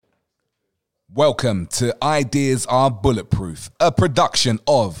Welcome to Ideas Are Bulletproof, a production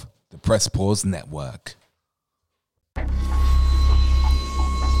of the Press Pause Network.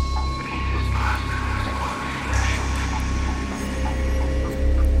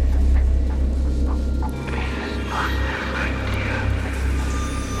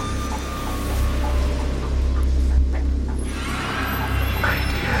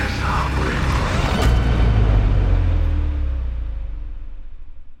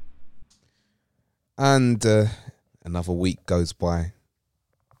 And another week goes by.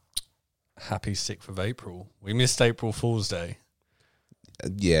 Happy 6th of April. We missed April Fool's Day.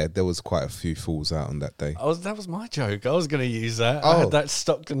 Yeah, there was quite a few fools out on that day. That was my joke. I was going to use that. Oh. I had that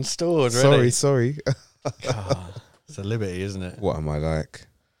stocked and stored, really. Sorry. God, it's a liberty, isn't it? What am I like?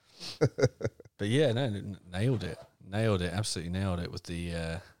 But yeah, no, nailed it. Absolutely nailed it with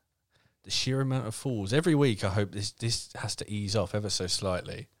the sheer amount of fools. Every week I hope this has to ease off ever so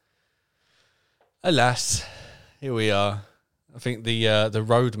slightly. Alas, here we are. I think the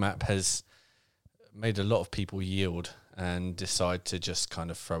roadmap has made a lot of people yield and decide to just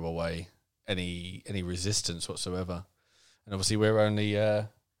kind of throw away any resistance whatsoever. And obviously we're only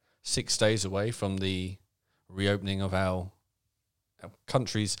 6 days away from the reopening of our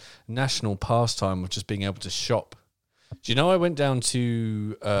country's national pastime of just being able to shop. Do you know I went down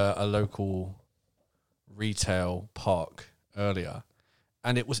to a local retail park earlier?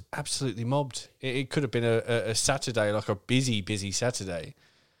 And it was absolutely mobbed. It could have been a Saturday, like a busy Saturday.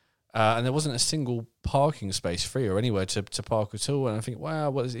 And there wasn't a single parking space free or anywhere to park at all. And I think, wow,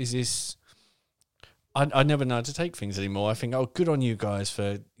 what is this? I never know how to take things anymore. I think, oh, good on you guys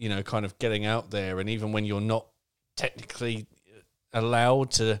for, kind of getting out there. And even when you're not technically allowed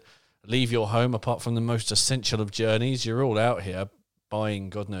to leave your home, apart from the most essential of journeys, you're all out here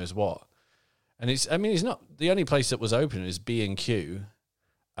buying God knows what. And it's not the only place that was open is B&Q,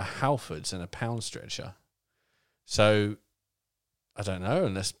 a Halfords and a Pound Stretcher. So I don't know,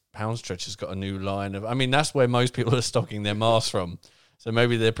 unless Pound Stretcher's got a new line of... that's where most people are stocking their masks from. So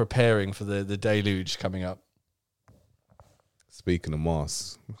maybe they're preparing for the deluge coming up. Speaking of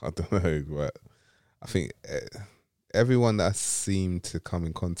masks, I don't know, but I think everyone that I seem to come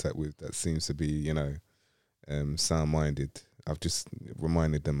in contact with that seems to be, sound-minded, I've just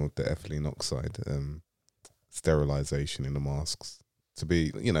reminded them of the ethylene oxide sterilization in the masks. To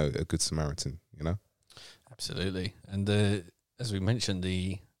be, a good Samaritan, Absolutely. And as we mentioned,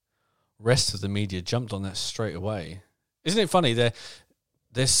 the rest of the media jumped on that straight away. Isn't it funny?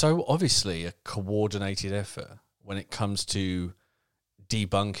 There's so obviously a coordinated effort when it comes to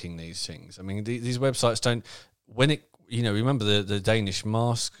debunking these things. I mean, these websites don't... remember the Danish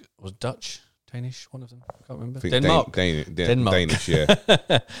mask... Was Dutch? Danish? One of them? I can't remember. Denmark. Denmark. Danish, yeah.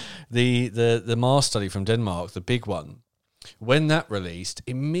 The mask study from Denmark, the big one, when that released,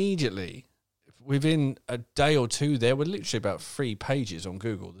 immediately, within a day or two, there were literally about 3 pages on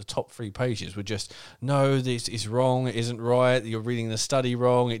Google. The top 3 pages were just, no, this is wrong, it isn't right, you're reading the study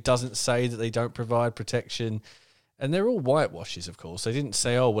wrong, it doesn't say that they don't provide protection. And they're all whitewashes, of course. They didn't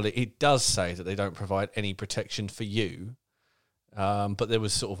say, it does say that they don't provide any protection for you. But there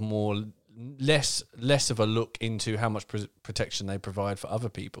was sort of less of a look into how much protection they provide for other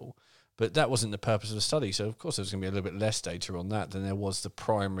people. But that wasn't the purpose of the study. So, of course, there was going to be a little bit less data on that than there was the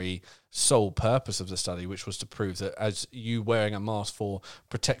primary sole purpose of the study, which was to prove that as you wearing a mask for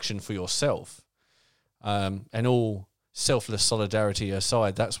protection for yourself, and all selfless solidarity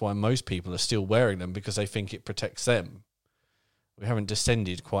aside, that's why most people are still wearing them, because they think it protects them. We haven't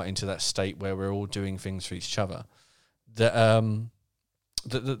descended quite into that state where we're all doing things for each other. That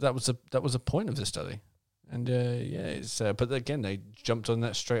was the point of the study. And but again, they jumped on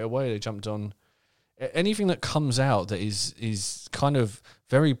that straight away. They jumped on anything that comes out that is kind of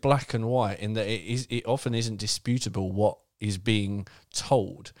very black and white, in that it often isn't disputable what is being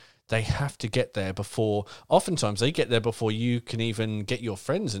told. They have to get there before. Oftentimes, they get there before you can even get your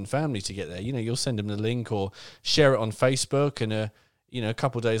friends and family to get there. You'll send them the link or share it on Facebook, and a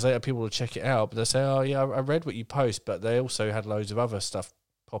couple of days later, people will check it out. But they say, "Oh yeah, I read what you post," but they also had loads of other stuff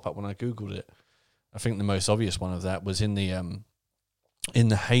pop up when I Googled it. I think the most obvious one of that was in the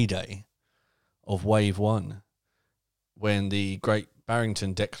heyday of Wave 1, when the Great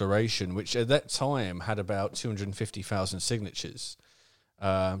Barrington Declaration, which at that time had about 250,000 signatures,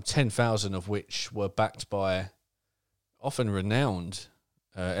 10,000 of which were backed by often renowned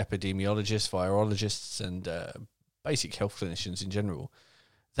epidemiologists, virologists, and basic health clinicians in general,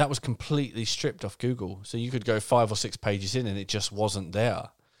 that was completely stripped off Google. So you could go 5 or 6 pages in and it just wasn't there.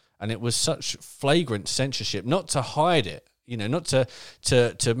 And it was such flagrant censorship, not to hide it, not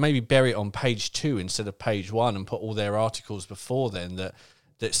to maybe bury it on page 2 instead of page 1 and put all their articles before then, that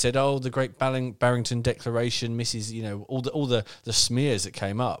that said, "Oh, the Great Barrington Declaration misses," all the smears that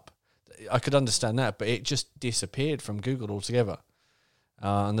came up. I could understand that, but it just disappeared from Google altogether.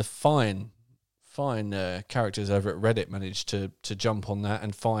 And the fine characters over at Reddit managed to jump on that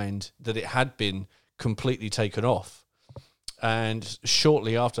and find that it had been completely taken off. And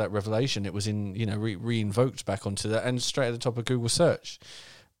shortly after that revelation, it was re-invoked back onto that and straight at the top of Google search.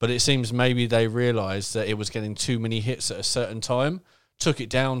 But it seems maybe they realised that it was getting too many hits at a certain time, took it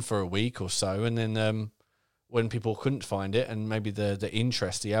down for a week or so, and then when people couldn't find it, and maybe the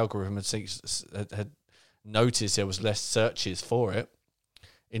interest, the algorithm had noticed there was less searches for it,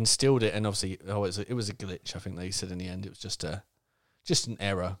 instilled it, and obviously, it was a glitch. I think they said in the end it was just an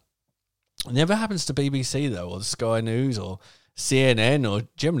error. It never happens to BBC though, or Sky News, or CNN, or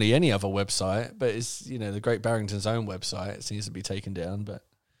generally any other website. But it's the Great Barrington's own website. It seems to be taken down. But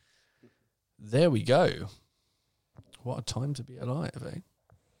there we go. What a time to be alive, eh?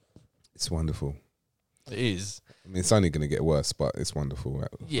 It's wonderful. It is. I mean, it's only going to get worse, but it's wonderful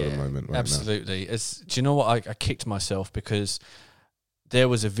for the moment right absolutely. Now. Do you know what? I kicked myself because there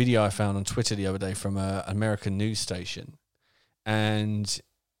was a video I found on Twitter the other day from an American news station, and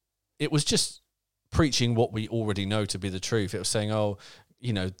it was just preaching what we already know to be the truth. It was saying,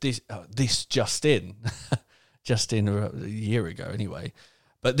 this just in, just in a year ago anyway,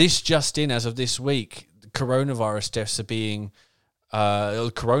 but this just in as of this week, coronavirus deaths are being,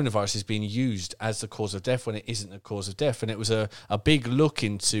 coronavirus is being used as the cause of death when it isn't the cause of death. And it was a big look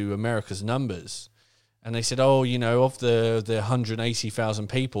into America's numbers. And they said, of the 180,000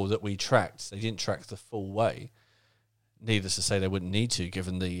 people that we tracked, they didn't track the full way. Needless to say, they wouldn't need to,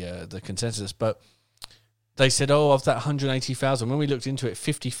 given the consensus. But they said, of that 180,000, when we looked into it,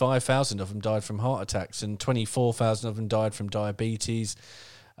 55,000 of them died from heart attacks, and 24,000 of them died from diabetes.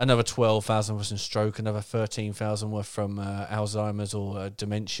 Another 12,000 was from stroke. Another 13,000 were from Alzheimer's or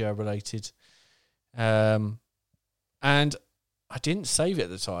dementia related. And I didn't save it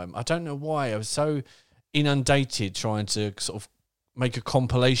at the time. I don't know why. I was so inundated trying to sort of make a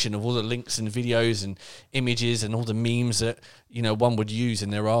compilation of all the links and videos and images and all the memes that one would use in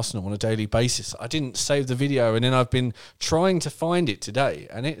their arsenal on a daily basis. I didn't save the video, and then I've been trying to find it today,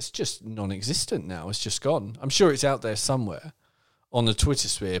 and it's just non-existent now. It's just gone. I'm sure it's out there somewhere on the Twitter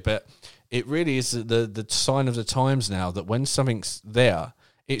sphere, but it really is the sign of the times now that when something's there,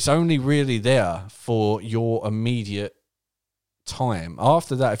 it's only really there for your immediate time.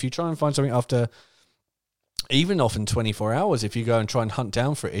 After that, if you try and find something after even often 24 hours, if you go and try and hunt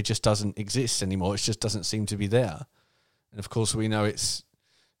down for it, it just doesn't exist anymore. It just doesn't seem to be there. And of course, we know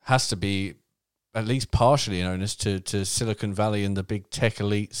has to be at least partially known as to Silicon Valley and the big tech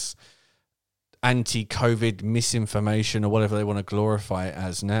elites anti-COVID misinformation, or whatever they want to glorify it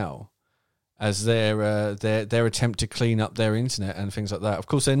as now, as their attempt to clean up their internet and things like that. Of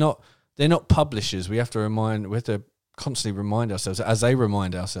course, they're not publishers. We have to constantly remind ourselves, as they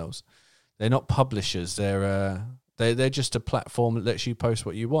remind ourselves. They're not publishers. They're just a platform that lets you post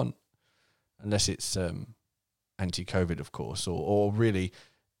what you want, unless it's anti-COVID, of course, or really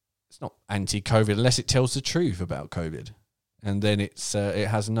it's not anti-COVID unless it tells the truth about COVID, and then it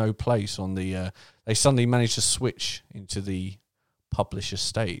has no place on the. They suddenly manage to switch into the publisher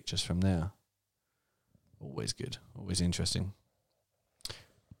state just from there. Always good, always interesting.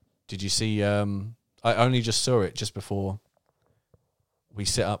 Did you see? I only just saw it just before we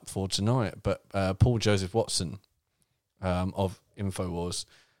set up for tonight, but Paul Joseph Watson of InfoWars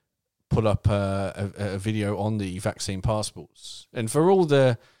put up a video on the vaccine passports, and for all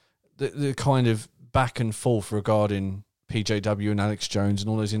the kind of back and forth regarding PJW and Alex Jones and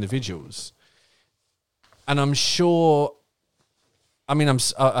all those individuals, and I'm sure, I mean,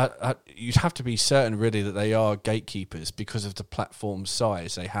 you'd have to be certain really that they are gatekeepers because of the platform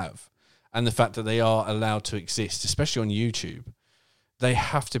size they have and the fact that they are allowed to exist, especially on YouTube. They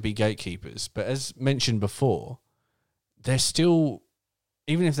have to be gatekeepers. But as mentioned before, they're still,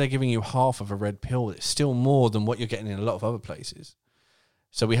 even if they're giving you half of a red pill, it's still more than what you're getting in a lot of other places.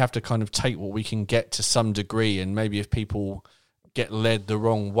 So we have to kind of take what we can get to some degree, and maybe if people get led the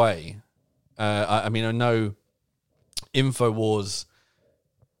wrong way. I know InfoWars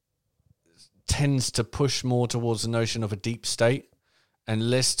tends to push more towards the notion of a deep state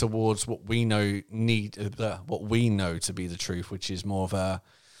and less towards what we know to be the truth, which is more of a,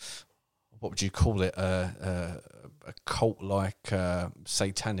 what would you call it, a cult-like,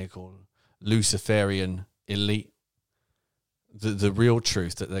 satanic or Luciferian elite. The real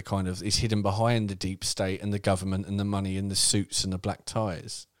truth that they're kind of is hidden behind the deep state and the government and the money and the suits and the black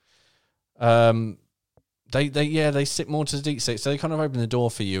ties. They stick more to the deep state, so they kind of open the door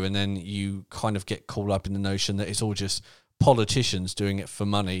for you, and then you kind of get caught up in the notion that it's all just politicians doing it for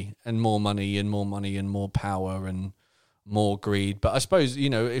money and more money and more money and more power and more greed. But I suppose, you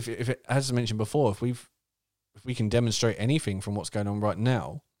know, if it, as I mentioned before, if we can demonstrate anything from what's going on right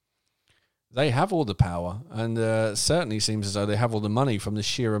now, they have all the power, and certainly seems as though they have all the money from the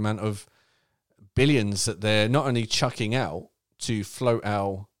sheer amount of billions that they're not only chucking out to float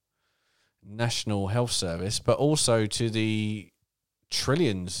our national health service, but also to the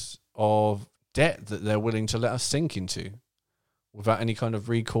trillions of debt that they're willing to let us sink into without any kind of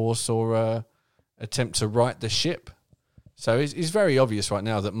recourse or attempt to right the ship. So it's very obvious right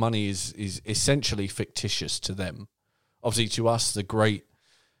now that money is essentially fictitious to them. Obviously, to us, the great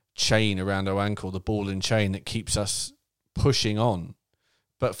chain around our ankle, the ball and chain that keeps us pushing on.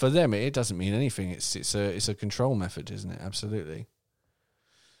 But for them, it doesn't mean anything. It's a control method, isn't it? Absolutely.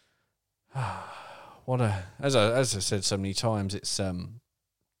 As I said so many times, it's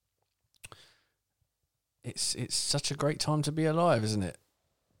such a great time to be alive, isn't it?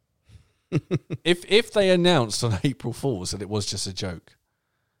 If they announced on April Fool's that it was just a joke,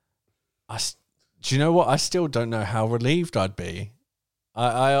 do you know what? I still don't know how relieved I'd be.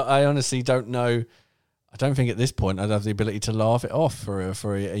 I honestly don't know. I don't think at this point I'd have the ability to laugh it off for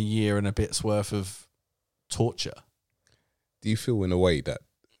a year and a bit's worth of torture. Do you feel in a way that,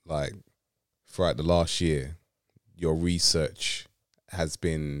 like, throughout the last year, your research has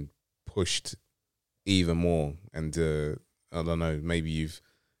been pushed even more, and I don't know, maybe you've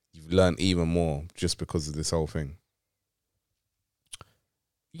learned even more just because of this whole thing?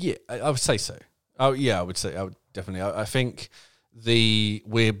 Yeah, I would say so. Oh, yeah, I would definitely. I think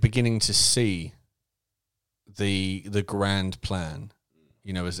we're beginning to see the grand plan.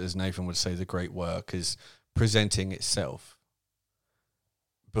 You know, as Nathan would say, the great work is presenting itself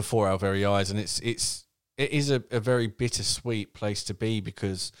before our very eyes, and it is a very bittersweet place to be,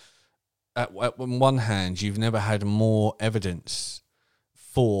 because on one hand, you've never had more evidence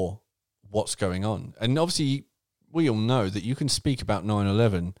for what's going on. And obviously, we all know that you can speak about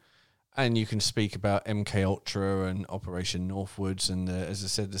 9/11 and you can speak about MK Ultra and Operation Northwoods and, as I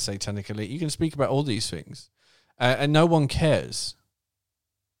said, the Satanic Elite. You can speak about all these things. And no one cares.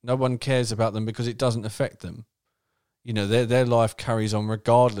 No one cares about them because it doesn't affect them. You know, their life carries on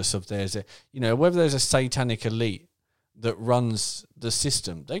regardless of theirs. You know, whether there's a Satanic Elite that runs the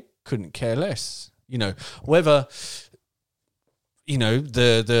system, they couldn't care less. You know, whether, you know,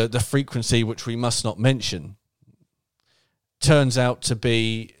 the frequency, which we must not mention, turns out to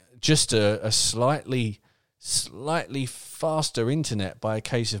be just a slightly faster internet by a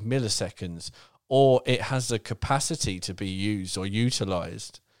case of milliseconds, or it has the capacity to be used or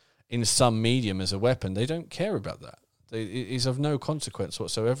utilized in some medium as a weapon, they don't care about that. It is of no consequence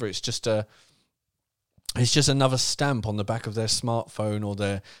whatsoever. It's just another stamp on the back of their smartphone or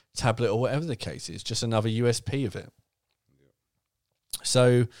their tablet or whatever the case is, just another USP of it.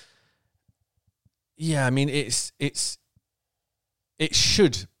 So, yeah, I mean, it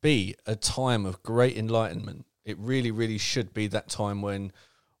should be a time of great enlightenment. It really, really should be that time when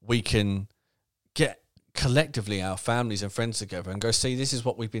we can get collectively our families and friends together and go, see, this is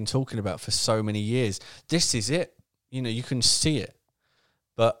what we've been talking about for so many years. This is it. You know, you can see it.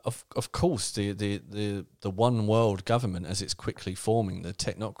 But of course, the one world government, as it's quickly forming, the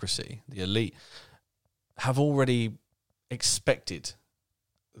technocracy, the elite, have already expected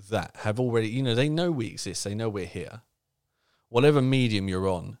that, have already, you know, they know we exist, they know we're here. Whatever medium you're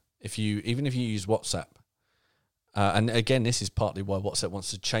on, even if you use WhatsApp, and again, this is partly why WhatsApp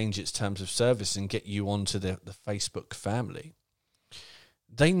wants to change its terms of service and get you onto the Facebook family.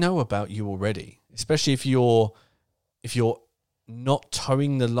 They know about you already, especially if you're not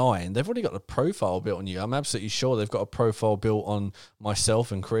towing the line. They've already got a profile built on you. I'm absolutely sure they've got a profile built on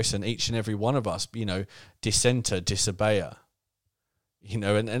myself and Chris and each and every one of us, you know, dissenter, disobeyer. You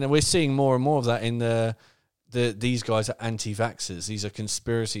know, and we're seeing more and more of that in these guys are anti-vaxxers. These are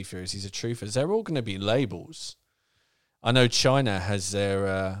conspiracy theories. These are truthers. They're all going to be labels. I know China has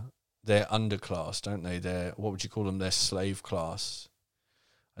their underclass, don't they? Their, what would you call them? Their slave class.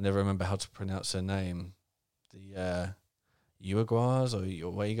 I never remember how to pronounce their name. The Uruguays or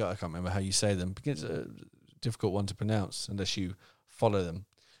where you got? I can't remember how you say them. It's a difficult one to pronounce unless you follow them.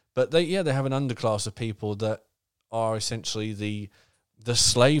 But they have an underclass of people that are essentially the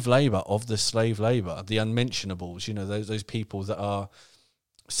slave labour of the slave labour, the unmentionables. You know, those people that are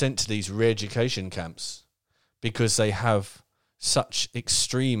sent to these re-education camps because they have such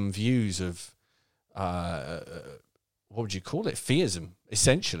extreme views of what would you call it? Theism,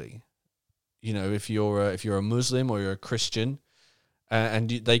 essentially. You know, if you're a Muslim or you're a Christian, and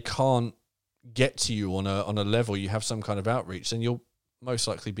they can't get to you on a level, you have some kind of outreach, then you'll most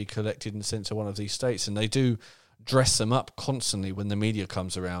likely be collected and sent to one of these states. And they do dress them up constantly when the media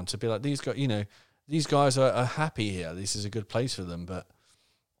comes around to be like, these guys are happy here. This is a good place for them. But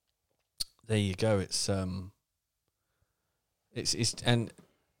there you go. It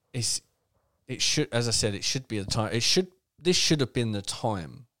should, as I said, it should be the time. This should have been the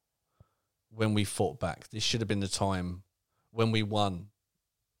time when we fought back. This should have been the time when we won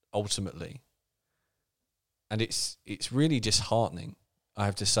ultimately. And it's really disheartening, I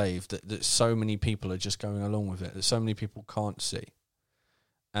have to say, that so many people are just going along with it, that so many people can't see.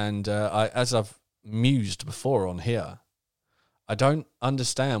 And as I've mused before on here, I don't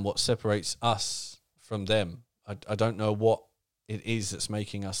understand what separates us from them. I don't know what it is that's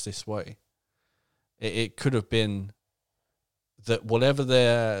making us this way. It could have been that whatever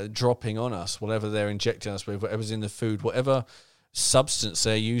they're dropping on us, whatever they're injecting us with, whatever's in the food, whatever substance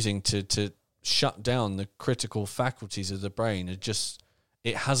they're using to shut down the critical faculties of the brain,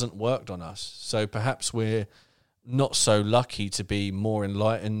 it hasn't worked on us. So perhaps we're not so lucky to be more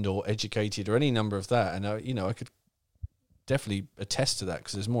enlightened or educated or any number of that. And I could definitely attest to that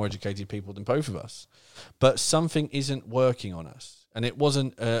because there's more educated people than both of us. But something isn't working on us, and it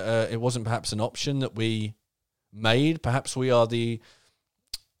wasn't perhaps an option that we made. Perhaps we are in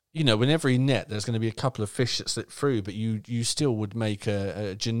every net there's going to be a couple of fish that slip through, but you still would make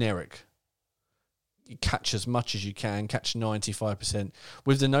a generic. You catch as much as you can, catch 95%,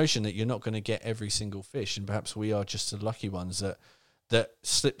 with the notion that you're not going to get every single fish, and perhaps we are just the lucky ones that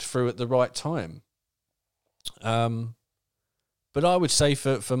slipped through at the right time. But I would say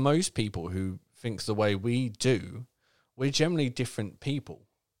for most people who think the way we do, we're generally different people,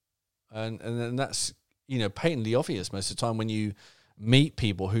 and that's patently obvious most of the time when you meet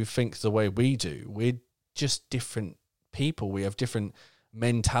people who think the way we do. We're just different people. We have different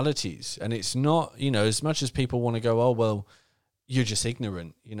mentalities, and it's not, as much as people want to go, oh well, you're just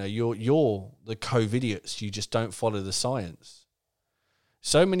ignorant, you're the COVIDiots, you just don't follow the science.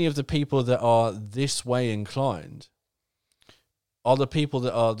 So many of the people that are this way inclined are the people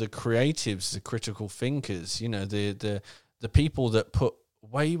that are the creatives, the critical thinkers, the people that put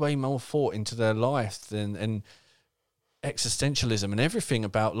way more thought into their life and existentialism and everything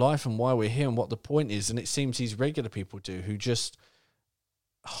about life and why we're here and what the point is. And it seems these regular people do, who just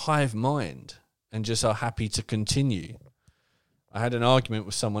hive mind and just are happy to continue. I had an argument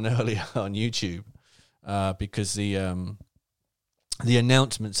with someone earlier on YouTube because the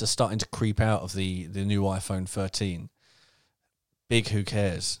announcements are starting to creep out of the new iPhone 13. Big who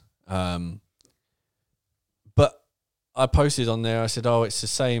cares? But I posted on there, I said, oh, it's the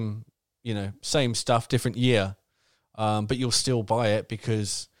same stuff, different year, but you'll still buy it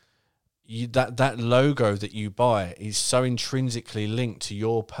because that logo that you buy is so intrinsically linked to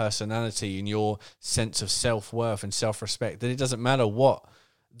your personality and your sense of self-worth and self-respect that it doesn't matter what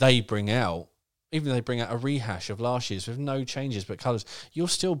they bring out. Even if they bring out a rehash of last year's with no changes but colours, you'll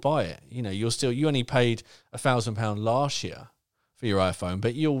still buy it. You only paid £1,000 last year for your iPhone,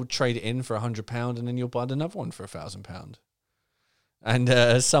 but you'll trade it in for £100 and then you'll buy another one for £1,000.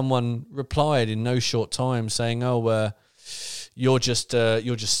 And someone replied in no short time saying, "Oh, you're just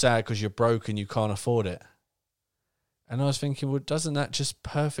sad because you're broke and you can't afford it." And I was thinking, well, doesn't that just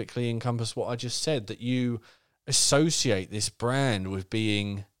perfectly encompass what I just said? That you associate this brand with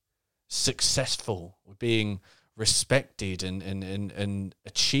being successful, with being respected and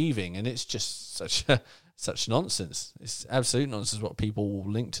achieving, and it's just such nonsense. It's absolute nonsense what people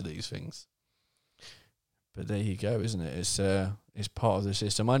will link to these things. But there you go, isn't it? It's part of the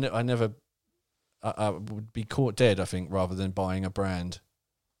system. I would be caught dead, I think, rather than buying a brand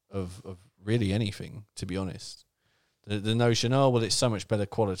of really anything, to be honest. The notion, oh, well, it's so much better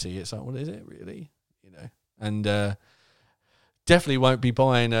quality. It's like, well, is it really? And definitely won't be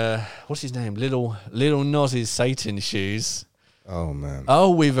buying, what's his name? Little Noz's Satan shoes. Oh, man.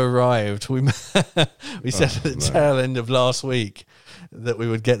 Oh, we've arrived. We said at the tail end of last week that we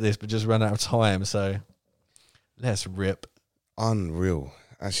would get this, but just run out of time. So let's rip. Unreal.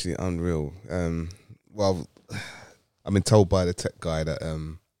 Actually unreal. Well, I've been told by the tech guy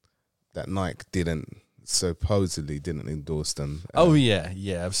that Nike supposedly didn't endorse them. Oh yeah,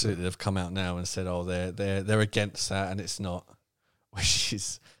 absolutely. They've come out now and said, oh, they're against that, and it's not, which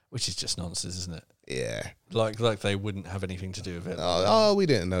is just nonsense, isn't it? Yeah. Like they wouldn't have anything to do with it. Oh, we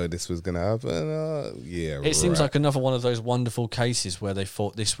didn't know this was going to happen. Yeah. It seems like another one of those wonderful cases where they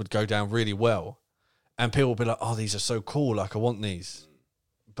thought this would go down really well, and people will be like, oh, these are so cool, like I want these.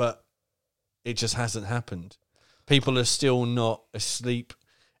 But it just hasn't happened. People are still not asleep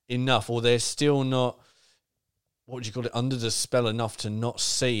enough, or they're still not, what would you call it, under the spell enough to not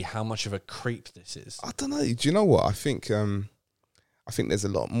see how much of a creep this is. I don't know. Do you know what? I think there's a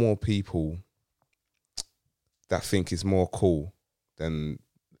lot more people that think is more cool than,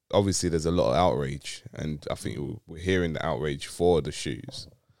 obviously there's a lot of outrage, and I think we're hearing the outrage for the shoes.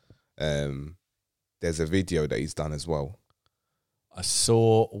 There's a video that he's done as well. I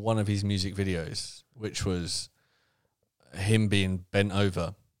saw one of his music videos, which was him being bent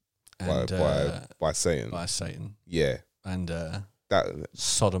over and, by Satan. by Satan, Yeah. and That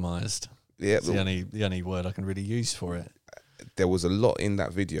sodomized. yeah, It's the only word I can really use for it. there was a lot in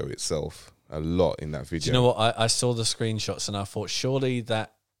that video itself. A lot in that video. Do you know what? I saw the screenshots and I thought, surely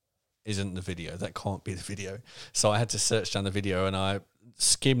that isn't the video. That can't be the video. So I had to search down the video and I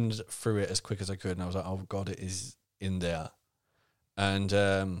skimmed through it as quick as I could. And I was like, oh, God, it is in there. And,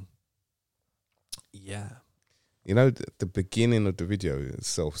 yeah. You know, the beginning of the video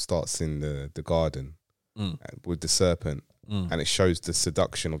itself starts in the garden with the serpent, and it shows the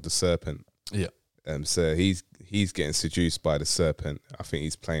seduction of the serpent. Yeah. So he's getting seduced by the serpent. I think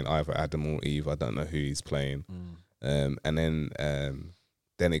he's playing either Adam or Eve. I don't know who he's playing. And then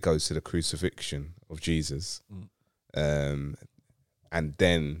it goes to the crucifixion of Jesus. And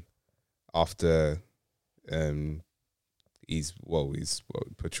then after he's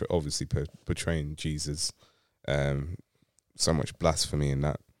obviously portraying Jesus. So much blasphemy in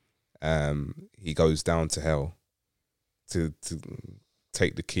that. He goes down to hell to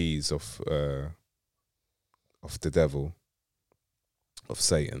take the keys of the devil, of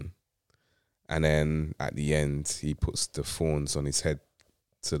Satan, and then at the end he puts the thorns on his head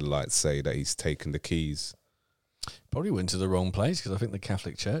to like say that he's taken the keys. Probably went to the wrong place because I think the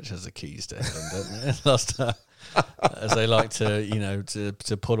Catholic Church has the keys to heaven, don't they? Last time, as they like to,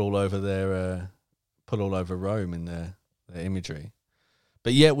 to put all over Rome in their imagery.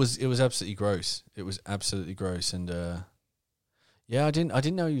 But yeah, it was absolutely gross. It was absolutely gross, and yeah, I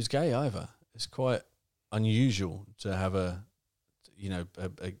didn't know he was gay either. It's quite unusual to have a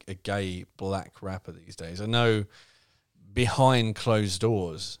gay black rapper these days. I know behind closed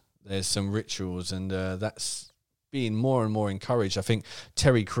doors there's some rituals, and that's being more and more encouraged. I think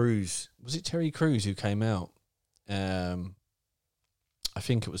Terry Crews, was it Terry Crews who came out? I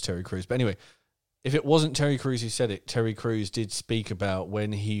think it was Terry Crews. But anyway, if it wasn't Terry Crews who said it, Terry Crews did speak about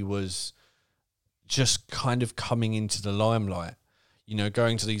when he was just kind of coming into the limelight,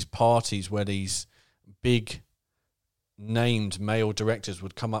 going to these parties where these big named male directors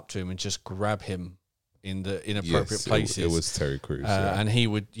would come up to him and just grab him in the inappropriate places. It was Terry Crews. And he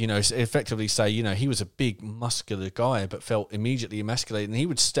would, effectively say, he was a big muscular guy but felt immediately emasculated, and he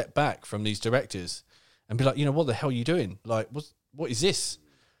would step back from these directors and be like, what the hell are you doing? Like, what is this?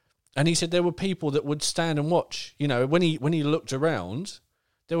 And he said there were people that would stand and watch. When he looked around,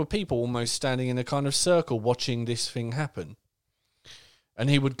 there were people almost standing in a kind of circle watching this thing happen. And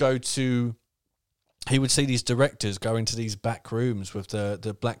he would see these directors go into these back rooms with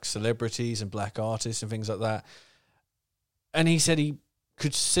the black celebrities and black artists and things like that. And he said he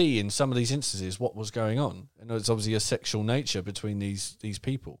could see in some of these instances what was going on. And it's obviously a sexual nature between these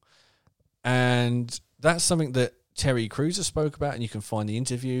people. And that's something that Terry Crews has spoke about, and you can find the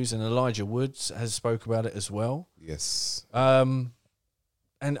interviews, and Elijah Woods has spoke about it as well. Yes. And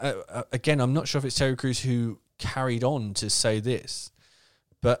again, I'm not sure if it's Terry Crews who carried on to say this,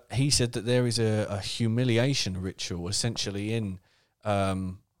 but he said that there is a humiliation ritual essentially in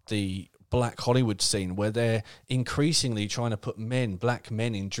the black Hollywood scene where they're increasingly trying to put black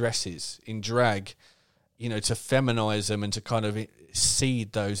men in dresses, in drag, to feminize them and to kind of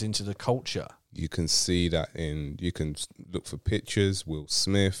seed those into the culture. You can see that you can look for pictures, Will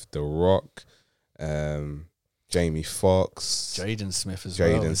Smith, The Rock, Jamie Foxx, Jaden Smith as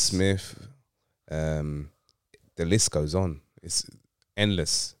well. Jaden Smith. The list goes on. It's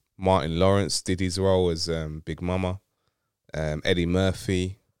endless. Martin Lawrence did his role as Big Mama. Eddie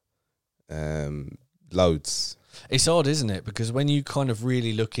Murphy. Loads. It's odd, isn't it? Because when you kind of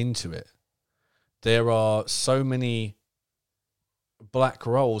really look into it, there are so many black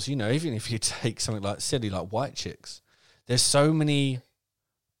roles, even if you take something like silly like White Chicks, there's so many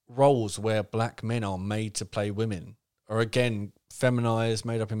roles where black men are made to play women, or again, feminized,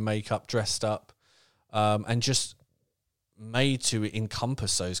 made up in makeup, dressed up, and just made to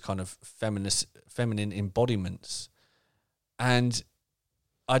encompass those kind of feminine embodiments. And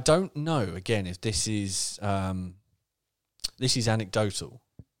I don't know, again, if this is anecdotal,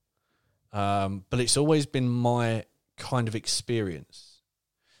 but it's always been my kind of experience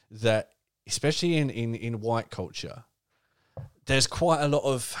that, especially in white culture, there's quite a lot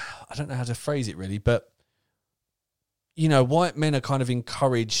of, I don't know how to phrase it really, but white men are kind of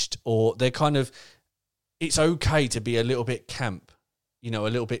encouraged, or they're kind of, it's okay to be a little bit camp, a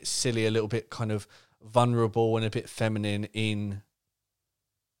little bit silly, a little bit kind of vulnerable and a bit feminine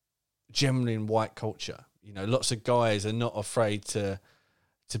generally in white culture. You know, lots of guys are not afraid to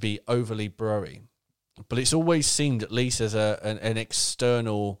be overly broy. But it's always seemed, at least as an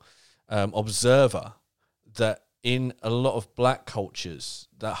external observer, that in a lot of black cultures,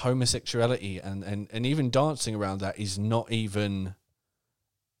 that homosexuality and even dancing around that is not even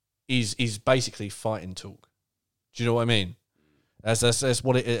is basically fighting talk. Do you know what I mean? That's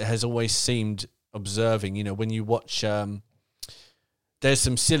what it has always seemed observing. You know, when you watch, there's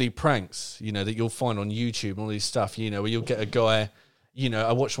some silly pranks, you know, that you'll find on YouTube and all these stuff, you know, where you'll get a guy. You know,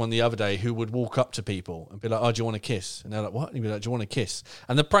 I watched one the other day who would walk up to people and be like, "Oh, do you want a kiss?" And they're like, "What?" And he'd be like, "Do you want a kiss?"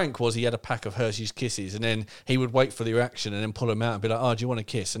 And the prank was he had a pack of Hershey's Kisses, and then he would wait for the reaction and then pull them out and be like, "Oh, do you want a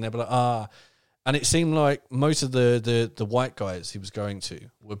kiss?" And they'd be like, "Ah." And it seemed like most of the white guys he was going to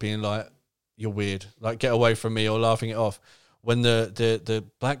were being like, "You're weird, like get away from me," or laughing it off. When the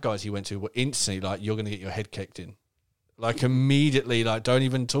black guys he went to were instantly like, "You're going to get your head kicked in," like immediately, like don't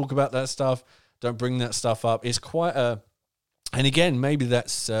even talk about that stuff, don't bring that stuff up. It's quite a And again, maybe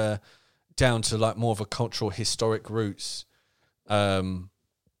that's down to like more of a cultural, historic roots,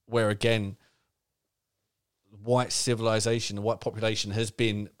 where again, white civilization, the white population has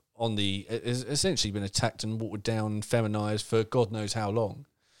been has essentially been attacked and watered down, and feminized for God knows how long,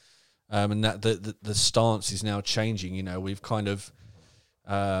 and that the stance is now changing. You know, we've kind of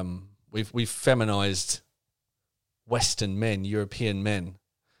we've feminized Western men, European men,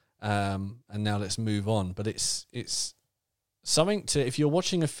 and now let's move on. But it's something to, if you're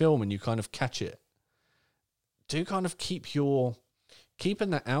watching a film and you kind of catch it, do kind of keep in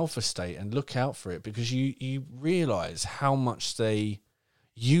that alpha state and look out for it, because you realize how much they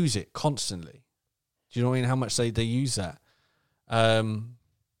use it constantly. Do you know what I mean? How much they use that.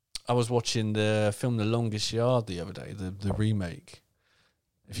 I was watching the film The Longest Yard the other day, the remake.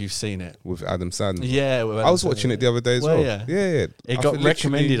 If you've seen it. With Adam Sandler. Yeah. With Adam I was Sandler. watching it the other day as well. Yeah. It got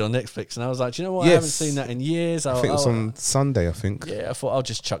recommended on Netflix, and I was like, do you know what? I haven't seen that in years. I think it was on Sunday, I think. Yeah, I thought I'll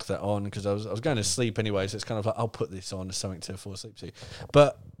just chuck that on, because I was going to sleep anyway, so it's kind of like, I'll put this on as something to fall asleep to.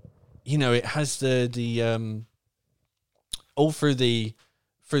 But, you know, it has the all through the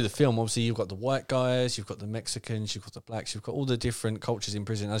film, obviously you've got the white guys, you've got the Mexicans, you've got the blacks, you've got all the different cultures in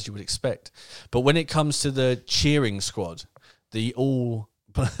prison, as you would expect. But when it comes to the cheering squad, the all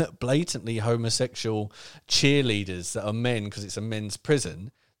blatantly homosexual cheerleaders that are men, because it's a men's prison,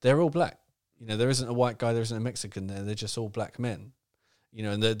 they're all black. You know, there isn't a white guy, there isn't a Mexican there, they're just all black men. You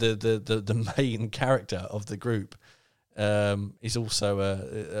know, and the main character of the group is also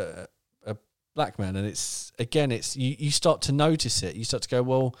a black man. And it's you start to notice it. You start to go,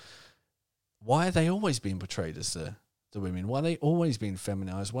 well, why are they always being portrayed as the women? Why are they always being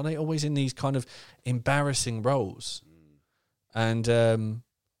feminized? Why are they always in these kind of embarrassing roles? And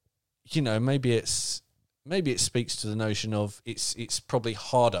you know, maybe it speaks to the notion of it's probably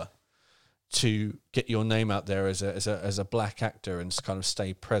harder to get your name out there as a black actor and kind of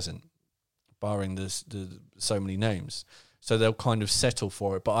stay present, barring the so many names. So they'll kind of settle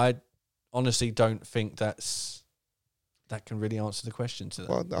for it. But I honestly don't think that can really answer the question to that.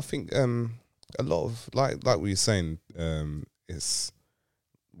 Well, I think a lot of like we were saying, it's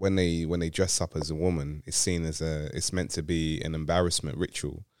when they dress up as a woman, it's seen as it's meant to be an embarrassment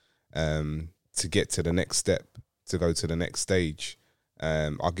ritual, to get to the next step, to go to the next stage.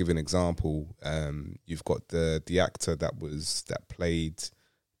 I'll give an example. You've got the actor that played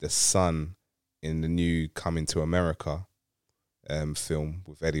the son in the new Coming to America film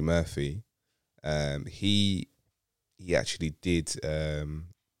with Eddie Murphy. He actually did a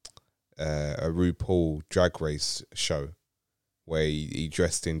RuPaul Drag Race show where he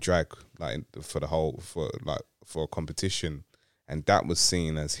dressed in drag for a competition, and that was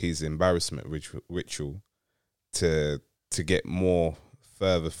seen as his embarrassment ritual to get more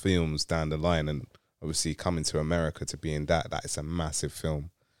further films down the line. And obviously Coming to America, to be in that is a massive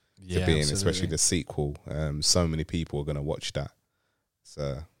film to be in, especially the sequel. So many people are going to watch that.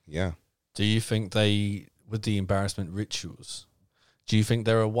 So yeah. Do you think with the embarrassment rituals, do you think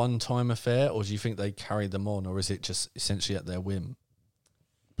they're a one-time affair, or do you think they carry them on, or is it just essentially at their whim?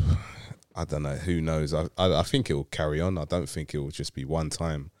 I don't know. Who knows? I think it will carry on. I don't think it will just be one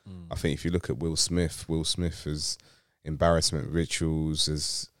time. I think if you look at Will Smith's embarrassment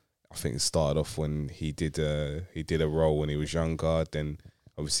rituals, I think it started off when he did a role when he was younger. Then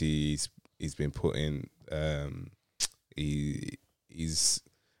obviously he's been put in. He's.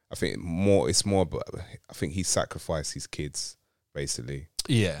 I think it's more. But I think he sacrificed his kids basically.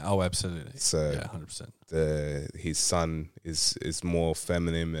 Yeah. Oh, absolutely. So yeah, 100%. His son is more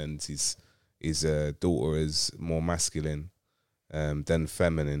feminine, and his daughter is more masculine than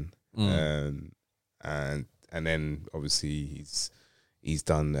feminine. And then obviously he's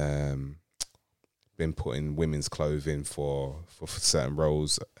done been put in women's clothing for certain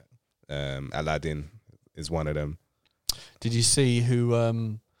roles. Aladdin is one of them. Did you see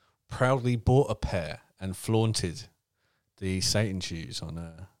who proudly bought a pair and flaunted the Satan shoes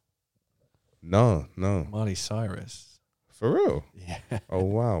on No. Miley Cyrus? For real? Yeah. Oh,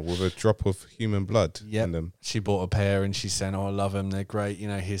 wow. With a drop of human blood in them. She bought a pair and she's saying, "Oh, I love them. They're great. You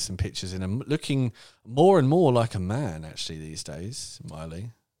know, here's some pictures in them." Looking more and more like a man, actually, these days,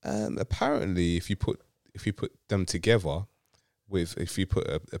 Miley. Apparently, if you put them together, if you put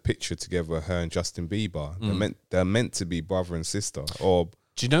a picture together of her and Justin Bieber, they're meant to be brother and sister. Or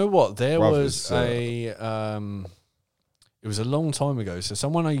do you know what? There brothers, was it was a long time ago. So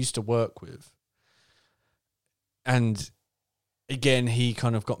someone I used to work with, and again, he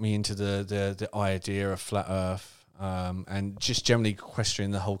kind of got me into the idea of flat Earth, and just generally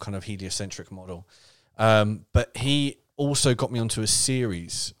questioning the whole kind of heliocentric model. But he also got me onto a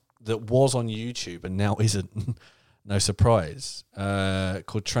series that was on YouTube and now isn't. No surprise.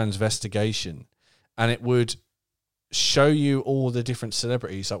 Called Transvestigation, and it would show you all the different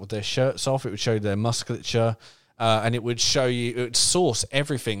celebrities, like with their shirts off. It would show their musculature. And it would show you, it would source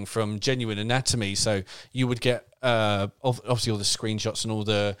everything from genuine anatomy. So you would get obviously all the screenshots and all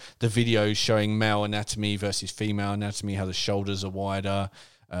the videos showing male anatomy versus female anatomy, how the shoulders are wider,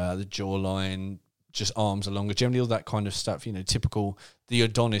 the jawline, just arms are longer, generally all that kind of stuff, you know, typical, the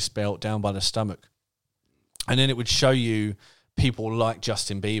Adonis belt down by the stomach. And then it would show you people like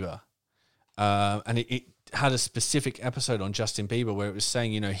Justin Bieber. And it had a specific episode on Justin Bieber where it was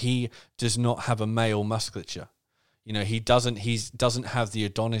saying, you know, he does not have a male musculature. You know, he doesn't have the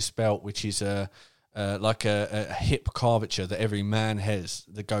Adonis belt, which is like a hip curvature that every man has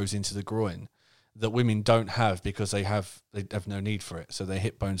that goes into the groin, that women don't have because they have no need for it. So their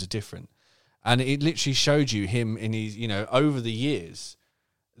hip bones are different. And it literally showed you him in his, you know, over the years,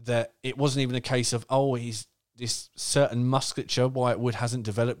 that it wasn't even a case of, oh, he's this certain musculature, why it hasn't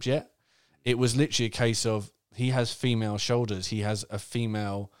developed yet. It was literally a case of he has female shoulders, he has a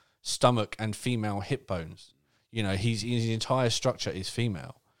female stomach and female hip bones. You know, his entire structure is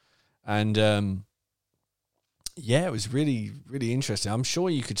female. And yeah, it was really, really interesting. I'm sure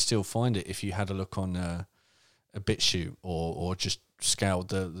you could still find it if you had a look on a BitChute or just scoured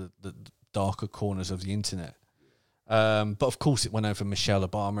the darker corners of the internet. But of course, it went over Michelle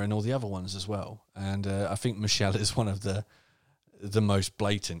Obama and all the other ones as well. And I think Michelle is one of the most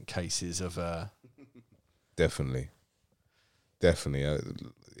blatant cases of. Definitely.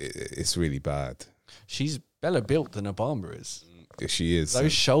 It's really bad. She's better built than Obama is. She is.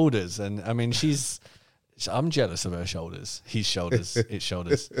 Those shoulders, and I mean, I'm jealous of her shoulders. His shoulders, its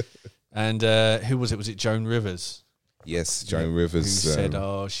shoulders. And who was it? Was it Joan Rivers? Yes, Joan Rivers. Who said,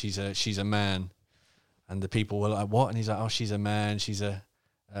 "Oh, she's a man," and the people were like, "What?" And he's like, "Oh, she's a man. She's a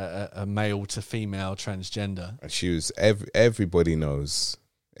male to female transgender." And she was everybody knows.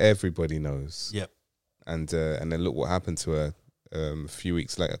 Everybody knows. Yep. And then look what happened to her.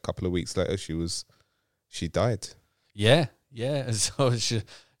 A couple of weeks later, she died. Yeah. So she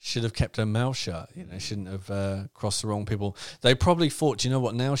should have kept her mouth shut. You know, shouldn't have crossed the wrong people. They probably thought, do you know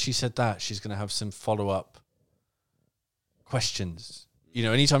what? Now she said that, she's going to have some follow-up questions. You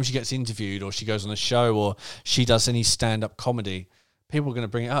know, anytime she gets interviewed or she goes on a show or she does any stand-up comedy, people are going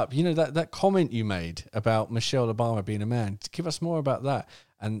to bring it up. You know, that comment you made about Michelle Obama being a man, give us more about that.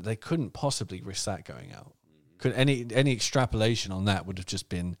 And they couldn't possibly risk that going out. Any extrapolation on that would have just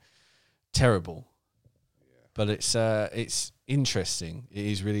been terrible. But it's interesting. It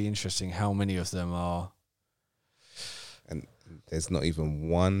is really interesting how many of them are. And there's not even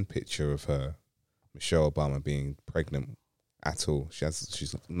one picture of her, Michelle Obama, being pregnant at all.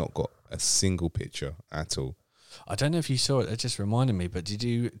 She's not got a single picture at all. I don't know if you saw it. It just reminded me. But did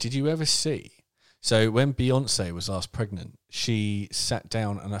you ever see? So when Beyonce was last pregnant, she sat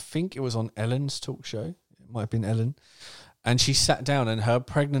down, and I think it was on Ellen's talk show. It might have been Ellen, and she sat down, and her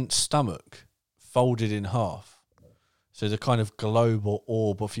pregnant stomach folded in half. So the kind of globe or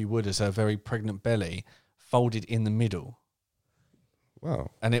orb, if you would, as her very pregnant belly folded in the middle.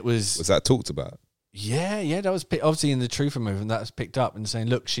 Wow. And it was that talked about? Yeah, that was obviously in the Truth movement. That was picked up and saying,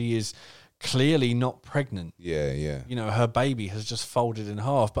 look, she is clearly not pregnant. Yeah. You know, her baby has just folded in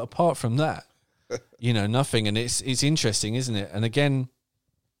half. But apart from that, you know, nothing. And it's interesting, isn't it? And again,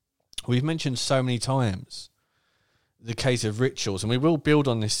 we've mentioned so many times the case of rituals, and we will build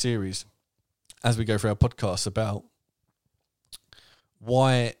on this series as we go through our podcast about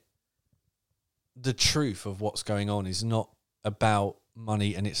why the truth of what's going on is not about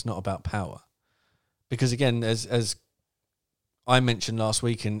money and it's not about power. Because again, as I mentioned last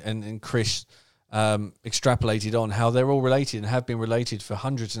week, and Chris extrapolated on how they're all related and have been related for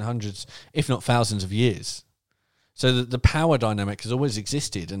hundreds and hundreds, if not thousands of years. So the power dynamic has always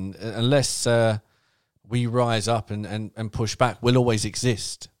existed, and unless we rise up and push back, will always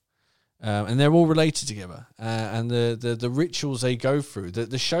exist. And they're all related together. And the rituals they go through,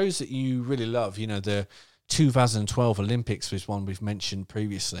 the shows that you really love, the 2012 Olympics was one we've mentioned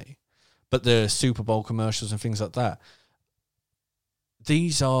previously, but the Super Bowl commercials and things like that.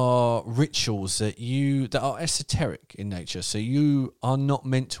 These are rituals that are esoteric in nature, so you are not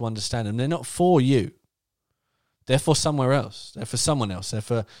meant to understand them. They're not for you. They're for somewhere else. They're for someone else. They're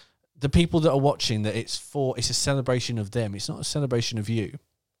for the people that are watching. That it's a celebration of them. It's not a celebration of you.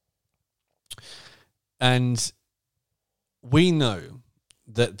 And we know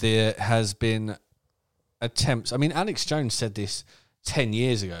that there has been attempts. I mean, Alex Jones said this 10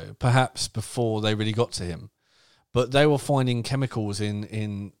 years ago, perhaps before they really got to him. But they were finding chemicals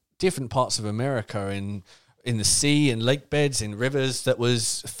in different parts of America, in the sea, in lake beds, in rivers, that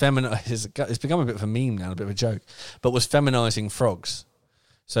was it's become a bit of a meme now, a bit of a joke, but was feminizing frogs.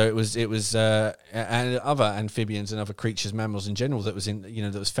 So it was and other amphibians and other creatures, mammals in general, that was that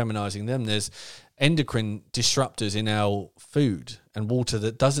was feminizing them. There's endocrine disruptors in our food and water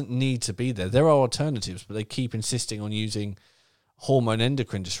that doesn't need to be there. There are alternatives, but they keep insisting on using hormone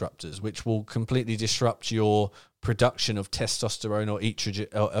endocrine disruptors, which will completely disrupt your production of testosterone or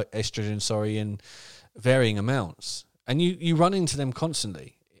estrogen, in varying amounts. And you run into them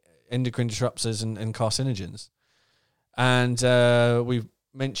constantly, endocrine disruptors and carcinogens. And we've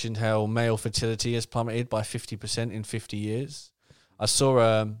mentioned how male fertility has plummeted by 50% in 50 years. I saw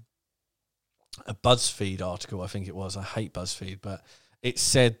a BuzzFeed article, I think it was. I hate BuzzFeed, but it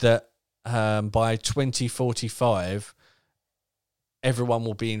said that by 2045, everyone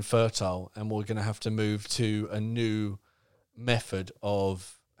will be infertile, and we're going to have to move to a new method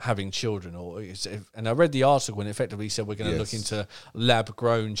of having children. And I read the article, and effectively said we're going to look into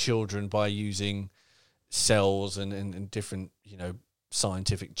lab-grown children by using cells and different,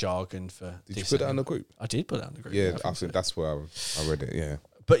 scientific jargon for. Did you put that on the group? I did put that on the group. Yeah, I think that's where I read it. Yeah,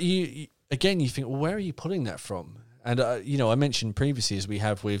 but you think, well, where are you pulling that from? And I mentioned previously, as we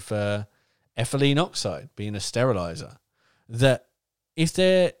have with ethylene oxide being a sterilizer, that if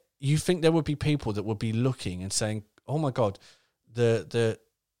you think there would be people that would be looking and saying, oh my God, the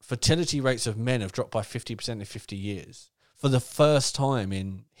fertility rates of men have dropped by 50% in 50 years for the first time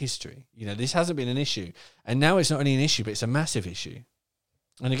in history. This hasn't been an issue. And now it's not only an issue, but it's a massive issue.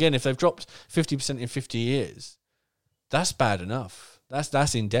 And again, if they've dropped 50% in 50 years, that's bad enough.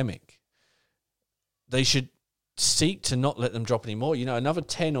 That's endemic. They should seek to not let them drop anymore. Another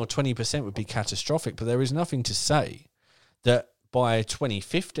 10 or 20% would be catastrophic, but there is nothing to say that by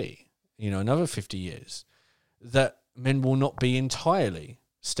 2050, another 50 years, that men will not be entirely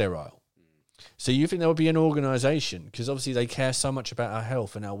sterile. So you think there will be an organisation, because obviously they care so much about our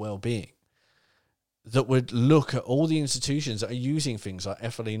health and our well-being, that would look at all the institutions that are using things like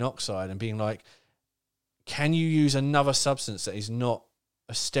ethylene oxide and being like, can you use another substance that is not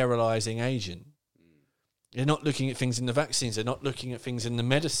a sterilising agent? They're not looking at things in the vaccines. They're not looking at things in the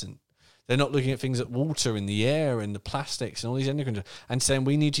medicine. They're not looking at things at water, in the air, and the plastics and all these endocrine, and saying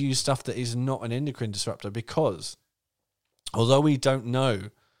we need to use stuff that is not an endocrine disruptor, because although we don't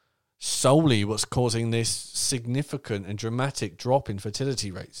know solely what's causing this significant and dramatic drop in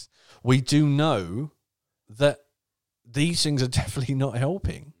fertility rates, we do know that these things are definitely not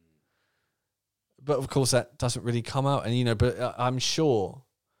helping. But of course that doesn't really come out. And, but I'm sure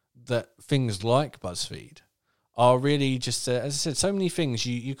that things like BuzzFeed are really just, as I said, so many things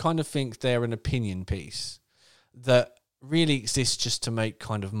you kind of think they're an opinion piece that really exists just to make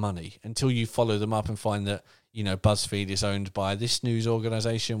kind of money, until you follow them up and find that, BuzzFeed is owned by this news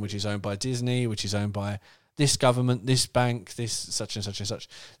organization, which is owned by Disney, which is owned by this government, this bank, this such and such and such.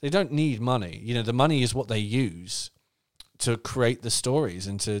 They don't need money. The money is what they use to create the stories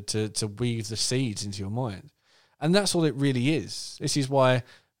and to weave the seeds into your mind. And that's all it really is. This is why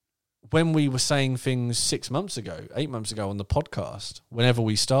when we were saying things 6 months ago, 8 months ago on the podcast, whenever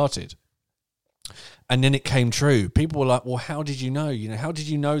we started, and then it came true, people were like, well, how did you know? How did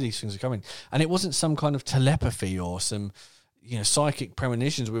you know these things are coming? And it wasn't some kind of telepathy or some, psychic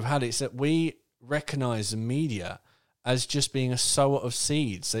premonitions we've had. It's that we recognize the media as just being a sower of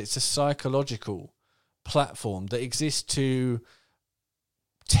seeds. It's a psychological platform that exists to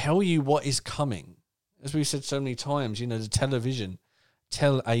tell you what is coming. As we've said so many times, the television,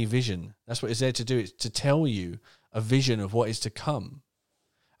 tell a vision. That's what it's there to do. It's to tell you a vision of what is to come.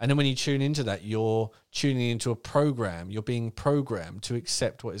 And then when you tune into that, you're tuning into a program. You're being programmed to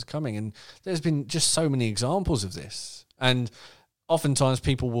accept what is coming. And there's been just so many examples of this. And oftentimes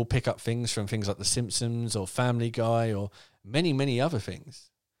people will pick up things from things like The Simpsons or Family Guy or many, many other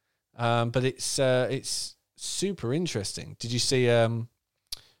things. But it's super interesting. Did you see?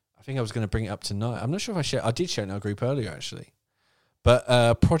 I think I was going to bring it up tonight. I'm not sure if I shared. I did share it in our group earlier, actually. But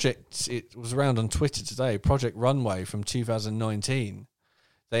it was around on Twitter today. Project Runway from 2019.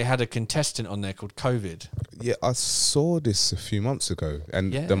 They had a contestant on there called COVID. Yeah, I saw this a few months ago,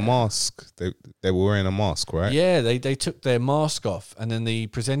 and Yeah. the mask, they were wearing a mask, right? Yeah, they took their mask off, and then the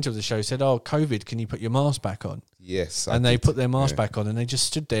presenter of the show said, "Oh, COVID, can you put your mask back on?" Yes. And they put their mask yeah. back on, and they just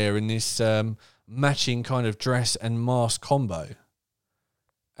stood there in this matching kind of dress and mask combo.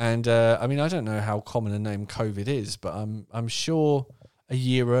 And I mean, I don't know how common a name COVID is, but I'm sure a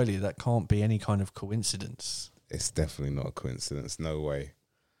year earlier that can't be any kind of coincidence. It's definitely not a coincidence. No way.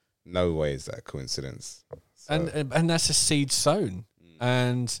 No way is that a coincidence. So, And that's a seed sown.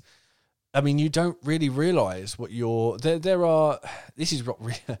 And I mean, you don't really realize what you're there are. This is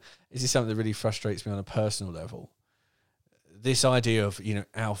something that really frustrates me on a personal level. This idea of,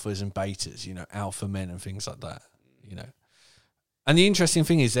 alphas and betas, alpha men and things like that, And the interesting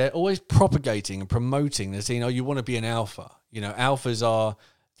thing is they're always propagating and promoting. They're saying, "Oh, you want to be an alpha." Alphas are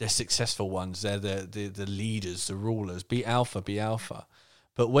the successful ones. They're the leaders, the rulers. Be alpha, be alpha.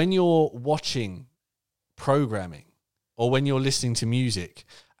 But when you're watching programming or when you're listening to music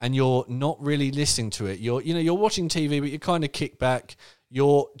and you're not really listening to it, you're watching TV, but you kind of kick back.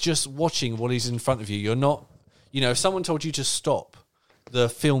 You're just watching what is in front of you. You're not, if someone told you to stop the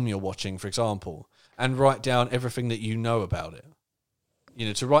film you're watching, for example, and write down everything that you know about it,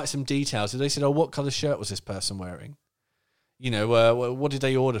 to write some details. If they said, "Oh, what colour shirt was this person wearing? What did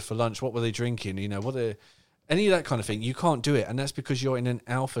they order for lunch? What were they drinking? Any of that kind of thing," you can't do it. And that's because you're in an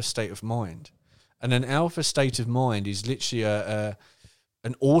alpha state of mind. And an alpha state of mind is literally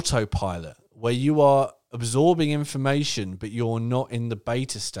an autopilot where you are absorbing information, but you're not in the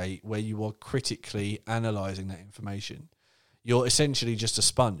beta state where you are critically analysing that information. You're essentially just a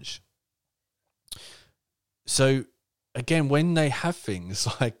sponge. So, again, when they have things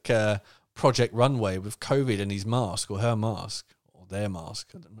like Project Runway with COVID and his mask or her mask or their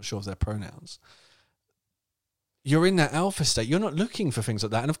mask, I'm not sure of their pronouns, you're in that alpha state. You're not looking for things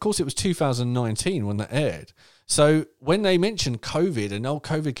like that. And of course, it was 2019 when that aired. So when they mentioned COVID and, "Oh,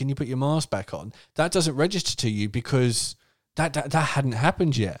 COVID, can you put your mask back on?" That doesn't register to you because that hadn't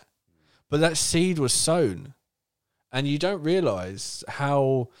happened yet. But that seed was sown. And you don't realize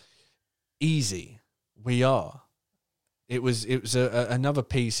how easy we are. It was another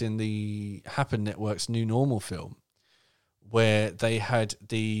piece in the Happen Network's New Normal film where they had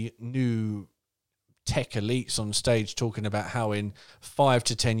the new tech elites on stage talking about how in 5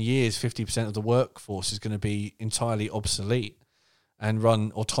 to 10 years, 50% of the workforce is going to be entirely obsolete and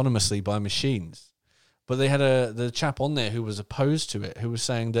run autonomously by machines. But they had the chap on there who was opposed to it, who was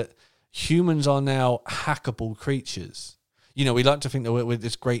saying that humans are now hackable creatures. We like to think that we're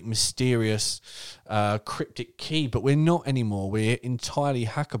this great, mysterious, cryptic key, but we're not anymore. We're entirely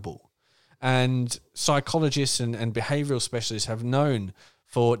hackable. And psychologists and behavioral specialists have known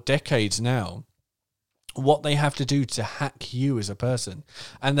for decades now what they have to do to hack you as a person.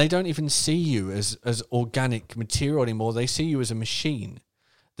 And they don't even see you as organic material anymore. They see you as a machine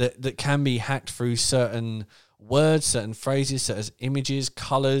that can be hacked through certain words, certain phrases, certain images,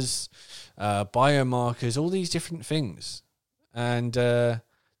 colours, biomarkers, all these different things. And there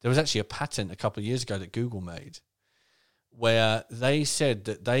was actually a patent a couple of years ago that Google made where they said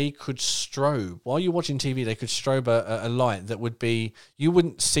that they could strobe, while you're watching TV, they could strobe a light that would be, you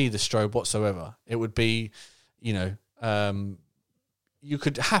wouldn't see the strobe whatsoever. It would be, you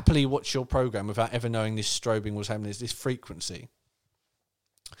could happily watch your program without ever knowing this strobing was happening, this frequency.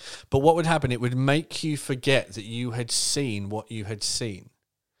 But what would happen, it would make you forget that you had seen what you had seen.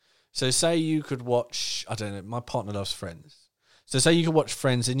 So say you could watch, I don't know, my partner loves Friends. So say you could watch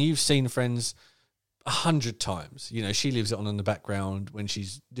Friends and you've seen Friends 100 times. She leaves it on in the background when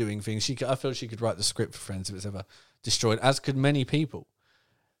she's doing things. I feel she could write the script for Friends if it's ever destroyed, as could many people.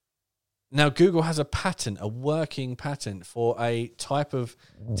 Now, Google has a patent, a working patent for a type of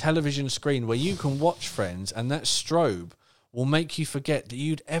television screen where you can watch Friends and that strobe will make you forget that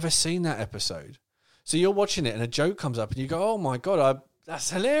you'd ever seen that episode. So you're watching it and a joke comes up and you go, "Oh my God,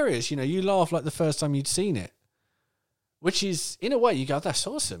 that's hilarious." You laugh like the first time you'd seen it. Which is, in a way, you go, "That's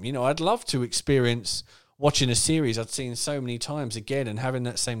awesome." I'd love to experience watching a series I'd seen so many times again and having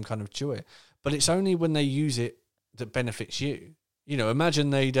that same kind of joy. But it's only when they use it that benefits you.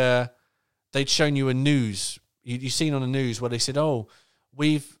 Imagine they'd shown you a news, you've seen on the news where they said, "Oh,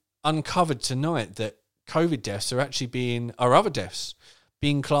 we've uncovered tonight that COVID deaths are actually other deaths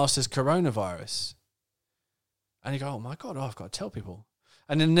being classed as coronavirus." And you go, oh my God, I've got to tell people.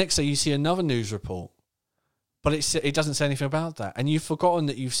 And then the next day you see another news report, but it doesn't say anything about that. And you've forgotten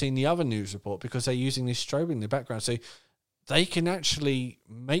that you've seen the other news report because they're using this strobing in the background. So they can actually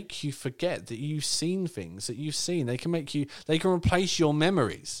make you forget that you've seen things that you've seen. They can replace your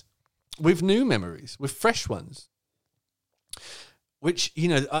memories with new memories, with fresh ones. Which,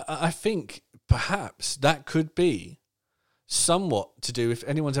 I think perhaps that could be somewhat to do, if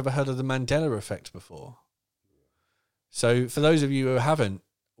anyone's ever heard of the Mandela effect before. So for those of you who haven't,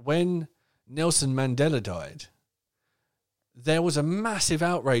 when Nelson Mandela died, there was a massive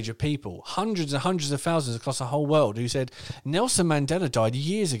outrage of people, hundreds and hundreds of thousands across the whole world, who said, Nelson Mandela died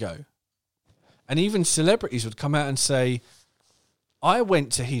years ago. And even celebrities would come out and say, I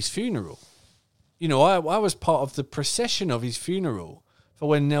went to his funeral. I was part of the procession of his funeral for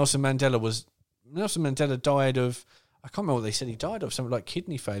when Nelson Mandela died of, I can't remember what they said he died of, something like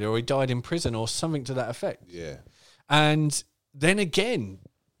kidney failure, or he died in prison or something to that effect. Yeah. And then again,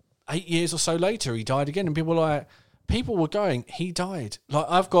 8 years or so later, he died again. And people were going, he died. Like,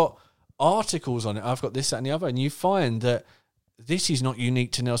 I've got articles on it. I've got this, that, and the other. And you find that this is not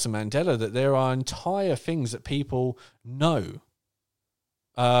unique to Nelson Mandela, that there are entire things that people know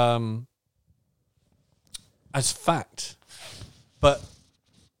as fact, but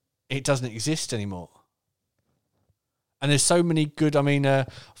it doesn't exist anymore. And there's so many good,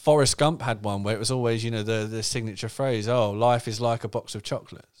 Forrest Gump had one where it was always, the signature phrase, oh, life is like a box of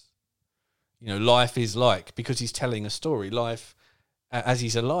chocolates. Life is like, because he's telling a story, life, as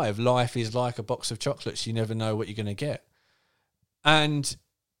he's alive, life is like a box of chocolates. You never know what you're going to get. And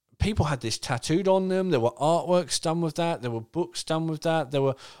people had this tattooed on them. There were artworks done with that. There were books done with that. There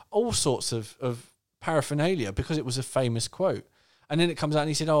were all sorts of paraphernalia because it was a famous quote. And then it comes out and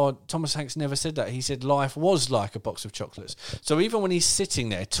he said, oh, Thomas Hanks never said that. He said life was like a box of chocolates. So even when he's sitting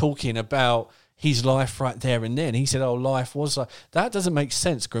there talking about his life right there and then, he said, oh, life was like... That doesn't make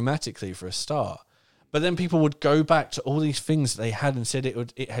sense grammatically for a start. But then people would go back to all these things that they had and said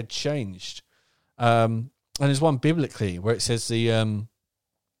it had changed. And there's one biblically where it says the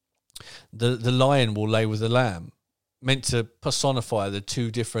lion will lay with the lamb, meant to personify the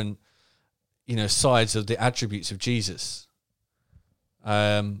two different, sides of the attributes of Jesus.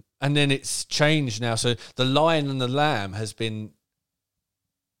 And then it's changed now. So the lion and the lamb has been,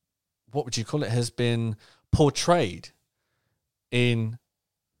 what would you call it? Has been portrayed in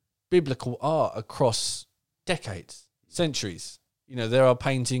biblical art across decades, centuries. There are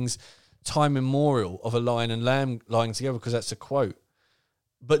paintings, time immemorial, of a lion and lamb lying together because that's a quote.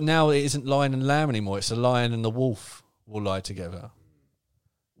 But now it isn't lion and lamb anymore. It's a lion and the wolf will lie together.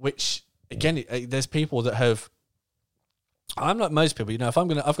 Which, again, there's people that have... I'm like most people,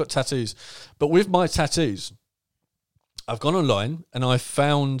 I've got tattoos, but with my tattoos, I've gone online and I've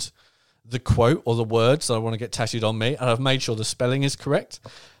found the quote or the words that I want to get tattooed on me, and I've made sure the spelling is correct.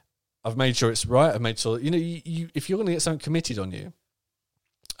 I've made sure it's right. I've made sure, you if you're going to get something committed on you,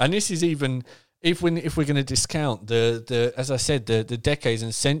 and this is even if we're going to discount the as I said, the decades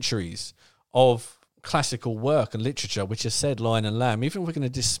and centuries of classical work and literature which has said lion and lamb, even if we're going to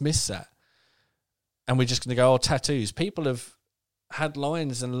dismiss that, and we're just going to go, oh, tattoos. People have had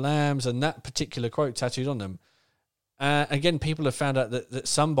lions and lambs and that particular quote tattooed on them. Again, people have found out that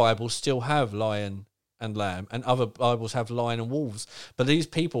some Bibles still have lion and lamb, and other Bibles have lion and wolves. But these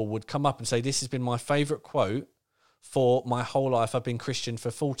people would come up and say, this has been my favourite quote for my whole life. I've been Christian for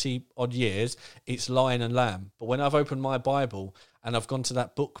 40-odd years. It's lion and lamb. But when I've opened my Bible and I've gone to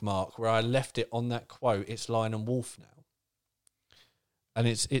that bookmark where I left it on that quote, it's lion and wolf now. And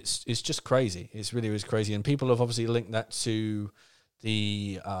it's just crazy. It's really, really crazy. And people have obviously linked that to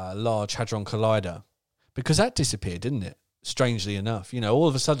the Large Hadron Collider, because that disappeared, didn't it? Strangely enough. All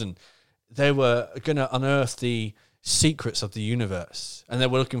of a sudden, they were going to unearth the secrets of the universe. And they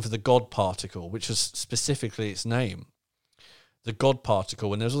were looking for the God particle, which was specifically its name. The God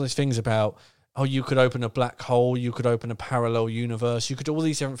particle. And there's all these things about, oh, you could open a black hole, you could open a parallel universe, you could do all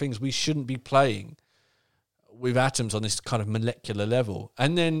these different things. We shouldn't be playing with atoms on this kind of molecular level.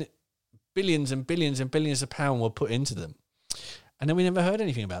 And then billions and billions and billions of pounds were put into them. And then we never heard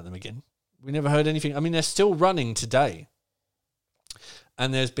anything about them again. We never heard anything. They're still running today.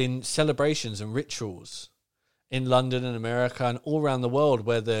 And there's been celebrations and rituals in London and America and all around the world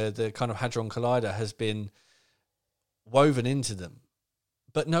where the kind of Hadron Collider has been woven into them.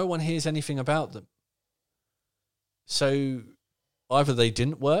 But no one hears anything about them. So either they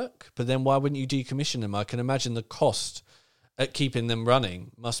didn't work, but then why wouldn't you decommission them? I can imagine the cost at keeping them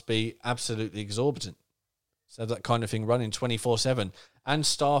running must be absolutely exorbitant. So that kind of thing running 24/7 and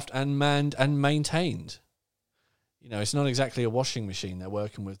staffed and manned and maintained. It's not exactly a washing machine they're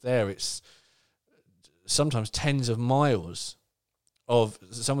working with there. It's sometimes tens of miles of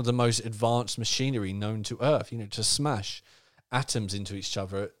some of the most advanced machinery known to Earth, to smash atoms into each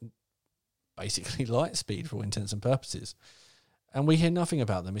other at basically light speed for all intents and purposes. And we hear nothing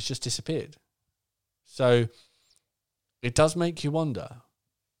about them. It's just disappeared. So it does make you wonder.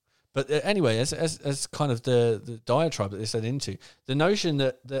 But anyway, as kind of the diatribe that this led into, the notion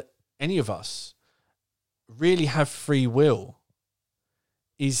that any of us really have free will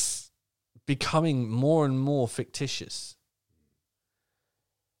is becoming more and more fictitious.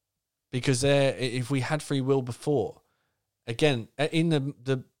 Because if we had free will before, again, in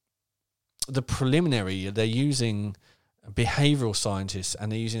the preliminary, they're using behavioral scientists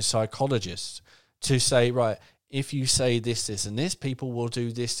and they're using psychologists to say, right, if you say this, this, and this, people will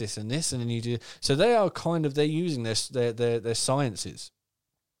do this, this, and this, and then you do. So they are they're using their sciences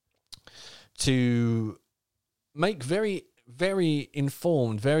to make very, very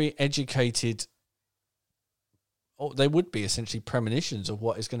informed, very educated. Or they would be essentially premonitions of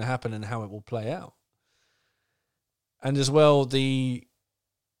what is going to happen and how it will play out. And as well,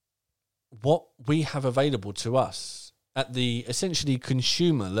 what we have available to us at the essentially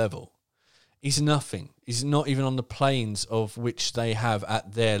consumer level is nothing. Is not even on the planes of which they have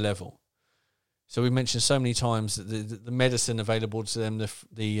at their level. So we mentioned so many times that the medicine available to them,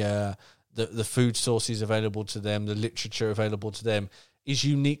 the food sources available to them, the literature available to them is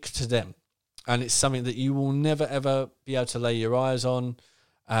unique to them. And it's something that you will never, ever be able to lay your eyes on.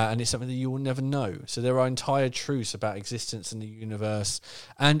 And it's something that you will never know. So there are entire truths about existence in the universe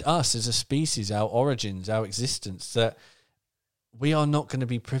and us as a species, our origins, our existence, that we are not going to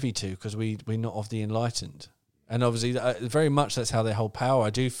be privy to because we're not of the enlightened. And obviously, very much that's how they hold power. I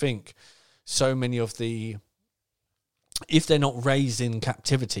do think so many of if they're not raised in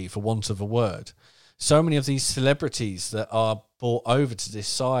captivity, for want of a word, so many of these celebrities that are brought over to this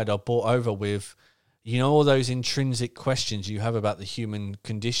side are brought over with, all those intrinsic questions you have about the human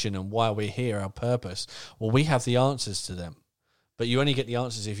condition and why we're here, our purpose. Well, we have the answers to them, but you only get the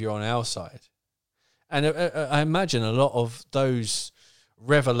answers if you're on our side. And I imagine a lot of those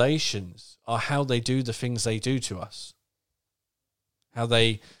revelations are how they do the things they do to us, how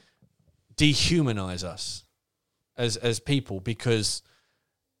they dehumanize us as people, because,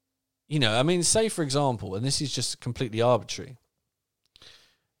 say, for example, and this is just completely arbitrary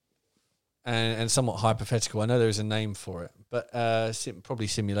and somewhat hypothetical. I know there is a name for it, but probably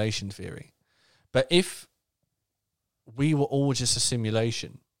simulation theory. But if we were all just a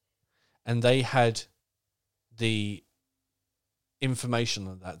simulation and they had the information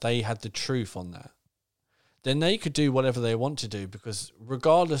on that, they had the truth on that, then they could do whatever they want to do, because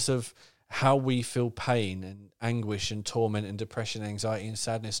regardless of how we feel pain and anguish and torment and depression, anxiety and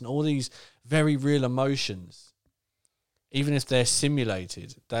sadness and all these very real emotions, even if they're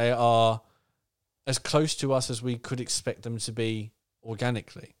simulated, they are as close to us as we could expect them to be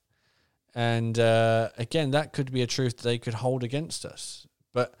organically. And again, that could be a truth that they could hold against us.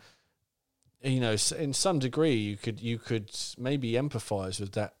 But in some degree, you could maybe empathize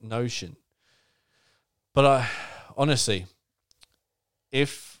with that notion. But honestly,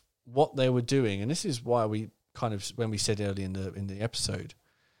 if what they were doing, and this is why we kind of, when we said earlier in the episode,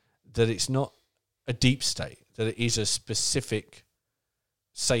 that it's not a deep state, that it is a specific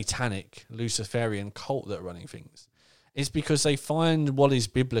satanic Luciferian cult that are running things, it's because they find what is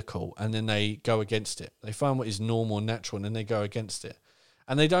biblical and then they go against it. They find what is normal and natural and then they go against it.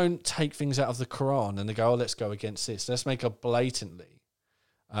 And they don't take things out of the Quran and they go, let's go against this. Let's make a blatantly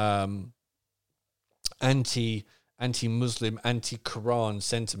anti-Muslim, anti-Quran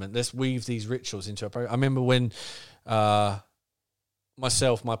sentiment. Let's weave these rituals into a program. I remember when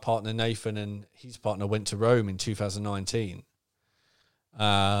myself, my partner Nathan, and his partner went to Rome in 2019.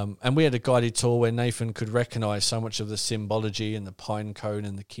 And we had a guided tour where Nathan could recognize so much of the symbology and the pine cone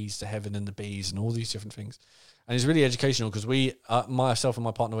and the keys to heaven and the bees and all these different things. And it's really educational because myself and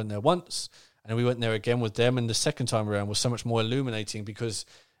my partner went there once and we went there again with them. And the second time around was so much more illuminating because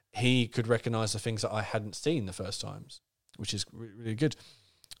he could recognize the things that I hadn't seen the first times, which is really good.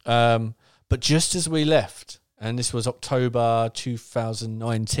 But just as we left, and this was October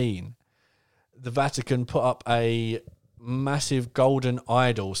 2019, the Vatican put up a massive golden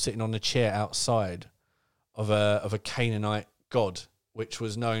idol sitting on a chair outside of a Canaanite god, which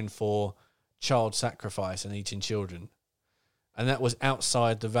was known for child sacrifice and eating children. And that was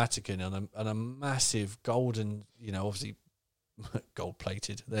outside the Vatican on a massive golden, obviously gold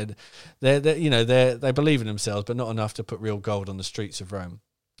plated. They believe in themselves, but not enough to put real gold on the streets of Rome,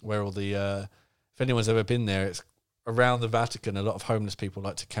 where all the if anyone's ever been there, it's around the Vatican. A lot of homeless people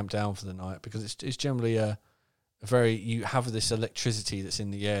like to camp down for the night because it's generally a you have this electricity that's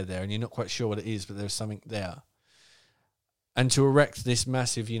in the air there, and you're not quite sure what it is, but there's something there. And to erect this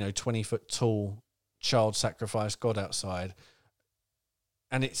massive, 20-foot tall child sacrifice god outside,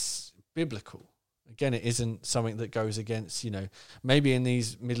 and it's biblical. Again, it isn't something that goes against, maybe in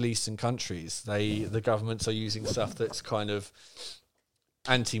these Middle Eastern countries, the governments are using stuff that's kind of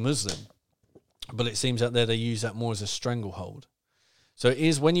anti-Muslim, but it seems out there they use that more as a stranglehold. So it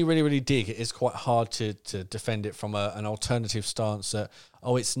is, when you really, really dig, it is quite hard to defend it from an alternative stance that,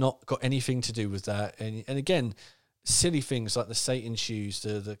 it's not got anything to do with that. And again, silly things like the Satan shoes,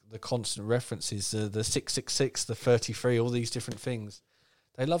 the constant references, the 666, the 33, all these different things,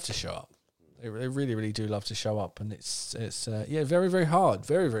 they love to show up. They really, really do love to show up, and it's very, very hard,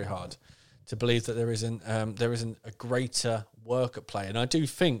 very, very hard to believe that there isn't a greater work at play. And I do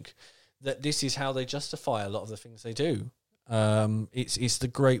think that this is how they justify a lot of the things they do. It's the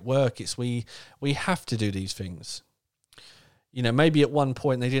great work. It's we have to do these things. Maybe at one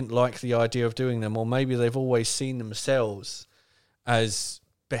point they didn't like the idea of doing them, or maybe they've always seen themselves as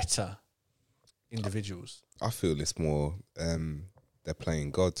better individuals. I feel it's more they're playing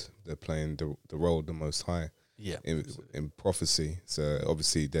God. They're playing the role of the Most High. Yeah, in prophecy. So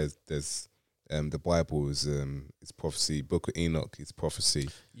obviously there's the Bible is prophecy. Book of Enoch is prophecy.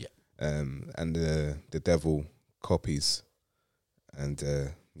 Yeah, and the devil copies, and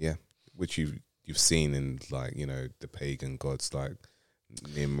which you've seen in the pagan gods like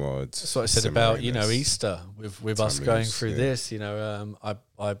Nimrod. That's what I said about Easter with us going through this.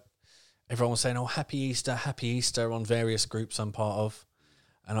 Everyone was saying, Happy Easter on various groups I'm part of.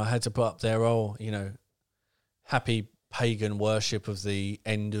 And I had to put up there, happy pagan worship of the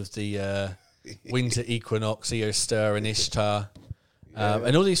end of the winter equinox, Easter and Ishtar,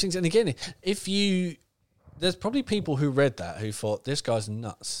 and all these things. And again, there's probably people who read that who thought, this guy's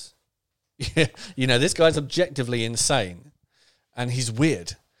nuts. This guy's objectively insane and he's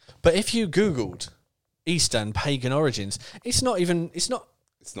weird. But if you Googled Easter and pagan origins, it's not hidden.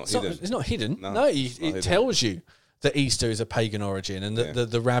 No, it tells you that Easter is a pagan origin, and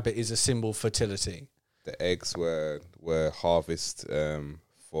that the rabbit is a symbol of fertility. The eggs were harvested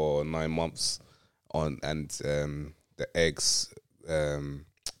for 9 months and the eggs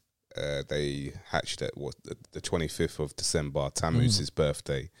they hatched at the 25th of December, Tammuz's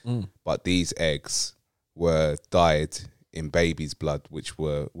birthday. But these eggs were dyed in baby's blood, which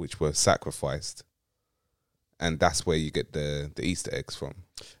were sacrificed. And that's where you get the Easter eggs from.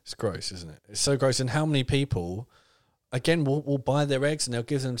 It's gross, isn't it? It's so gross. And how many people, again, will buy their eggs and they'll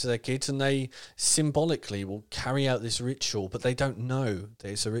give them to their kids, and they symbolically will carry out this ritual, but they don't know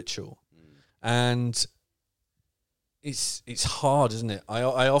that it's a ritual. And it's hard, isn't it?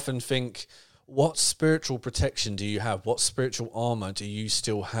 I often think, what spiritual protection do you have? What spiritual armor do you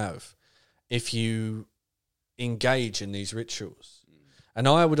still have if you engage in these rituals? And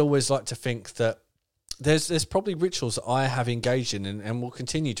I would always like to think that there's probably rituals that I have engaged in and will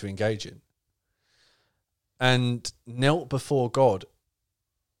continue to engage in, and knelt before God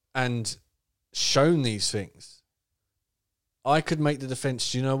and shown these things. I could make the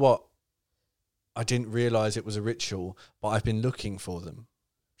defense, do you know what? I didn't realize it was a ritual, but I've been looking for them.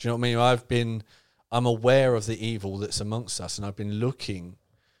 Do you know what I mean? I'm aware of the evil that's amongst us, and I've been looking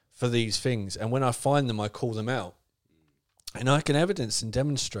for these things. And when I find them, I call them out. And I can evidence and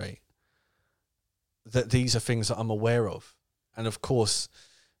demonstrate that these are things that I'm aware of. And of course,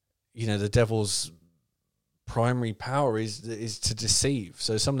 the devil's primary power is to deceive.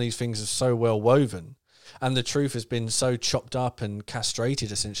 So some of these things are so well woven, and the truth has been so chopped up and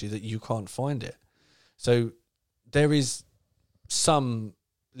castrated essentially that you can't find it. So there is some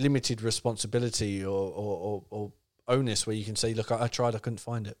limited responsibility or onus where you can say, look, I tried, I couldn't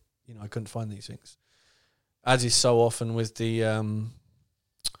find it. I couldn't find these things. As is so often with the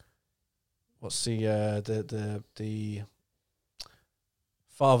the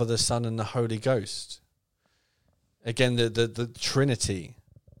Father, the Son, and the Holy Ghost. Again, the Trinity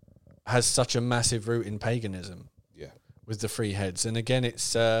has such a massive root in paganism. Yeah, with the three heads, and again,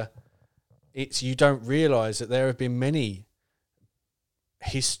 it's you don't realize that there have been many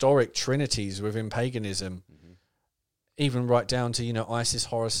historic trinities within paganism, even right down to Isis,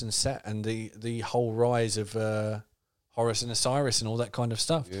 Horus, and Set, and the whole rise of Horus and Osiris and all that kind of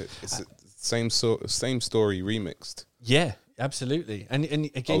stuff. Yeah, it's the same story remixed. Yeah, absolutely. And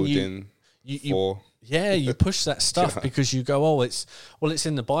again, Odin, you push that stuff because you go, it's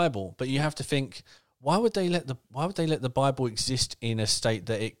in the Bible, but you have to think, why would they let the Bible exist in a state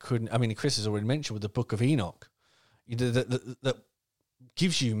that it couldn't? I mean, Chris has already mentioned with the Book of Enoch, that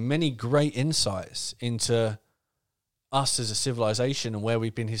gives you many great insights into us as a civilization and where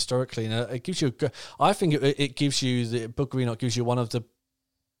we've been historically. And it gives you, I think it gives you, the Book of Enoch gives you one of the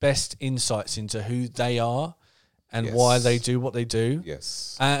best insights into who they are and why they do what they do.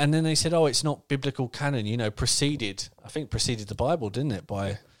 Yes. And then they said, oh, it's not biblical canon, preceded the Bible, didn't it,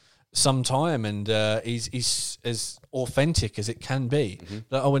 by some time, and is as authentic as it can be.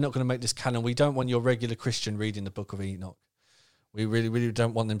 Like, we're not going to make this canon. We don't want your regular Christian reading the Book of Enoch. We really, really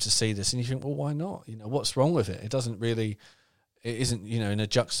don't want them to see this. And you think, well, why not? What's wrong with it? It isn't, in a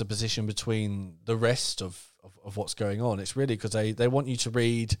juxtaposition between the rest of what's going on. It's really because they want you to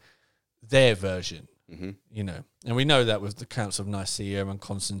read their version, and we know that with the Council of Nicaea and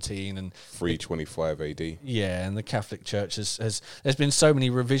Constantine and 325 AD. Yeah, and the Catholic Church has there's been so many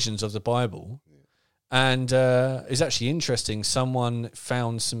revisions of the Bible, and it's actually interesting. Someone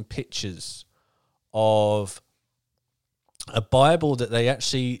found some pictures of a Bible that they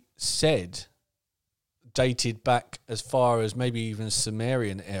actually said dated back as far as maybe even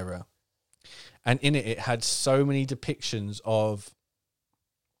Sumerian era, and in it had so many depictions of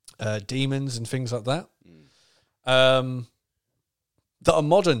demons and things like that that are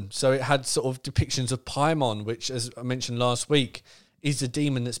modern. So it had sort of depictions of Paimon, which, as I mentioned last week, is the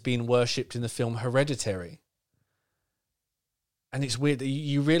demon that's been worshipped in the film Hereditary. And it's weird that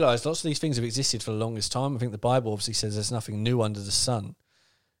you realise lots of these things have existed for the longest time. I think the Bible obviously says there's nothing new under the sun.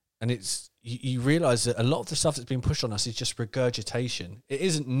 And it's you realise that a lot of the stuff that's been pushed on us is just regurgitation. It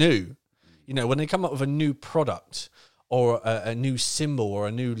isn't new. When they come up with a new product or a new symbol or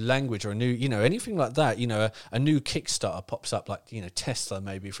a new language or a new, anything like that, a new Kickstarter pops up, like, Tesla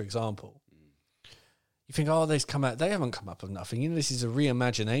maybe, for example. You think, oh, they haven't come up with nothing. This is a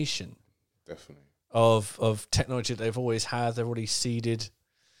reimagination. Definitely. Of technology that they've always had, they've already seeded.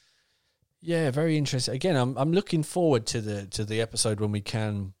 Yeah, very interesting. Again, I'm looking forward to the episode when we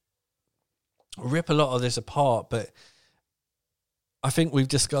can rip a lot of this apart, but I think we've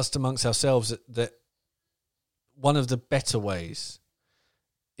discussed amongst ourselves that one of the better ways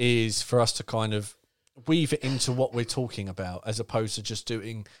is for us to kind of weave it into what we're talking about, as opposed to just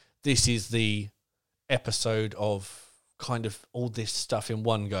doing, this is the episode of kind of all this stuff in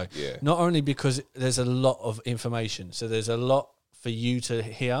one go. Yeah. Not only because there's a lot of information, so there's a lot for you to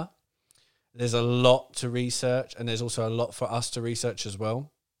hear, there's a lot to research, and there's also a lot for us to research as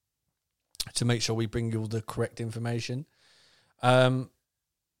well, to make sure we bring you all the correct information.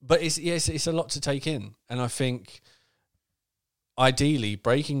 But it's a lot to take in, and I think ideally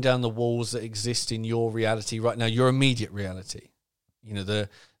breaking down the walls that exist in your reality right now, your immediate reality, the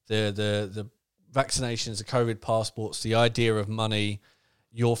vaccinations, the COVID passports, the idea of money,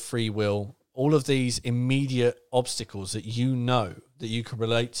 your free will, all of these immediate obstacles that that you can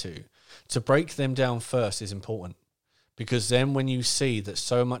relate to break them down first is important, because then when you see that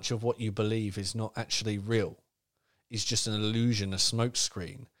so much of what you believe is not actually real, is just an illusion, a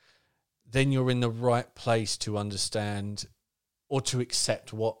smokescreen, then you're in the right place to understand or to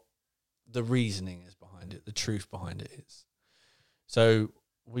accept what the reasoning is behind it, the truth behind it is. So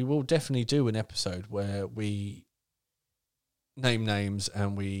we will definitely do an episode where we name names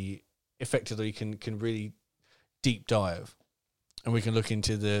and we effectively can really deep dive, and we can look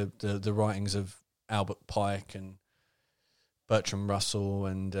into the writings of Albert Pike and Bertrand Russell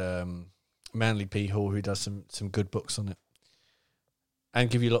and Manly P. Hall, who does some good books on it, and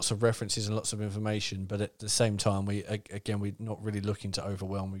give you lots of references and lots of information. But at the same time, we're not really looking to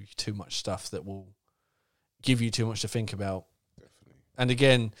overwhelm you with too much stuff that will give you too much to think about. Definitely. And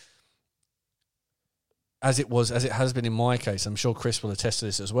again, as it has been in my case, I'm sure Chris will attest to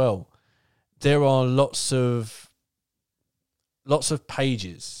this as well, there are lots of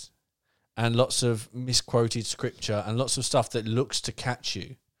pages and lots of misquoted scripture and lots of stuff that looks to catch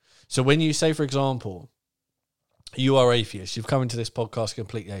you. So when you say, for example, you are atheist, you've come into this podcast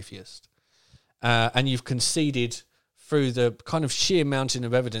completely atheist, and you've conceded through the kind of sheer mountain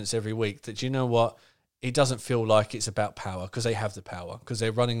of evidence every week that, you know what, it doesn't feel like it's about power, because they have the power, because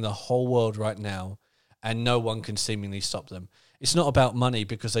they're running the whole world right now and no one can seemingly stop them. It's not about money,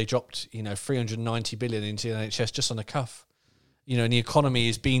 because they dropped 390 billion into the NHS just on the cuff. And the economy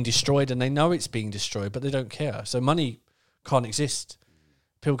is being destroyed, and they know it's being destroyed, but they don't care. So money can't exist.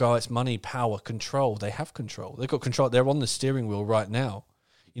 People go, it's money, power, control. They have control. They've got control. They're on the steering wheel right now.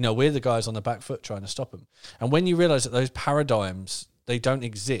 We're the guys on the back foot trying to stop them. And when you realise that those paradigms, they don't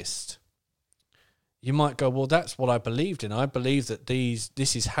exist, you might go, well, that's what I believed in. I believe that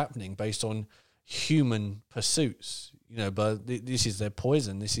this is happening based on human pursuits. But this is their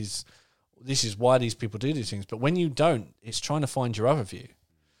poison. This is why these people do these things. But when you don't, it's trying to find your other view.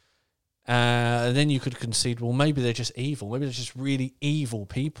 And then you could concede, well, maybe they're just evil. Maybe they're just really evil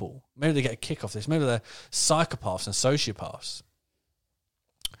people. Maybe they get a kick off this. Maybe they're psychopaths and sociopaths.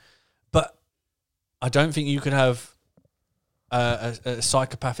 But I don't think you could have a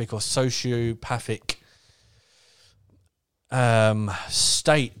psychopathic or sociopathic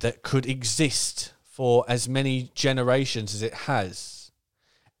state that could exist for as many generations as it has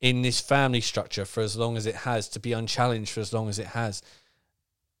in this family structure for as long as it has, to be unchallenged for as long as it has,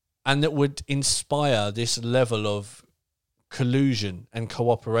 and that would inspire this level of collusion and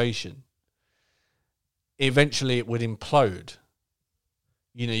cooperation. Eventually it would implode.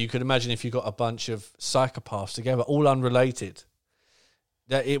 You know, you could imagine if you got a bunch of psychopaths together, all unrelated,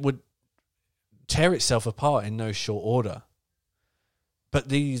 that it would tear itself apart in no short order. But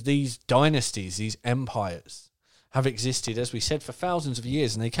these dynasties, these empires, have existed, as we said, for thousands of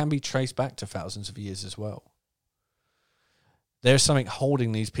years, and they can be traced back to thousands of years as well. There's something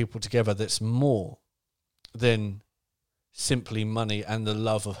holding these people together that's more than simply money and the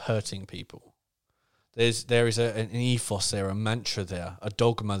love of hurting people. There is an ethos there, a mantra there, a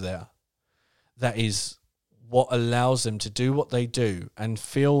dogma there, that is what allows them to do what they do and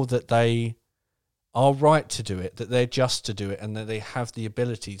feel that they are right to do it, that they're just to do it, and that they have the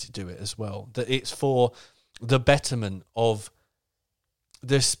ability to do it as well. That it's for the betterment of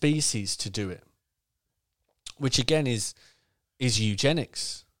the species to do it, which again is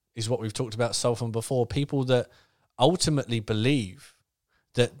eugenics, is what we've talked about so often before. People that ultimately believe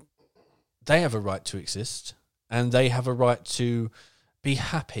that they have a right to exist and they have a right to be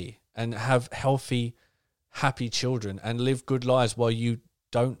happy and have healthy, happy children and live good lives while you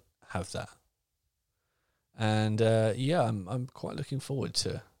don't have that. And I'm quite looking forward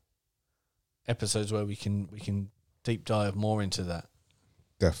to episodes where we can deep dive more into that.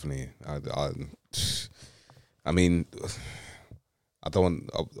 Definitely. I mean, I don't want,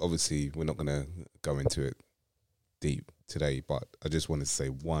 obviously we're not going to go into it deep today, but I just want to say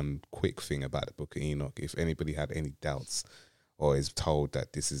one quick thing about the Book of Enoch. If anybody had any doubts or is told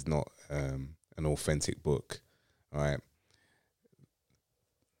that this is not an authentic book, all right,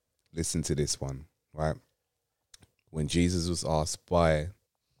 listen to this one, right? When Jesus was asked by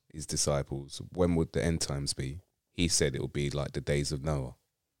his disciples, when would the end times be? He said it would be like the days of Noah.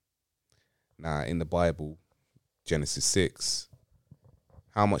 Now, in the Bible, Genesis 6,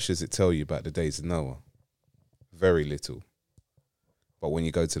 how much does it tell you about the days of Noah? Very little. But when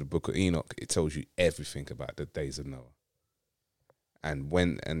you go to the Book of Enoch, it tells you everything about the days of Noah. And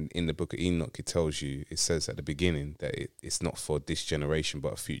in the Book of Enoch, it says at the beginning that it's not for this generation,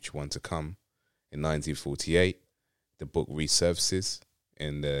 but a future one to come. In 1948, the book resurfaces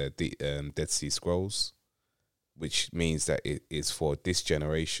in the Dead Sea Scrolls, which means that it is for this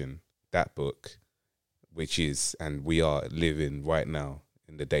generation, that book, and we are living right now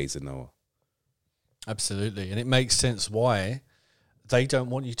in the days of Noah. Absolutely. And it makes sense why they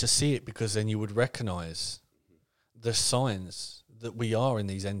don't want you to see it, because then you would recognize the signs that we are in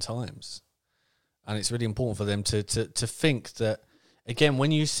these end times. And it's really important for them to think that, again,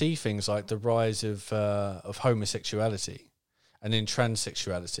 when you see things like the rise of homosexuality and then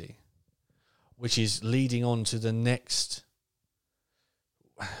transsexuality, which is leading on to the next,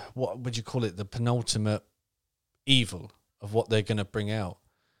 what would you call it, the penultimate evil of what they're going to bring out.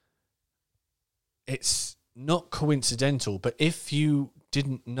 It's not coincidental, but if you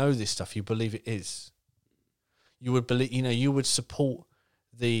didn't know this stuff, you believe it is. You would believe, you would support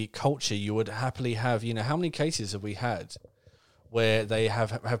the culture. You would happily have, how many cases have we had where they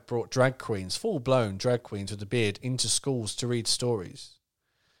have brought drag queens, full-blown drag queens with a beard, into schools to read stories?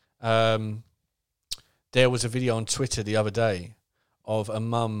 There was a video on Twitter the other day of a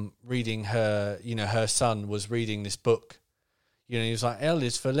mum reading her, her son was reading this book. He was like, L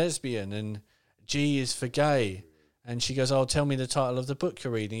is for lesbian and G is for gay. And she goes, oh, tell me the title of the book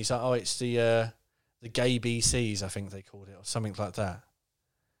you're reading. He's like, oh, it's the Gay BCs, I think they called it, or something like that.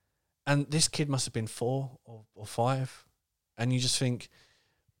 And this kid must have been 4 or 5. And you just think,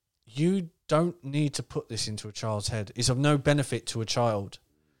 you don't need to put this into a child's head. It's of no benefit to a child,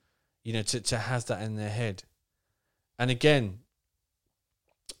 to have that in their head. And again,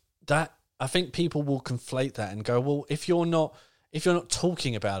 that, I think people will conflate that and go, well, if you're not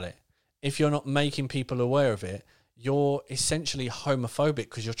talking about it, if you're not making people aware of it, you're essentially homophobic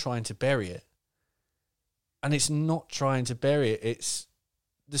because you're trying to bury it. And it's not trying to bury it. It's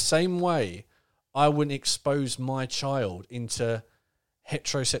the same way I wouldn't expose my child into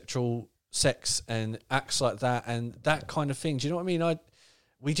heterosexual sex and acts like that and that kind of thing. Do you know what I mean?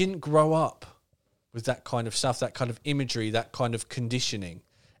 We didn't grow up with that kind of stuff, that kind of imagery, that kind of conditioning,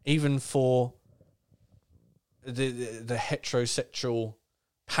 even for the heterosexual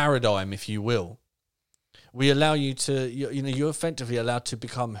paradigm, if you will. We allow you to, you're effectively allowed to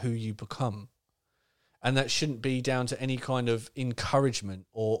become who you become. And that shouldn't be down to any kind of encouragement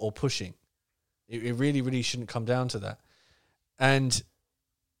or pushing. It really, really shouldn't come down to that. And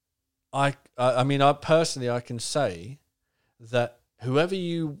I mean, I can say that whoever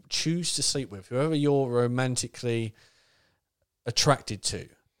you choose to sleep with, whoever you're romantically attracted to,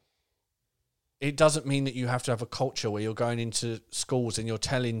 it doesn't mean that you have to have a culture where you're going into schools and you're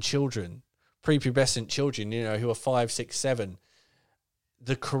telling children, prepubescent children, who are 5, 6, 7,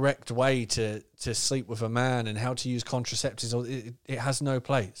 the correct way to sleep with a man and how to use contraceptives. It has no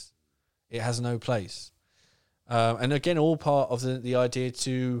place. It has no place. And again, all part of the idea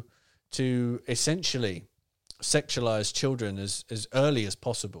to essentially sexualize children as early as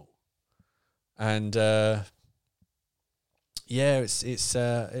possible. And I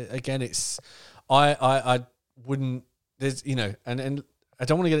wouldn't, there's, and I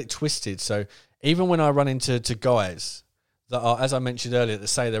don't want to get it twisted. So even when I run into guys that are, as I mentioned earlier, that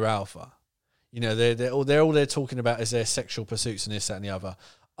say they're alpha, they're all they're talking about is their sexual pursuits and this, that, and the other.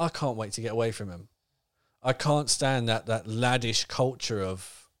 I can't wait to get away from them. I can't stand that laddish culture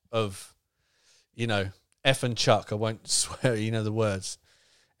of F and Chuck. I won't swear, the words.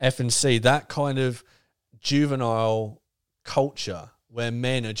 F and C, that kind of juvenile culture where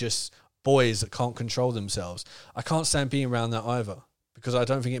men are just boys that can't control themselves. I can't stand being around that either, because I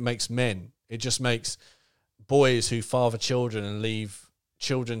don't think it makes men. It just makes boys who father children and leave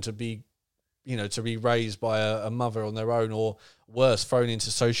children to be, to be raised by a mother on their own, or worse, thrown into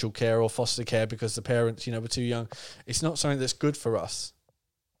social care or foster care because the parents, were too young. It's not something that's good for us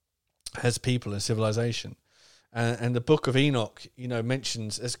as people and civilization. And the Book of Enoch,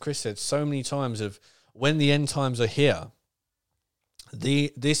 mentions, as Chris said, so many times of when the end times are here,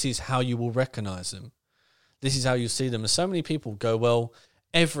 this is how you will recognize them. This is how you see them. And so many people go, well,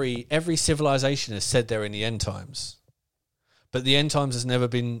 every civilization has said they're in the end times, but the end times has never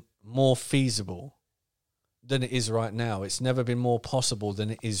been more feasible than it is right now. It's never been more possible than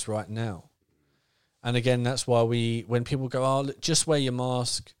it is right now. And again, that's why when people go, oh, look, just wear your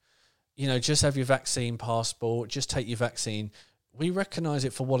mask, just have your vaccine passport, just take your vaccine, we recognize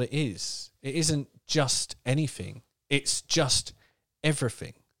it for what it is. It isn't just anything. It's just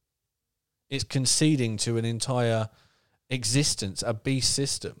everything. It's conceding to an entire existence, a beast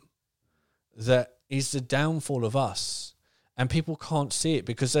system that is the downfall of us. And people can't see it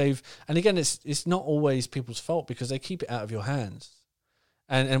because and again, it's not always people's fault because they keep it out of your hands.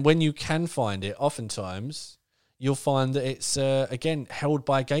 And when you can find it, oftentimes you'll find that it's, again, held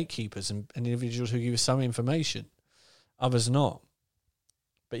by gatekeepers and individuals who give you some information, others not.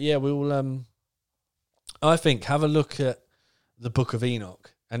 But yeah, we will, I think, have a look at the Book of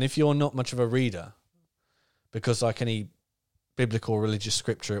Enoch. And if you're not much of a reader, because like any biblical religious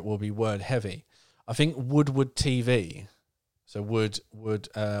scripture, it will be word heavy. I think Woodward TV, so Ward, Ward,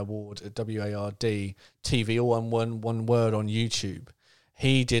 W-A-R-D, TV, all one word on YouTube.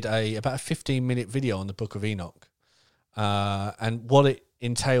 He did about a 15-minute video on the Book of Enoch and what it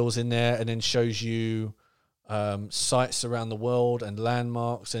entails in there, and then shows you sites around the world and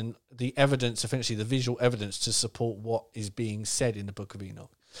landmarks and the evidence, essentially the visual evidence to support what is being said in the Book of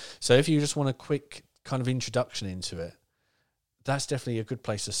Enoch. So if you just want a quick kind of introduction into it, that's definitely a good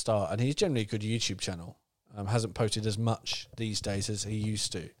place to start. And he's generally a good YouTube channel. Hasn't posted as much these days as he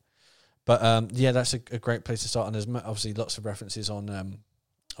used to. But yeah, that's a great place to start. And there's obviously lots of references on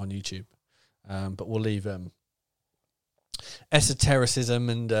YouTube. But we'll leave esotericism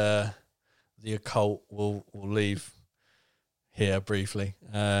and the occult we'll leave here briefly.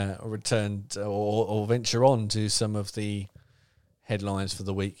 Return or venture on to some of the headlines for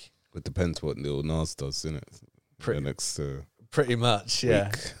the week. It depends what Lil Nas does, isn't it? Pretty much,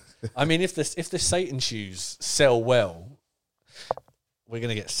 yeah. I mean, if the Satan shoes sell well, we're going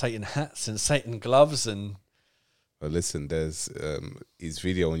to get Satan hats and Satan gloves and... Well, listen, there's his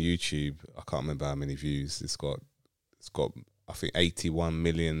video on YouTube. I can't remember how many views. It's got I think 81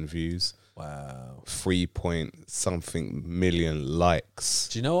 million views. Wow. 3-point-something million likes.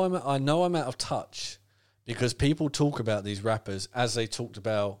 Do you know I know I'm out of touch because people talk about these rappers as they talked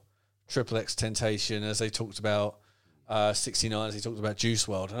about Triple X Temptation, as they talked about 69, as they talked about Juice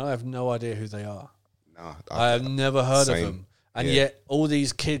WRLD, and I have no idea who they are. No, I have never heard of same. them. And Yeah. yet all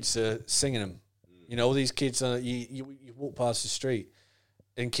these kids are singing them. All these kids are, you walk past the street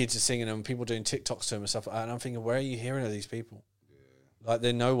and kids are singing them, people doing TikToks to them and stuff like that, and I'm thinking, where are you hearing of these people? Like,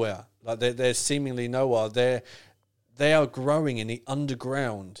 they're nowhere. Like, they're seemingly nowhere. They are growing in the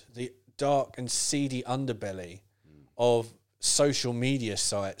underground, the dark and seedy underbelly of social media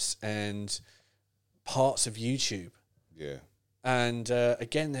sites and parts of YouTube. Yeah. And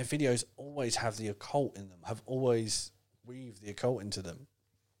again, their videos always have the occult in them, have always weaved the occult into them.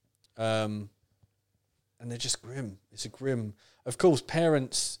 And they're just grim. It's a grim... Of course,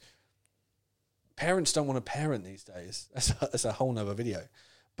 parents don't want to parent these days. That's a whole nother video.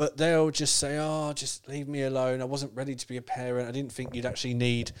 But they'll just say, oh, just leave me alone. I wasn't ready to be a parent. I didn't think you'd actually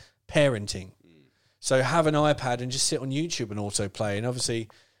need parenting. So have an iPad and just sit on YouTube and autoplay. And obviously,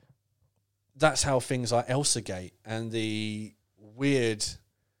 that's how things like Elsagate and the weird,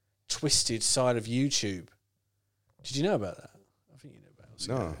 twisted side of YouTube. Did you know about that? I think you know about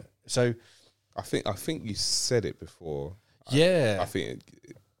Elsagate. No. So I think you said it before. yeah. I think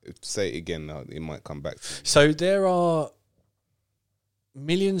say it again now. It might come back to me. So there are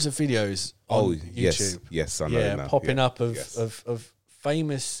millions of videos on YouTube. Yes, I know now. Popping up of, Yes. of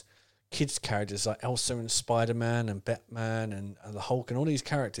famous kids characters like Elsa and Spider-Man and Batman and the Hulk and all these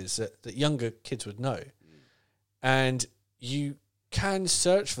characters that younger kids would know. And you can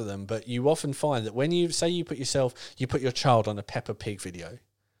search for them, but you often find that when you say you put your child on a Peppa Pig video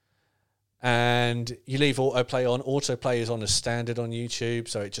and you leave autoplay on, autoplay is on as standard on YouTube,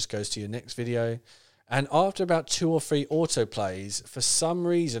 so it just goes to your next video. And after about 2 or 3 autoplays, for some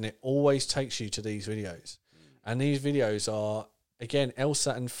reason, it always takes you to these videos. And these videos are, again,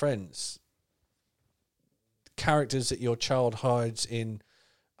 Elsa and friends. Characters that your child holds in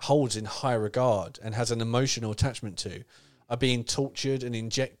high regard and has an emotional attachment to are being tortured and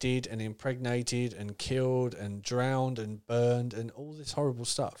injected and impregnated and killed and drowned and burned and all this horrible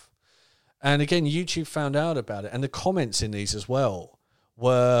stuff. And again, YouTube found out about it. And the comments in these as well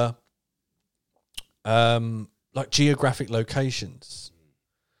were... like geographic locations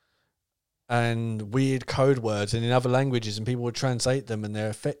and weird code words and in other languages, and people would translate them, and they're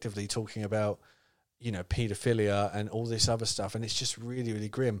effectively talking about, you know, paedophilia and all this other stuff, and it's just really, really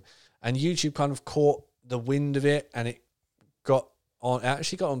grim. And YouTube kind of caught the wind of it, and it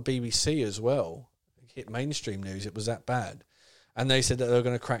actually got on BBC as well. It hit mainstream news. It was that bad, and they said that they were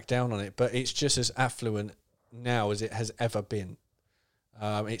going to crack down on it, but it's just as affluent now as it has ever been.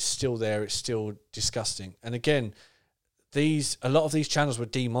 It's still there. It's still disgusting. And again, a lot of these channels were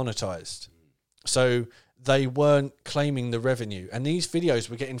demonetized, so they weren't claiming the revenue. And these videos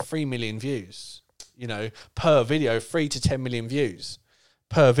were getting 3 million views, you know, per video, 3 to 10 million views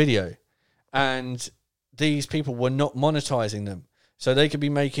per video. And these people were not monetizing them, so they could be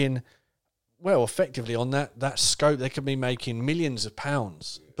making, well, effectively on that scope, they could be making millions of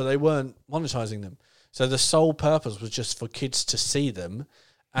pounds, but they weren't monetizing them. So the sole purpose was just for kids to see them.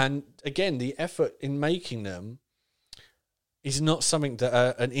 And again, the effort in making them is not something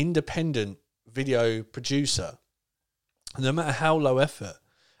that an independent video producer, no matter how low effort,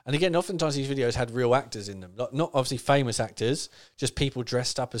 and again, oftentimes these videos had real actors in them, not obviously famous actors, just people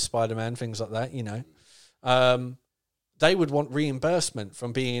dressed up as Spider-Man, things like that, you know. They would want reimbursement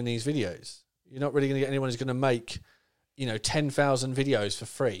from being in these videos. You're not really going to get anyone who's going to make, you know, 10,000 videos for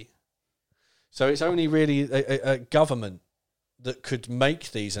free. So it's only really a government that could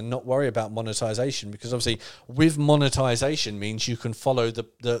make these and not worry about monetization, because obviously with monetization means you can follow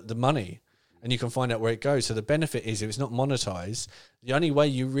the money and you can find out where it goes. So the benefit is if it's not monetized, the only way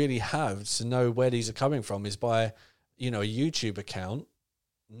you really have to know where these are coming from is by, you know, a YouTube account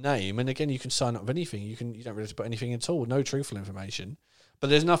name. And again, you can sign up with anything. You don't really have to put anything at all, no truthful information. But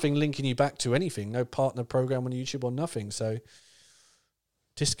there's nothing linking you back to anything, no partner program on YouTube or nothing. So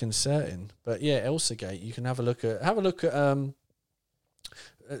disconcerting. But yeah, Elsagate, you can have a look at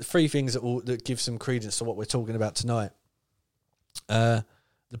 3 things that give some credence to what we're talking about tonight. The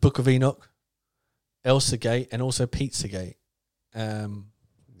Book of Enoch, Elsagate, and also Pizzagate.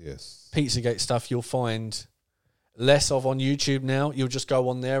 Yes. Pizzagate stuff you'll find less of on YouTube now. You'll just go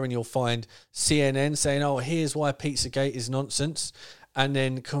on there and you'll find CNN saying, oh, here's why Pizzagate is nonsense, and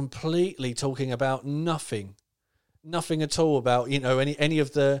then completely talking about nothing at all about, you know, any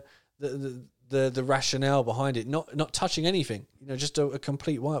of the rationale behind it, not touching anything, you know, just a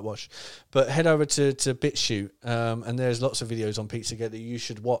complete whitewash. But head over to BitChute, and there's lots of videos on Pizzagate that you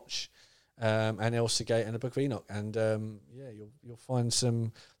should watch, and Elsagate and the Book of Enoch, and yeah, you'll find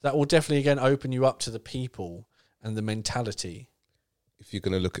some that will definitely again open you up to the people and the mentality. If you're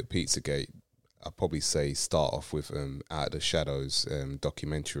going to look at Pizzagate, I'd probably say start off with Out of the Shadows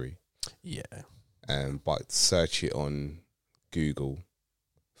documentary. Yeah. But search it on Google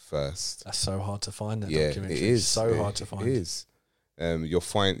first. That's so hard to find. That documentary. It is it's so hard to find. It is. You'll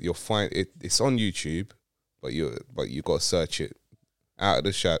find it. It's on YouTube, but you got to search it. Out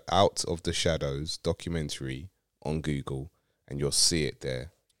of the Shadows documentary on Google, and you'll see it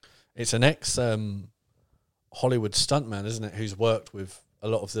there. It's an ex Hollywood stuntman, isn't it? Who's worked with a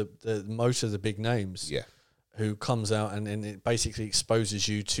lot of the most of the big names. Yeah. who comes out and it basically exposes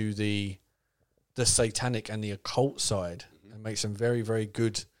you to the satanic and the occult side, and makes some very, very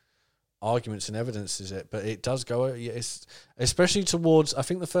good arguments and evidences it. But it does go, it's especially towards, I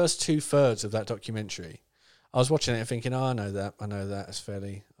think the first 2/3 of that documentary, I was watching it and thinking, oh, I know that, it's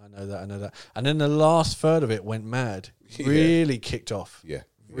fairly, I know that. And then the last third of it went mad, really kicked off. Yeah.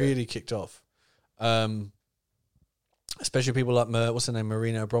 Really kicked off. Especially people like, what's her name,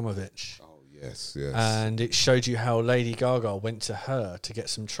 Marina Abramovich. Oh, yes, yes. And it showed you how Lady Gaga went to her to get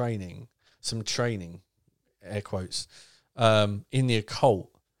some training, air quotes, in the occult.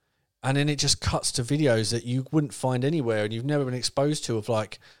 And then it just cuts to videos that you wouldn't find anywhere and you've never been exposed to, of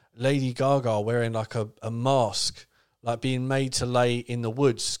like Lady Gaga wearing like a mask, like being made to lay in the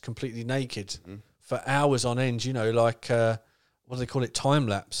woods completely naked for hours on end, you know, like, what do they call it,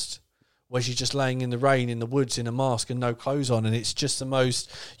 time-lapsed, where she's just laying in the rain in the woods in a mask and no clothes on. And it's just the most,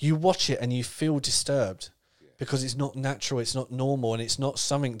 you watch it and you feel disturbed because it's not natural, it's not normal, and it's not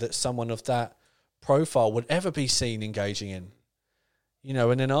something that someone of that profile would ever be seen engaging in. You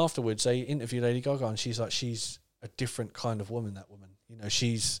know, and then afterwards they interview Lady Gaga and she's like, she's a different kind of woman, that woman. You know,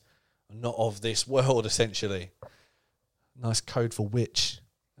 she's not of this world, essentially. Nice code for witch.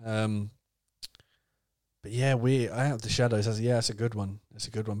 But yeah, Out of the Shadows, it's a good one. It's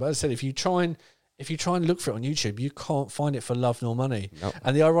a good one. But as I said, if you try and look for it on YouTube, you can't find it for love nor money. Nope.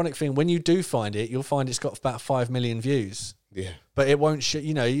 And the ironic thing, when you do find it, you'll find it's got about 5 million views. Yeah. But it won't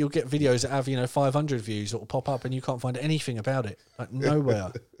you know, you'll get videos that have, 500 views that will pop up and you can't find anything about it. Like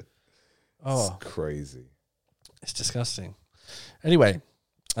nowhere. It's crazy. It's disgusting. Anyway,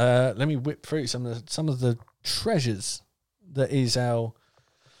 let me whip through some of the treasures that is our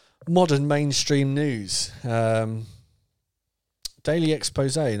modern mainstream news. Daily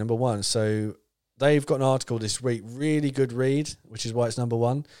Expose, number 1. So they've got an article this week, really good read, which is why it's number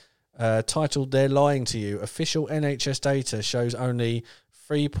 1. Titled, "They're Lying to You. Official NHS data shows only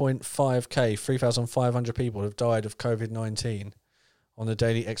 3,500 people have died of COVID-19 on the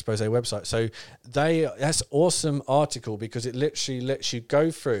Daily Expose website." So that's awesome article because it literally lets you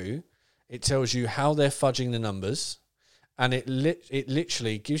go through. It tells you how they're fudging the numbers, and it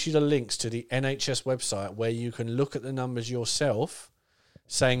literally gives you the links to the NHS website where you can look at the numbers yourself,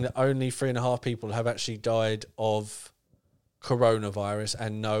 saying that only 3.5 people have actually died of coronavirus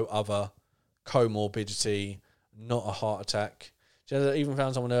and no other comorbidity, not a heart attack. Do you know, they even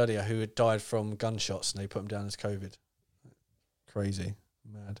found someone earlier who had died from gunshots and they put them down as COVID. Crazy.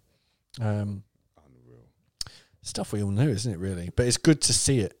 Mad. Unreal. Stuff we all knew, isn't it, really? But it's good to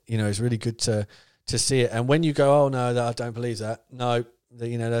see it. You know, it's really good to see it. And when you go, oh, no, I don't believe that. No,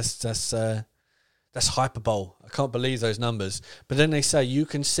 that's hyperbole. I can't believe those numbers. But then they say you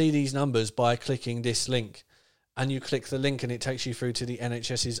can see these numbers by clicking this link. And you click the link and it takes you through to the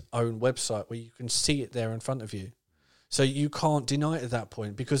NHS's own website where you can see it there in front of you. So you can't deny it at that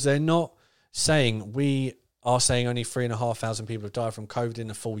point because they're not saying, we are saying only 3,500 people have died from COVID in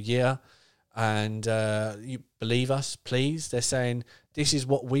a full year. And you believe us, please. They're saying, this is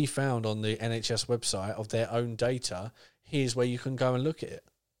what we found on the NHS website of their own data. Here's where you can go and look at it.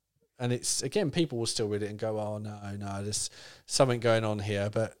 And it's, again, people will still read it and go, oh, no, there's something going on here.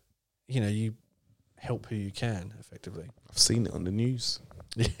 But, you help who you can, effectively. I've seen it on the news.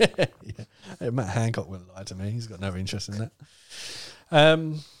 Yeah. Hey, Matt Hancock wouldn't lie to me. He's got no interest in that.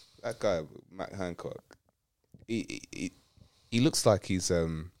 That guy, Matt Hancock, he looks like he's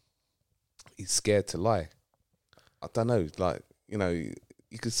scared to lie. I don't know, like, you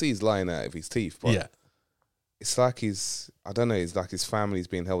can see he's lying out of his teeth, but yeah. It's like it's like his family's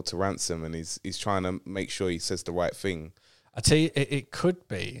being held to ransom and he's trying to make sure he says the right thing. I tell you, it could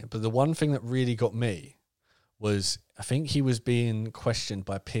be, but the one thing that really got me was I think he was being questioned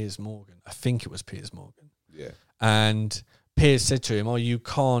by Piers Morgan. I think it was Piers Morgan. Yeah. And Piers said to him, oh, you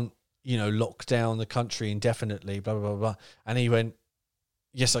can't, lock down the country indefinitely, blah, blah, blah, blah. And he went,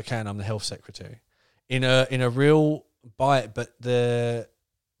 yes, I can. I'm the health secretary. In a real bite, but the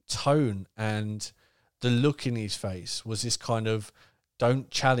tone and the look in his face was this kind of, don't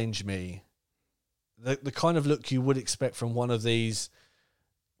challenge me. The kind of look you would expect from one of these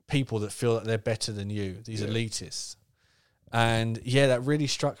people that feel that they're better than you, these elitists. And yeah, that really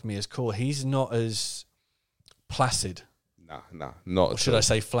struck me as cool. He's not as placid. Nah, not. Or should I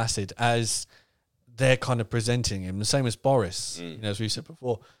say flaccid as they're kind of presenting him. The same as Boris, as we said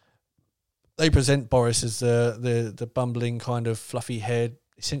before. They present Boris as the bumbling kind of fluffy haired,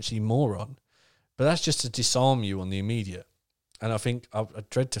 essentially moron. But that's just to disarm you on the immediate. And I think I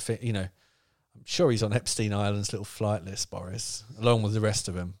dread to think, I'm sure he's on Epstein Island's little flight list, Boris, along with the rest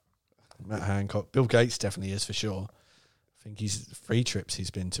of them. Matt Hancock. Bill Gates definitely is for sure. think he's 3 trips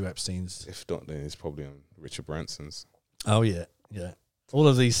he's been to Epstein's. If not, then it's probably on Richard Branson's. Oh, yeah. All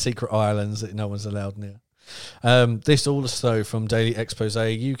of these secret islands that no one's allowed near. This also from Daily Expose.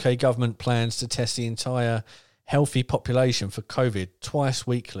 UK government plans to test the entire healthy population for COVID twice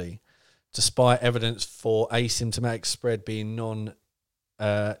weekly, despite evidence for asymptomatic spread being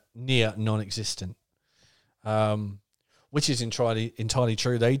near non-existent. Which is entirely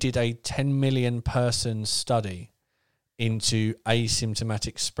true. They did a 10 million person study into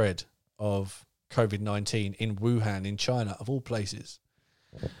asymptomatic spread of COVID-19 in Wuhan, in China, of all places.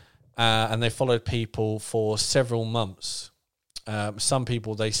 And they followed people for several months. Some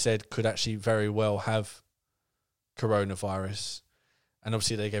people, they said, could actually very well have coronavirus. And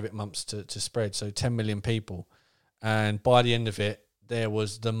obviously they gave it months to spread. So 10 million people. And by the end of it, there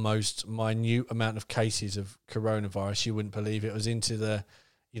was the most minute amount of cases of coronavirus. You wouldn't believe it. It was into the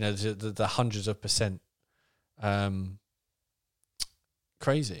hundreds of percent.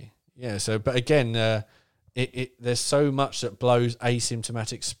 Crazy. Yeah. So, but again, there's so much that blows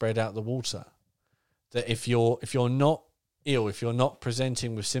asymptomatic spread out the water that if you're not ill, if you're not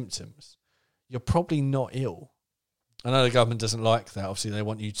presenting with symptoms, you're probably not ill. I know the government doesn't like that. Obviously, they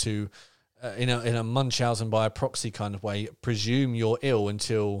want you to, in a Munchausen by a proxy kind of way, presume you're ill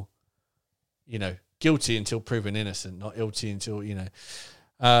until, guilty until proven innocent, not guilty until,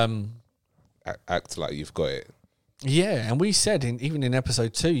 Act like you've got it. Yeah, and we said, even in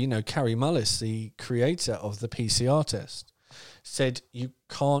episode 2, Carrie Mullis, the creator of the PCR test, said you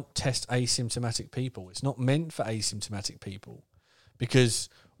can't test asymptomatic people. It's not meant for asymptomatic people. Because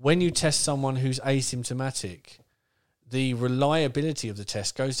when you test someone who's asymptomatic, the reliability of the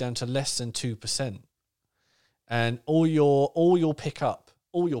test goes down to less than 2%. And all you'll pick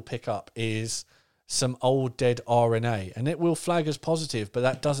up is some old dead RNA. And it will flag as positive, but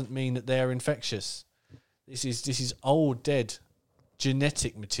that doesn't mean that they're infectious. This is old dead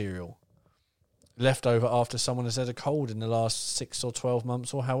genetic material left over after someone has had a cold in the last 6 or 12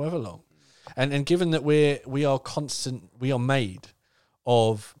 months or however long. And given that we are made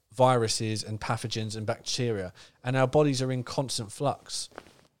of viruses and pathogens and bacteria, and our bodies are in constant flux,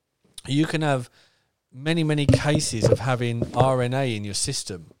 you can have many, many cases of having RNA in your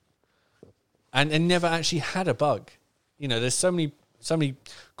system and never actually had a bug. There's so many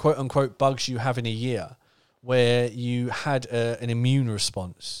quote unquote bugs you have in a year where you had an immune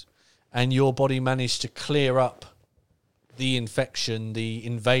response and your body managed to clear up the infection, the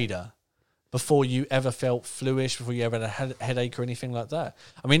invader, before you ever felt fluish, before you ever had a headache or anything like that.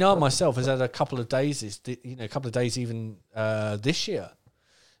 I mean, I myself has had a couple of days even this year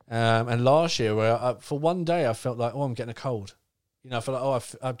and last year where for one day I felt like, I'm getting a cold. I feel like,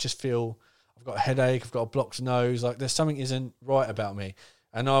 I just feel I've got a headache, I've got a blocked nose, like there's something isn't right about me.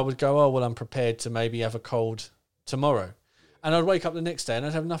 And I would go, I'm prepared to maybe have a cold tomorrow. And I'd wake up the next day and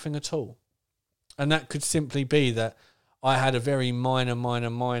I'd have nothing at all. And that could simply be that I had a very minor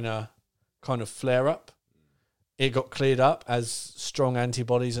kind of flare-up. It got cleared up as strong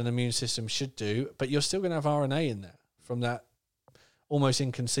antibodies and immune system should do, but you're still going to have RNA in there from that almost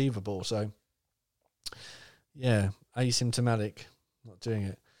inconceivable. So, yeah, asymptomatic, not doing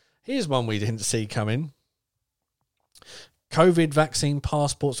it. Here's one we didn't see coming. COVID vaccine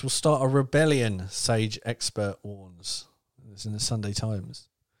passports will start a rebellion, Sage expert warns. It's in the Sunday Times.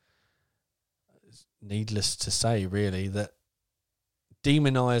 It's needless to say, really, that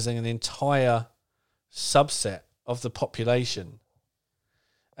demonising an entire subset of the population.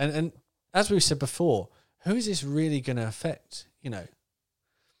 And as we've said before, who is this really going to affect?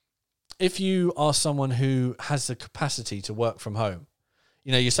 If you are someone who has the capacity to work from home,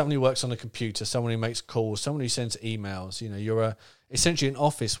 you're someone who works on a computer, someone who makes calls, someone who sends emails, you're essentially an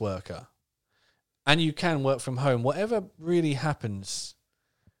office worker and you can work from home. Whatever really happens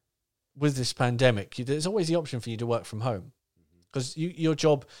with this pandemic, there's always the option for you to work from home because your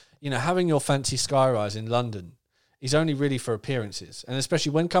job, having your fancy skyrise in London is only really for appearances. And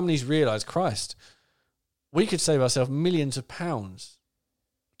especially when companies realise, Christ, we could save ourselves millions of pounds,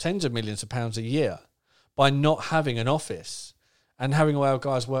 tens of millions of pounds a year by not having an office and having all our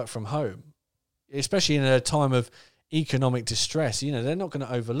guys work from home, especially in a time of economic distress. They're not going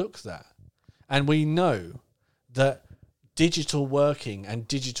to overlook that. And we know that digital working and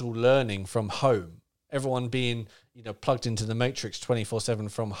digital learning from home, everyone being, plugged into the matrix 24/7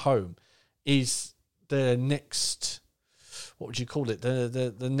 from home, is the next, what would you call it?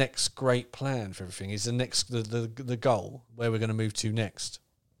 The next great plan for everything, is the goal where we're going to move to next.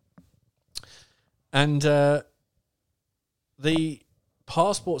 And the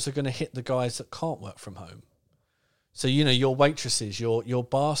passports are going to hit the guys that can't work from home. So, your waitresses, your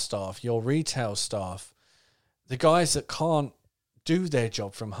bar staff, your retail staff, the guys that can't do their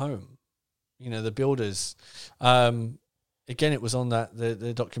job from home, the builders. Again, it was on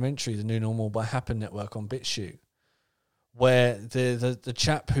the documentary, The New Normal by Happen Network on BitChute, where the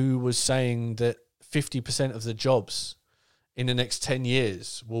chap who was saying that 50% of the jobs in the next 10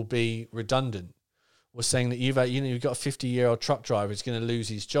 years will be redundant was saying that you've got a 50-year-old truck driver who's going to lose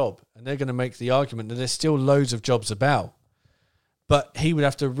his job, and they're going to make the argument that there's still loads of jobs about, but he would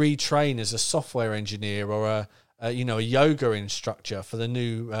have to retrain as a software engineer or a yoga instructor for the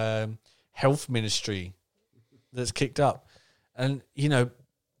new health ministry that's kicked up. And you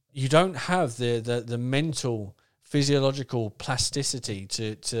don't have the mental physiological plasticity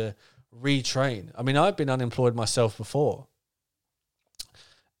to retrain. I mean, I've been unemployed myself before,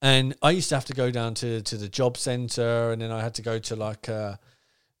 and I used to have to go down to the job centre, and then I had to go to like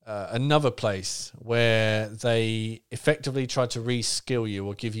another place where they effectively tried to reskill you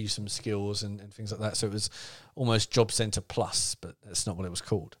or give you some skills and things like that. So it was almost Job Centre Plus, but that's not what it was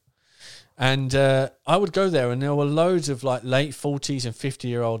called. And I would go there, and there were loads of like late 40s and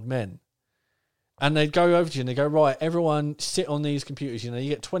 50-year-old men. And they'd go over to you and they go, right, everyone sit on these computers. You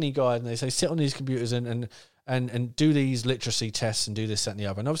get 20 guys, and they say, sit on these computers and do these literacy tests and do this, that, and the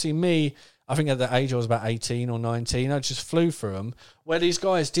other. And obviously me, I think at that age I was about 18 or 19, I just flew through them, where these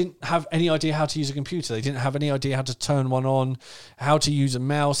guys didn't have any idea how to use a computer. They didn't have any idea how to turn one on, how to use a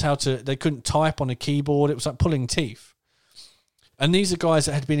mouse, they couldn't type on a keyboard. It was like pulling teeth. And these are guys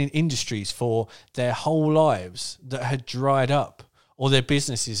that had been in industries for their whole lives that had dried up, or their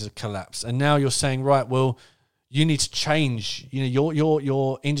businesses had collapsed. And now you're saying, right, well, you need to change.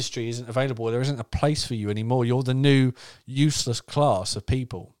 Your industry isn't available. There isn't a place for you anymore. You're the new useless class of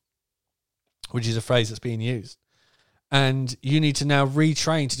people, which is a phrase that's being used. And you need to now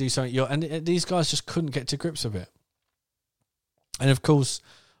retrain to do something. And these guys just couldn't get to grips with it. And of course,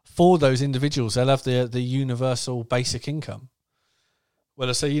 for those individuals, they'll have the universal basic income. Well,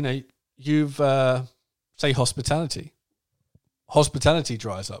 I say, you've, say hospitality. Hospitality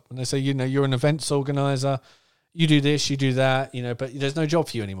dries up. And they say, you're an events organizer. You do this, you do that, but there's no job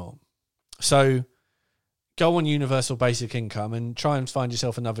for you anymore. So go on universal basic income and try and find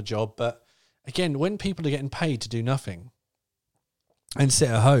yourself another job. But again, when people are getting paid to do nothing and sit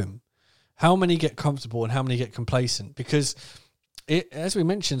at home, how many get comfortable and how many get complacent? Because as we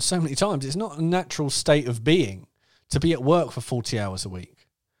mentioned so many times, it's not a natural state of being to be at work for 40 hours a week.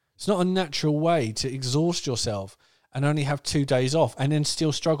 It's not a natural way to exhaust yourself and only have 2 days off and then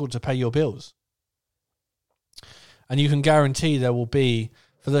still struggle to pay your bills. And you can guarantee there will be,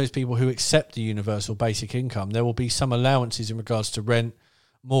 for those people who accept the universal basic income, there will be some allowances in regards to rent,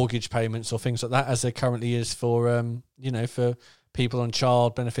 mortgage payments or things like that, as there currently is for, for people on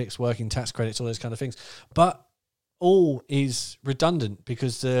child benefits, working tax credits, all those kind of things. But all is redundant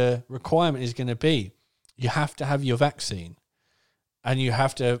because the requirement is going to be you have to have your vaccine and you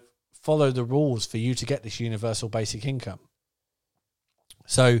have to follow the rules for you to get this universal basic income.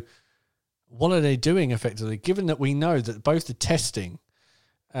 So what are they doing effectively, given that we know that both the testing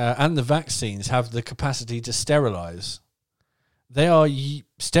and the vaccines have the capacity to sterilize? They are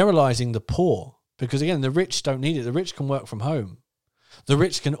sterilizing the poor because, again, the rich don't need it. The rich can work from home. The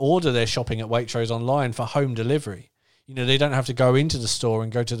rich can order their shopping at Waitrose online for home delivery. They don't have to go into the store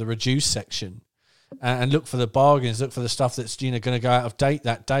and go to the reduced section and look for the bargains, look for the stuff that's going to go out of date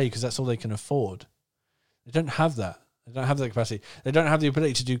that day because that's all they can afford. They don't have that. They don't have that capacity. They don't have the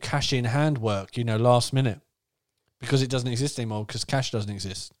ability to do cash-in hand work, last minute, because it doesn't exist anymore, because cash doesn't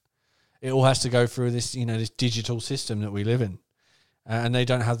exist. It all has to go through this, this digital system that we live in. And they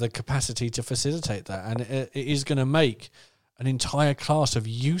don't have the capacity to facilitate that. And it is going to make an entire class of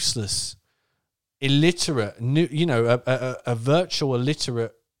useless, illiterate, a virtual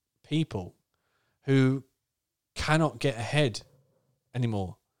illiterate people who cannot get ahead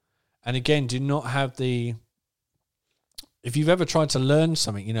anymore. And again, do not have the... If you've ever tried to learn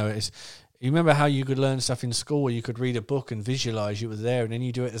something, you remember how you could learn stuff in school where you could read a book and visualize you were there, and then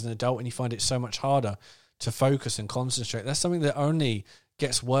you do it as an adult and you find it so much harder to focus and concentrate. That's something that only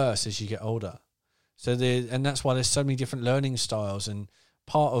gets worse as you get older. And that's why there's so many different learning styles, and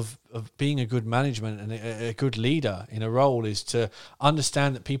part of being a good management and a good leader in a role is to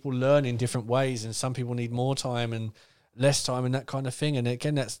understand that people learn in different ways, and some people need more time and less time and that kind of thing. And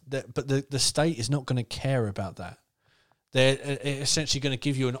again, but the state is not going to care about that. They're essentially going to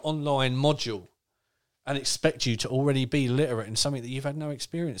give you an online module and expect you to already be literate in something that you've had no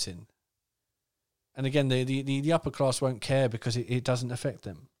experience in. And again, the upper class won't care because it doesn't affect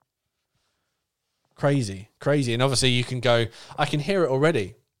them. Crazy. And obviously you can go, I can hear it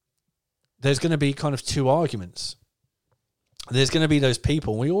already. There's going to be kind of two arguments. There's going to be those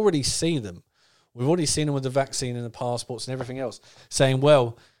people, and we already see them, We've already seen them with the vaccine and the passports and everything else, saying,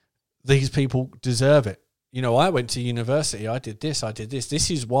 well, these people deserve it. You know, I went to university, I did this.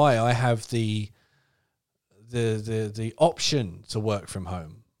 This is why I have the option to work from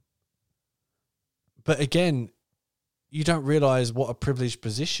home. But again, you don't realize what a privileged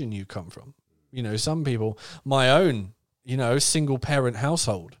position you come from. You know, some people, my own, you know, single parent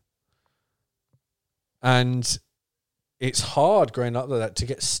household. And it's hard growing up like that to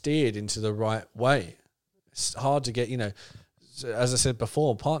get steered into the right way. It's hard to get, you know, as I said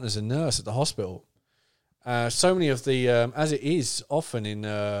before, partner's a nurse at the hospital. So many of the, as it is often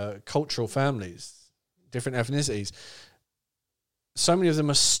in cultural families, different ethnicities, so many of them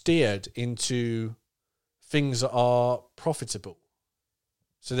are steered into things that are profitable.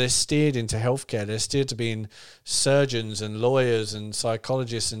 So they're steered into healthcare. They're steered to being surgeons and lawyers and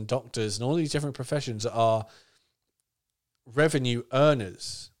psychologists and doctors and all these different professions that are revenue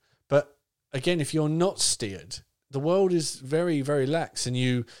earners. But again, if you're not steered, the world is very, very lax, and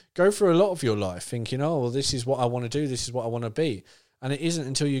you go through a lot of your life thinking, oh, well, this is what I want to do. This is what I want to be. And it isn't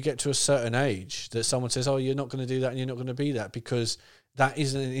until you get to a certain age that someone says, oh, you're not going to do that and you're not going to be that, because that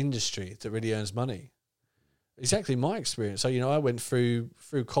isn't an industry that really earns money. Exactly my experience. So, you know, I went through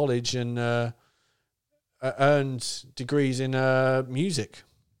college and earned degrees in music.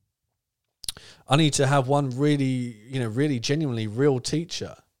 I need to have one really, you know, really genuinely real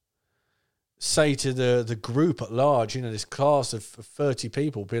teacher say to the group at large, you know, this class of 30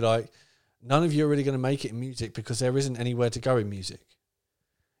 people, be like, none of you are really going to make it in music because there isn't anywhere to go in music.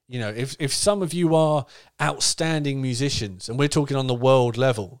 You know, if some of you are outstanding musicians, and we're talking on the world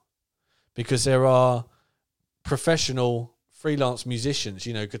level, because there are professional freelance musicians,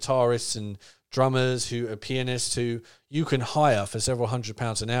 you know, guitarists and drummers who are pianists who you can hire for several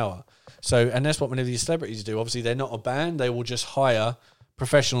 £100s an hour. So, and that's what many of these celebrities do. Obviously, they're not a band. They will just hire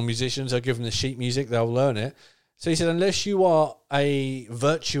professional musicians. They'll give them the sheet music. They'll learn it. So he said, unless you are a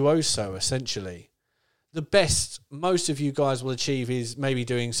virtuoso, essentially, the best most of you guys will achieve is maybe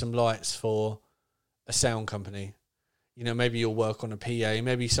doing some lights for a sound company. You know, maybe you'll work on a PA.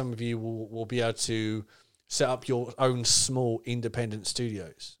 Maybe some of you will be able to set up your own small independent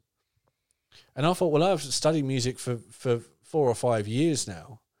studios. And I thought, well, I've studied music for 4 or 5 years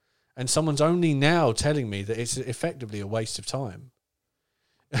now, and someone's only now telling me that it's effectively a waste of time.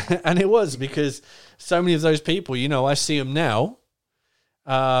 And it was, because so many of those people, you know, I see them now,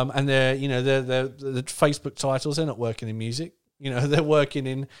 and they're, you know, they're the Facebook titles, they're not working in music. You know, they're working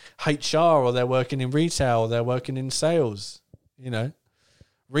in HR, or they're working in retail, or they're working in sales. You know,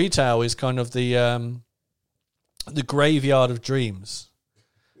 retail is kind of the graveyard of dreams,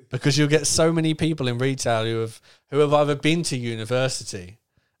 because you'll get so many people in retail who have either been to university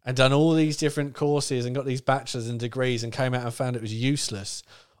and done all these different courses and got these bachelors and degrees and came out and found it was useless,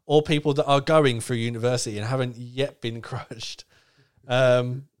 or people that are going through university and haven't yet been crushed.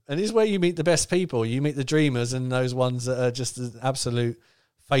 And this is where you meet the best people. You meet the dreamers and those ones that are just the absolute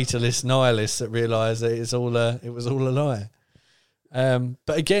fatalist nihilists that realise that it was all a lie.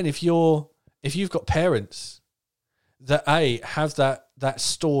 But again, if you've got parents that have that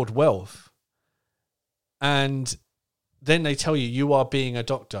stored wealth, and then they tell you are being a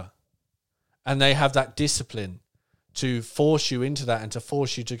doctor, and they have that discipline to force you into that and to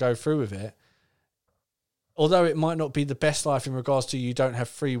force you to go through with it, although it might not be the best life in regards to you don't have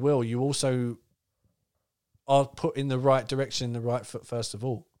free will, you also are put in the right direction, in the right foot first of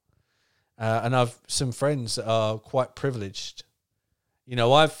all. And I've some friends that are quite privileged. You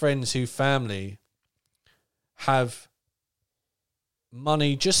know, I have friends whose family have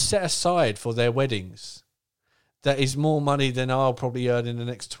money just set aside for their weddings that is more money than I'll probably earn in the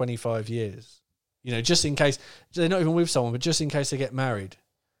next 25 years. You know, just in case, they're not even with someone, but just in case they get married.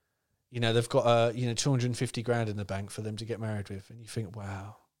 You know, they've got, 250 grand in the bank for them to get married with. And you think,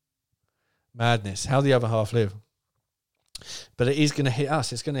 wow, madness. How the other half live. But it is going to hit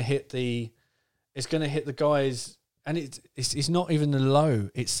us. It's going to hit the guys. And it's not even the low,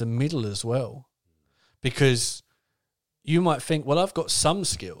 it's the middle as well. Because you might think, well, I've got some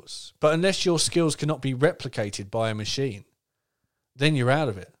skills, but unless your skills cannot be replicated by a machine, then you're out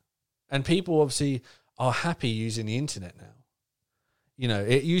of it. And people obviously are happy using the internet now. You know,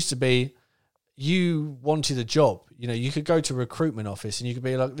 it used to be you wanted a job. You know, you could go to a recruitment office and you could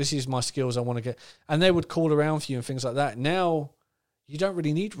be like, this is my skills I want to get. And they would call around for you and things like that. Now, you don't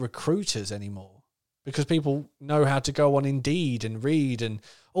really need recruiters anymore, because people know how to go on Indeed and Read and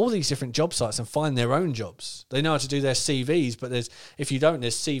all these different job sites and find their own jobs. They know how to do their CVs, but if you don't,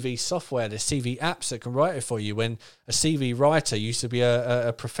 there's CV software, there's CV apps that can write it for you, when a CV writer used to be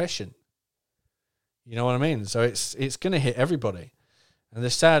a profession. You know what I mean? So it's going to hit everybody. And the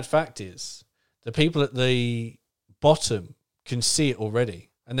sad fact is The people at the bottom can see it already,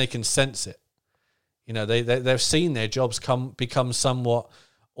 and they can sense it. You know, they've seen their jobs become somewhat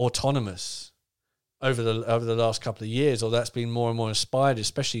autonomous over the last couple of years, or that's been more and more inspired,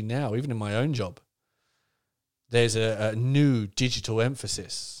 especially now, even in my own job. There's a new digital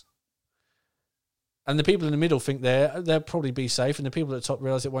emphasis. And the people in the middle think they'll probably be safe, and the people at the top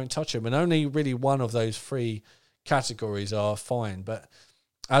realise it won't touch them. And only really one of those three categories are fine. But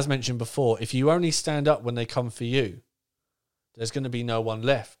as mentioned before, if you only stand up when they come for you, there's going to be no one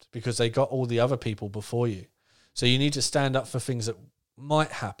left because they got all the other people before you. So you need to stand up for things that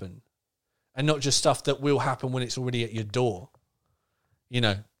might happen and not just stuff that will happen when it's already at your door. You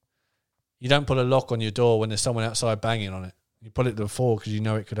know, you don't put a lock on your door when there's someone outside banging on it. You put it before because you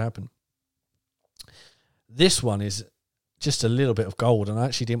know it could happen. This one is just a little bit of gold, and I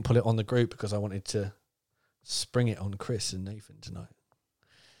actually didn't put it on the group because I wanted to spring it on Chris and Nathan tonight.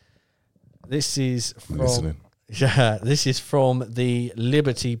 This is from... Yeah, this is from the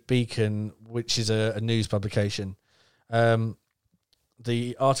Liberty Beacon, which is a news publication.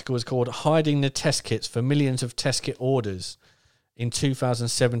 The article is called Hiding the Test Kits for Millions of Test Kit Orders in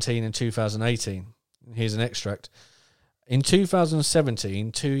 2017 and 2018. Here's an extract. In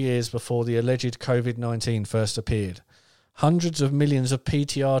 2017, 2 years before the alleged COVID-19 first appeared, hundreds of millions of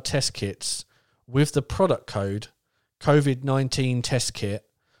PTR test kits with the product code COVID-19 test kit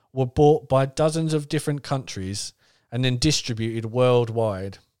were bought by dozens of different countries and then distributed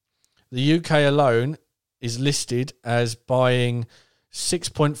worldwide. The UK alone is listed as buying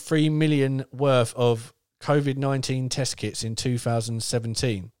 6.3 million worth of COVID-19 test kits in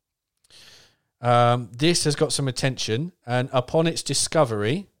 2017. This has got some attention, and upon its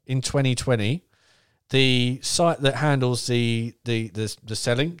discovery in 2020, the site that handles the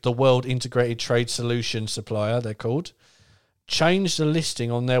selling, the World Integrated Trade Solution Supplier, they're called, changed the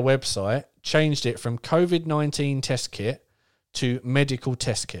listing on their website, changed it from COVID-19 test kit to medical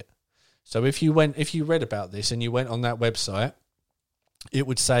test kit. So if you read about this and you went on that website, it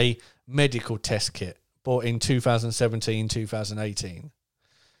would say medical test kit bought in 2017, 2018.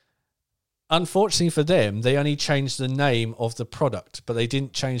 Unfortunately for them, they only changed the name of the product, but they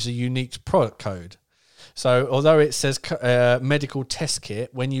didn't change the unique product code. So although it says medical test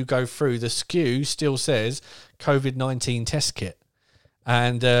kit, when you go through, the SKU still says COVID-19 test kit.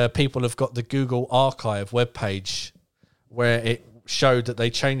 And people have got the Google Archive webpage where it showed that they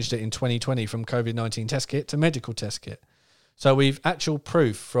changed it in 2020 from COVID-19 test kit to medical test kit. So we've actual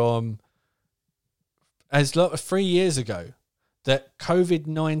proof from as long as 3 years ago that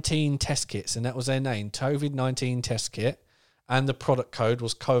COVID-19 test kits, and that was their name, COVID-19 test kit, and the product code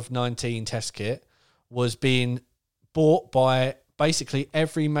was COVID-19 test kit, was being bought by basically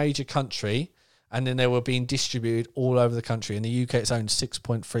every major country, and then they were being distributed all over the country. In the UK, it's owned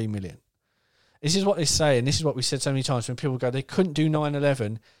 6.3 million. This is what they say, and this is what we said so many times when people go, they couldn't do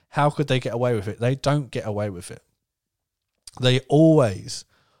 9/11. How could they get away with it? They don't get away with it. They always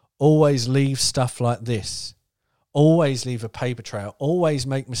leave stuff like this. Always leave a paper trail. Always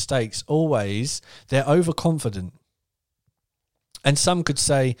make mistakes. Always, they're overconfident. And some could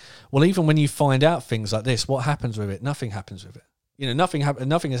say, well, even when you find out things like this, what happens with it? Nothing happens with it. You know, nothing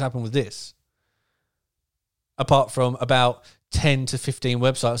has happened with this. Apart from about 10 to 15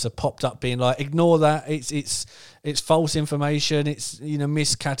 websites have popped up being like, ignore that. It's false information. It's, you know,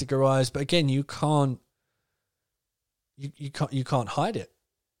 miscategorized. But again, you can't hide it.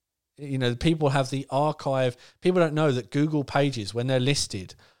 You know, people have the archive. People don't know that Google pages, when they're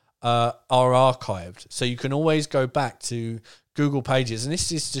listed, are archived. So you can always go back to Google pages. And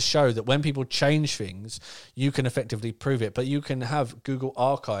this is to show that when people change things, you can effectively prove it. But you can have Google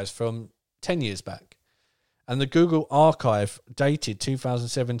archives from 10 years back. And the Google archive dated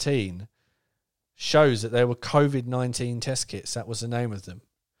 2017 shows that there were COVID-19 test kits. That was the name of them.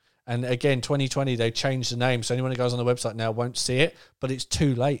 And again, 2020, they changed the name. So anyone who goes on the website now won't see it, but it's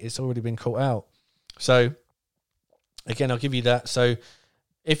too late. It's already been caught out. So again, I'll give you that. So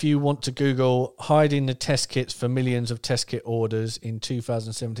if you want to Google hiding the test kits for millions of test kit orders in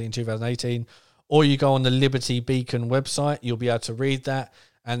 2017, 2018, or you go on the Liberty Beacon website, you'll be able to read that.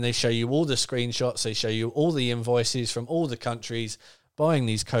 And they show you all the screenshots. They show you all the invoices from all the countries buying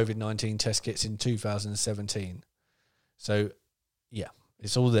these COVID-19 test kits in 2017. So, yeah,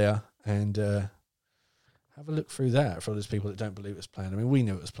 it's all there. And have a look through that for all those people that don't believe it was planned. I mean, we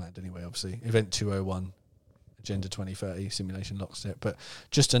knew it was planned anyway, obviously. Event 201, Agenda 2030, Simulation Lockstep. But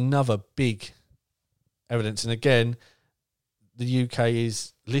just another big evidence. And again, the UK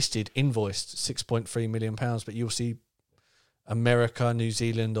is listed, invoiced £6.3 million, but you'll see America, New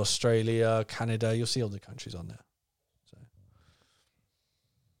Zealand, Australia, Canada, you'll see all the countries on there.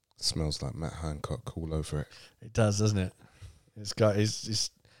 Smells like Matt Hancock all over it. It does, doesn't it?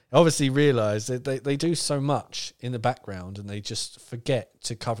 It's obviously realised that they do so much in the background and they just forget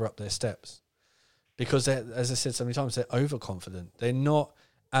to cover up their steps because as I said so many times, they're overconfident. They're not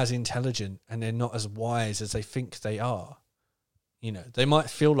as intelligent and they're not as wise as they think they are. You know, they might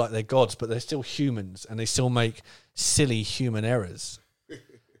feel like they're gods, but they're still humans and they still make silly human errors.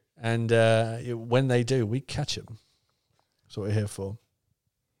 And when they do, we catch them. That's what we're here for.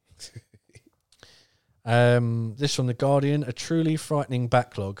 This from The Guardian, a truly frightening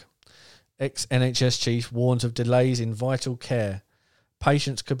backlog. Ex-NHS chief warns of delays in vital care.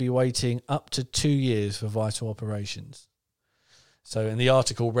 Patients could be waiting up to 2 years for vital operations. So in the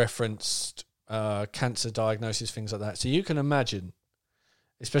article referenced cancer diagnosis, things like that. So you can imagine,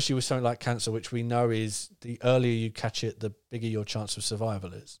 especially with something like cancer, which we know is the earlier you catch it, the bigger your chance of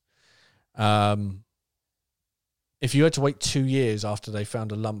survival is. If you had to wait 2 years after they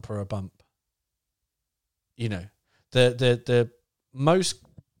found a lump or a bump, you know, the most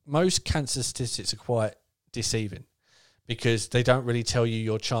cancer statistics are quite deceiving because they don't really tell you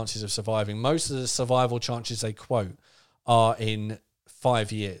your chances of surviving. Most of the survival chances they quote are in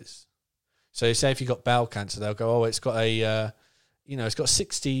 5 years. So say if you've got bowel cancer, they'll go, oh, it's got a, it's got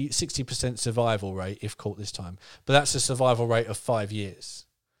 60% survival rate if caught this time. But that's a survival rate of 5 years.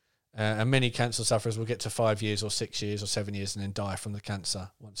 And many cancer sufferers will get to 5 years or 6 years or 7 years and then die from the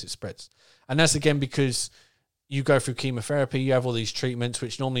cancer once it spreads. And that's again because you go through chemotherapy, you have all these treatments,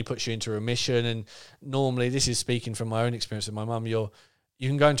 which normally puts you into remission. And normally, this is speaking from my own experience with my mum, you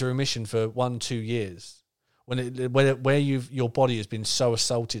can go into remission for 1-2 years where your body has been so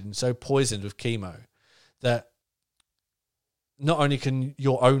assaulted and so poisoned with chemo that not only can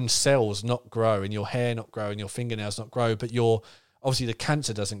your own cells not grow and your hair not grow and your fingernails not grow, but obviously the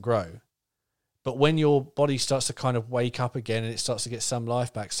cancer doesn't grow. But when your body starts to kind of wake up again and it starts to get some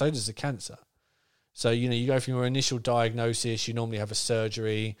life back, so does the cancer. So, you go from your initial diagnosis, you normally have a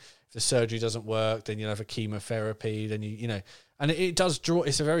surgery. If the surgery doesn't work, then you'll have a chemotherapy. Then and it does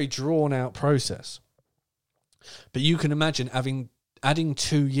it's a very drawn out process. But you can imagine adding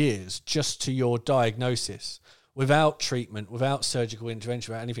 2 years just to your diagnosis without treatment, without surgical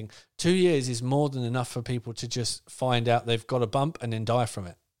intervention, without anything. 2 years is more than enough for people to just find out they've got a bump and then die from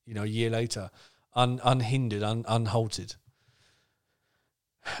it, a year later, unhindered, unhalted.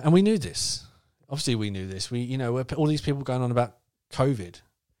 And we knew this. Obviously, we knew this. All these people going on about COVID,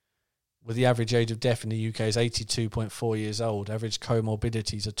 with the average age of death in the UK is 82.4 years old. Average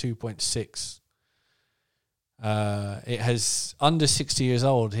comorbidities are 2.6. It has under 60 years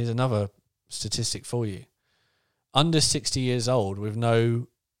old. Here's another statistic for you. Under 60 years old with no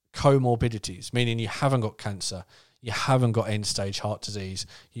comorbidities, meaning you haven't got cancer, you haven't got end-stage heart disease,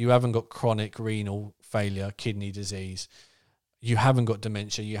 you haven't got chronic renal failure, kidney disease, you haven't got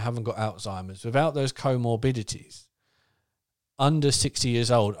dementia, you haven't got Alzheimer's. Without those comorbidities, under 60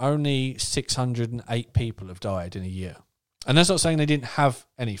 years old, only 608 people have died in a year. And that's not saying they didn't have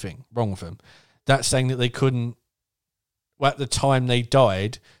anything wrong with them. That's saying that they couldn't, at the time they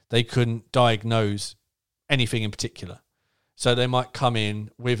died, they couldn't diagnose anything in particular. So they might come in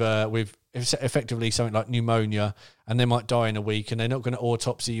with effectively something like pneumonia and they might die in a week and they're not going to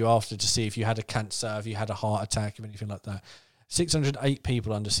autopsy you after to see if you had a cancer, if you had a heart attack, if anything like that. 608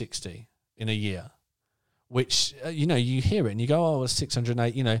 people under 60 in a year, which, you hear it and you go, oh, well,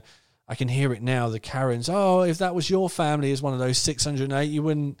 608, I can hear it now, the Karens, oh, if that was your family as one of those 608, you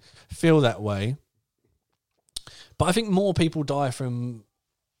wouldn't feel that way. But I think more people die from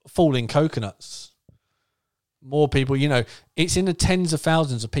falling coconuts. More people, it's in the tens of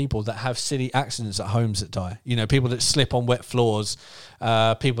thousands of people that have silly accidents at homes that die. People that slip on wet floors,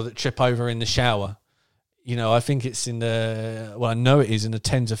 people that trip over in the shower. I think it's I know it is in the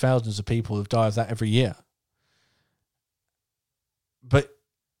tens of thousands of people who die of that every year. But,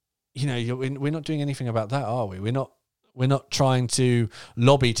 we're not doing anything about that, are we? We're not trying to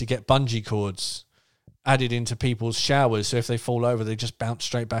lobby to get bungee cords added into people's showers, so if they fall over, they just bounce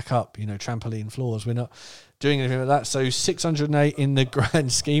straight back up, trampoline floors. We're not doing anything like that. So 608 in the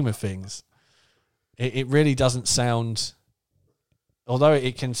grand scheme of things, it really doesn't sound, although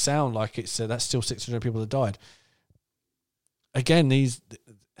it can sound like it's that's still 600 people that died. Again, I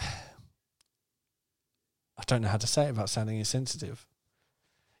don't know how to say it without sounding insensitive.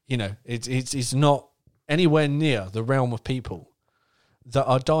 It's not anywhere near the realm of people that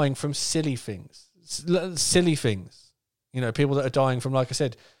are dying from silly things. Silly things. People that are dying from, like I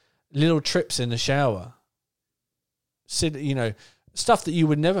said, little trips in the shower. Stuff that you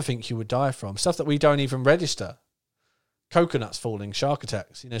would never think you would die from. Stuff that we don't even register. Coconuts falling, shark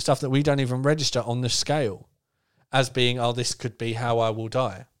attacks. Stuff that we don't even register on the scale as being, oh, this could be how I will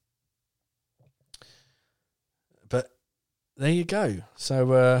die. there you go.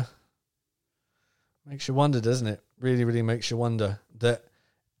 So makes you wonder, doesn't it? Really, really makes you wonder that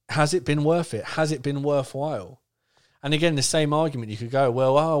has it been worth it? Has it been worthwhile? And again, the same argument you could go,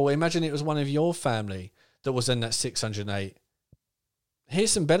 well, imagine it was one of your family that was in that 608.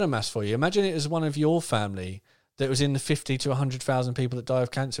 Here's some better maths for you. Imagine it was one of your family that was in the 50 to 100,000 people that die of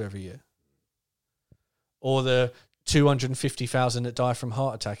cancer every year. Or the 250,000 that die from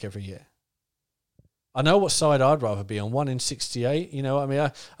heart attack every year. I know what side I'd rather be on, 1 in 68, you know what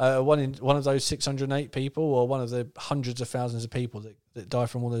I mean? One of those 608 people, or one of the hundreds of thousands of people that die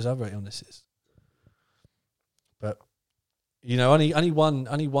from all those other illnesses. But, you know, only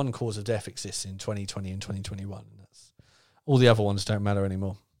one cause of death exists in 2020 and 2021. And that's, all the other ones don't matter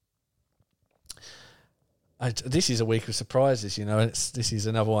anymore. This is a week of surprises, you know, this is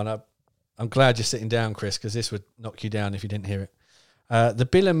another one. I'm glad you're sitting down, Chris, because this would knock you down if you didn't hear it. The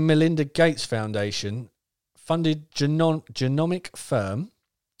Bill and Melinda Gates Foundation funded genomic firm,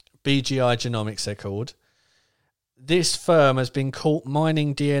 BGI Genomics they're called. This firm has been caught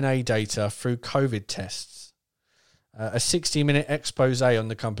mining DNA data through COVID tests. A 60-minute expose on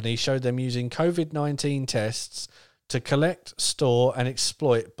the company showed them using COVID-19 tests to collect, store and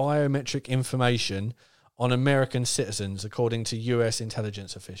exploit biometric information on American citizens, according to US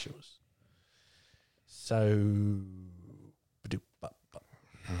intelligence officials. So...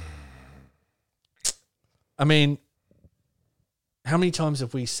 I mean, how many times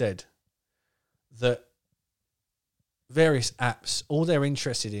have we said that various apps, all they're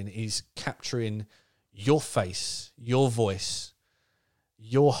interested in is capturing your face, your voice,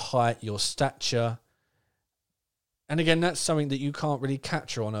 your height, your stature. And again, that's something that you can't really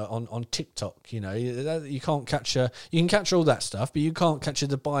capture on TikTok, you know. You can't capture, you can capture all that stuff, but you can't capture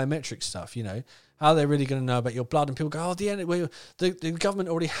the biometric stuff, you know. How are they really going to know about your blood? And people go, the government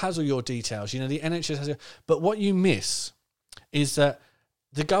already has all your details. You know, the NHS has it. But what you miss is that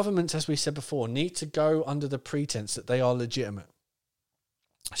the governments, as we said before, need to go under the pretense that they are legitimate.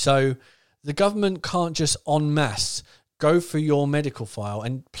 So the government can't just en masse go through your medical file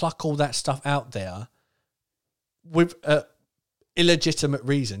and pluck all that stuff out there with an illegitimate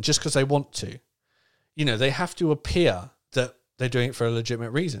reason, just because they want to. You know, they have to appear that they're doing it for a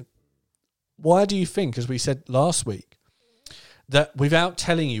legitimate reason. Why do you think, as we said last week, that without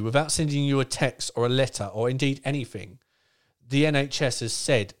telling you, without sending you a text or a letter or indeed anything, the NHS has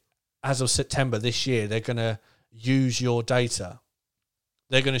said, as of September this year, they're going to use your data.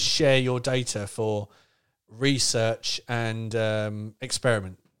 They're going to share your data for research and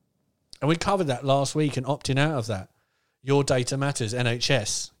experiment. And we covered that last week and opting out of that. Your data matters,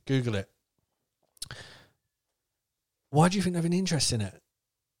 NHS. Google it. Why do you think they have an interest in it?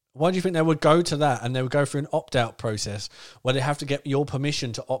 Why do you think they would go to that and they would go through an opt-out process where they have to get your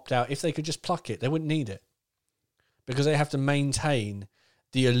permission to opt out? If they could just pluck it, they wouldn't need it. Because they have to maintain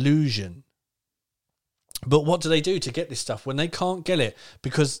the illusion. But what do they do to get this stuff when they can't get it?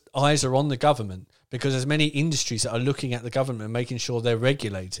 Because eyes are on the government. Because there's many industries that are looking at the government and making sure they're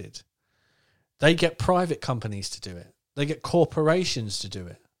regulated. They get private companies to do it. They get corporations to do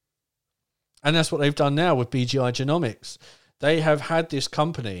it. And that's what they've done now with BGI Genomics. They have had this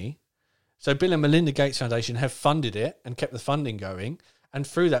company, so Bill and Melinda Gates Foundation have funded it and kept the funding going. And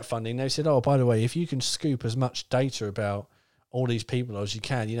through that funding, they said, oh, by the way, if you can scoop as much data about all these people as you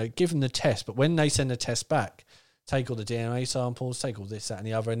can, you know, give them the test. But when they send the test back, take all the DNA samples, take all this, that, and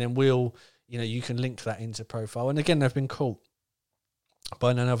the other, and then you can link that into profile. And again, they've been caught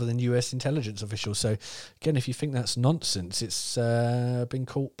by none other than US intelligence officials. So again, if you think that's nonsense, it's been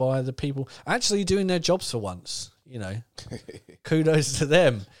caught by the people actually doing their jobs for once. You know, kudos to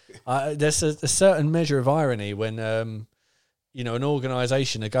them. There's a certain measure of irony when, an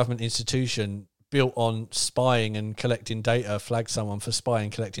organisation, a government institution built on spying and collecting data, flagged someone for spying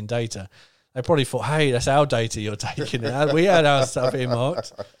and collecting data. They probably thought, hey, that's our data you're taking. We had our stuff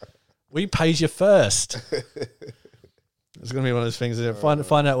earmarked. We paid you first. It's going to be one of those things.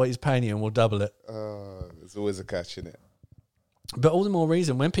 Find out what he's paying you and we'll double it. There's always a catch in it. But all the more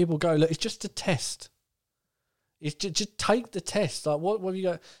reason when people go, look, it's just a test. It's just take the test. Like what have you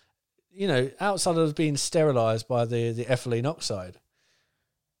got? You know, outside of being sterilised by the ethylene oxide,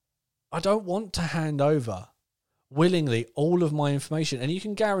 I don't want to hand over willingly all of my information. And you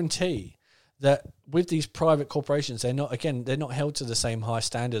can guarantee that with these private corporations, they're not held to the same high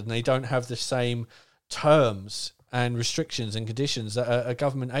standard, and they don't have the same terms and restrictions and conditions that a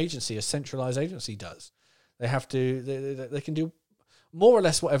government agency, a centralised agency, does. They have to. They can do more or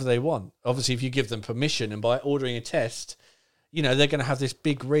less whatever they want. Obviously, if you give them permission, and by ordering a test, you know, they're going to have this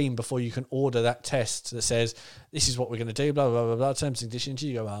big ream before you can order that test that says, this is what we're going to do, blah, blah, blah, blah, terms and conditions.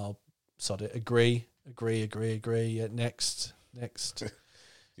 You go, oh, sod it, agree, Agree. Yeah, next.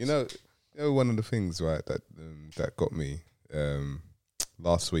 You know, one of the things, right, that got me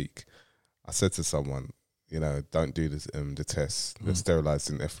last week. I said to someone, don't do this, the tests. They're sterilized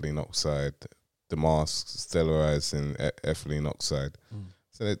in ethylene oxide. The masks sterilized in ethylene oxide.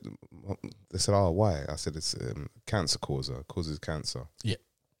 So they said, "Oh, why?" I said, "It's cancer causes cancer." Yeah.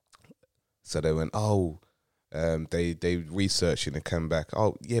 So they went, "Oh." They researched it and came back.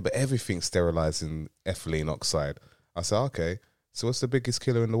 Oh yeah, but everything's sterilized in ethylene oxide. I said, okay. So what's the biggest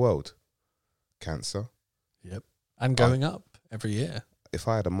killer in the world? Cancer. Yep, and going up every year. If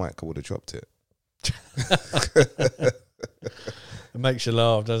I had a mic, I would have dropped it. It makes you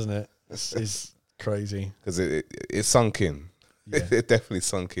laugh, doesn't it? It's crazy because it sunk in. Yeah. It definitely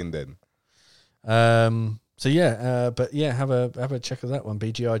sunk in then. So yeah, but yeah, have a check of that one.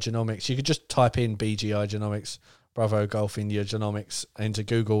 BGI Genomics. You could just type in BGI Genomics, Bravo Golf India Genomics into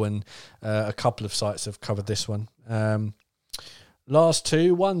Google, and a couple of sites have covered this one. Last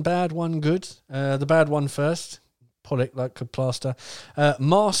two, one bad, one good. The bad one first. Pull it like a plaster.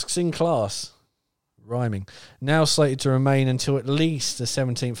 Masks in class, rhyming. Now slated to remain until at least the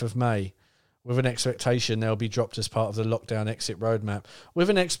 17th of May. With an expectation they'll be dropped as part of the lockdown exit roadmap.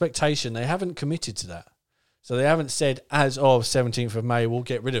 With an expectation, they haven't committed to that. So they haven't said, as of 17th of May, we'll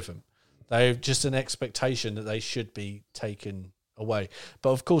get rid of them. They've just an expectation that they should be taken away.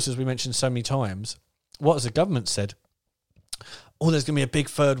 But of course, as we mentioned so many times, what has the government said? Oh, there's going to be a big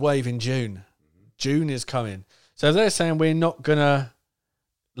third wave in June. June is coming. So they're saying we're not going to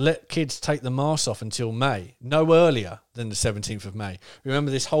let kids take the masks off until May, no earlier than the 17th of May. Remember,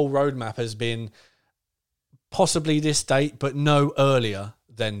 this whole roadmap has been possibly this date, but no earlier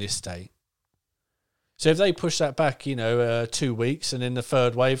than this date. So if they push that back, 2 weeks, and then the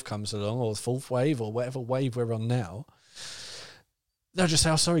third wave comes along, or the fourth wave, or whatever wave we're on now, they'll just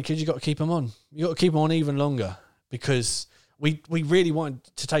say, "Oh, sorry, kids, you got to keep them on. You got to keep them on even longer because we really wanted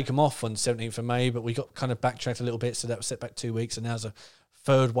to take them off on the 17th of May, but we got kind of backtracked a little bit, so that was set back 2 weeks, and now's a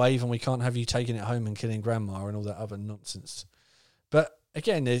third wave, and we can't have you taking it home and killing grandma and all that other nonsense." But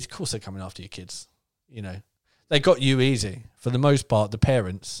again, of course, they're coming after your kids. They got you easy for the most part. The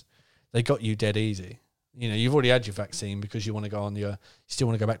parents, they got you dead easy. You've already had your vaccine because you want to go you still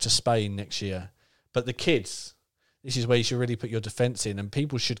want to go back to Spain next year. But the kids, this is where you should really put your defence in, and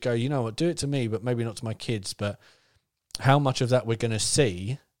people should go, you know what, do it to me, but maybe not to my kids. But how much of that we're going to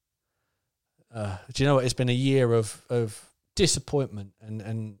see? Do you know what? It's been a year of disappointment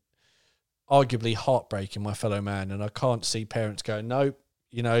and arguably heartbreaking, my fellow man. And I can't see parents going, no,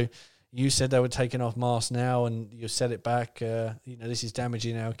 you said they were taking off masks now, and you said it back. This is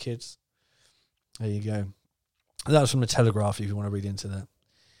damaging our kids. There you go. That was from the Telegraph, if you want to read into that.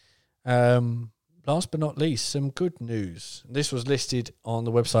 Last but not least, some good news. This was listed on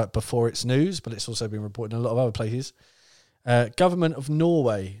the website before it's news, but it's also been reported in a lot of other places. Government of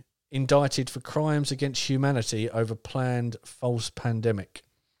Norway indicted for crimes against humanity over planned false pandemic.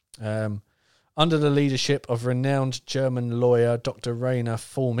 Under the leadership of renowned German lawyer Dr. Rainer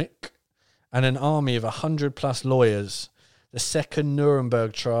Fulmich and an army of 100+ lawyers, the second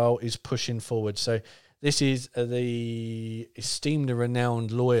Nuremberg trial is pushing forward. So this is the esteemed and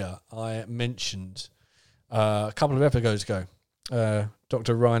renowned lawyer I mentioned a couple of episodes ago,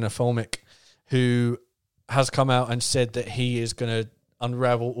 Dr. Rainer Fulmich, who has come out and said that he is going to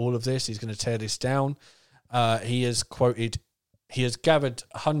unravel all of this. He's going to tear this down. He has gathered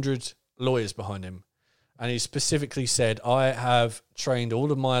 100 lawyers behind him. And he specifically said, I have trained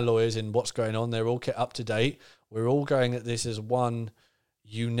all of my lawyers in what's going on. They're all kept up to date. We're all going at this as one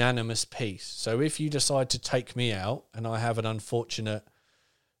unanimous piece. So if you decide to take me out and I have an unfortunate,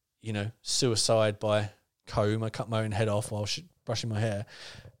 suicide by comb, I cut my own head off while brushing my hair,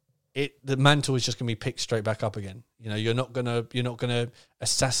 the mantle is just going to be picked straight back up again. You're not gonna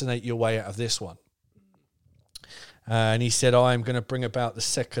assassinate your way out of this one. And he said, I am going to bring about the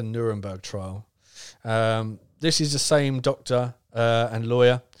second Nuremberg trial. This is the same doctor and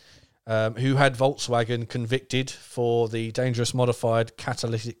lawyer who had Volkswagen convicted for the dangerous modified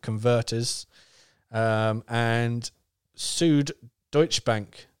catalytic converters and sued Deutsche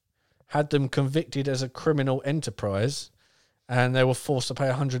Bank, had them convicted as a criminal enterprise, and they were forced to pay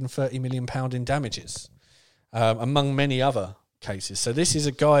 £130 million in damages, among many other cases. So this is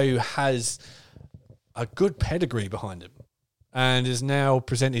a guy who has a good pedigree behind him and has now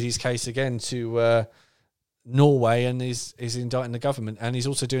presented his case again to Norway and is indicting the government. And he's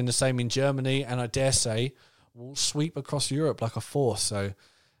also doing the same in Germany, and I dare say will sweep across Europe like a force. So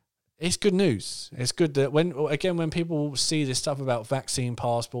it's good news. It's good that when people see this stuff about vaccine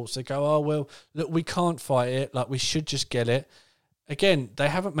passports, they go, oh, well, look, we can't fight it. Like, we should just get it. again, they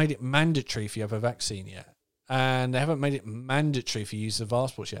haven't made it mandatory if you have a vaccine yet. And they haven't made it mandatory for use of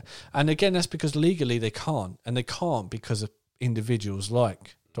passports yet. And again, that's because legally they can't. And they can't because of individuals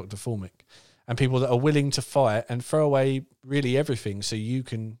like Dr. Formick and people that are willing to fight and throw away really everything so you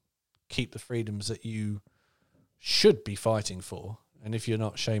can keep the freedoms that you should be fighting for. And if you're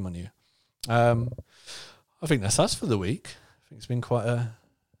not, shame on you. I think that's us for the week. I think it's been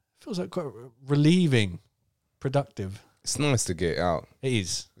feels like quite relieving, productive. It's nice to get out. It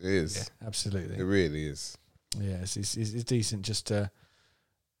is. It is. Yeah, absolutely. It really is. Yeah, it's decent just to,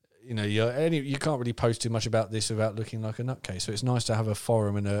 you can't really post too much about this without looking like a nutcase. So it's nice to have a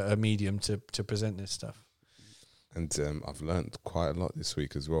forum and a medium to present this stuff. And I've learned quite a lot this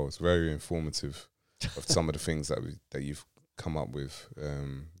week as well. It's very informative of some of the things that you've come up with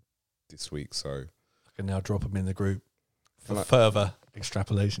this week. So I can now drop them in the group for further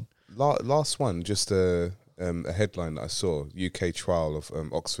extrapolation. Last one, just a headline that I saw: UK trial of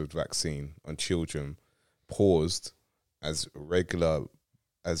Oxford vaccine on children paused as regulator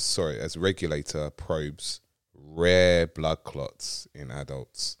probes rare blood clots in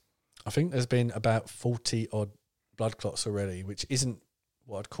adults. I think there's been about 40 odd blood clots already, which isn't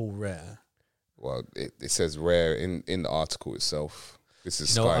what I'd call rare. Well, it says rare in the article itself. This is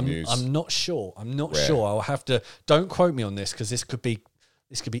Sky News. I'm not sure. Sure. I'll have to. Don't quote me on this because this could be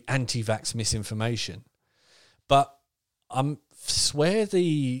anti-vax misinformation. But I swear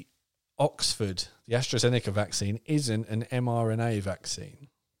the AstraZeneca vaccine isn't an mRNA vaccine.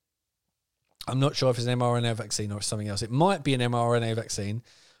 I'm not sure if it's an mRNA vaccine or it's something else. It might be an mRNA vaccine,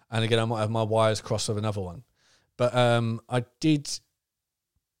 and again, I might have my wires crossed with another one. But I did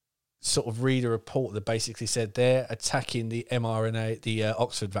sort of read a report that basically said they're attacking the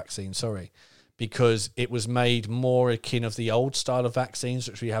Oxford vaccine, because it was made more akin of the old style of vaccines,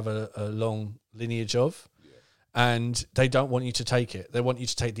 which we have a long lineage of. And they don't want you to take it. They want you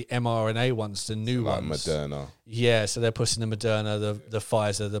to take the mRNA ones, the new ones. Like Moderna. Yeah, so they're pushing the Moderna, the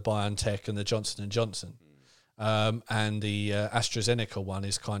Pfizer, the BioNTech, and the Johnson & Johnson. And the AstraZeneca one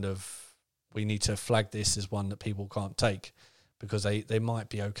is kind of, we need to flag this as one that people can't take because they might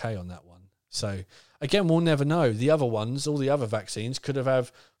be okay on that one. So, again, we'll never know. The other ones, all the other vaccines, could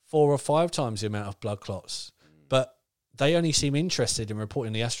have 4 or 5 times the amount of blood clots. But they only seem interested in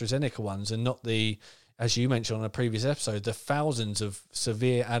reporting the AstraZeneca ones and not the, as you mentioned on a previous episode, the thousands of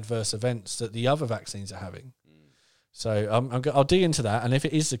severe adverse events that the other vaccines are having. So I'll dig into that, and if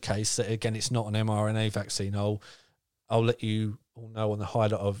it is the case that, again, it's not an mRNA vaccine, I'll let you all know on the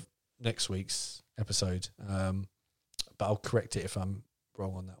highlight of next week's episode. But I'll correct it if I'm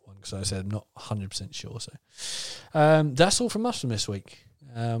wrong on that one, because I said I'm not 100% sure. So that's all from us from this week.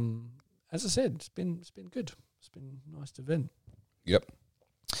 As I said, it's been good. It's been nice to vent. Yep.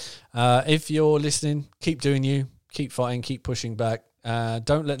 If you're listening, keep doing you, keep fighting, keep pushing back.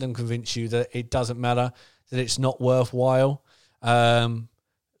 Don't let them convince you that it doesn't matter, that it's not worthwhile.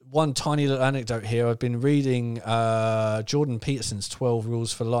 One tiny little anecdote here. I've been reading Jordan Peterson's 12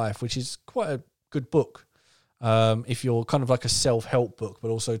 Rules for Life, which is quite a good book. If you're kind of like a self-help book, but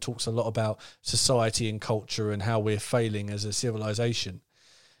also talks a lot about society and culture and how we're failing as a civilization.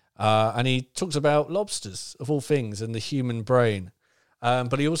 And he talks about lobsters, of all things, and the human brain.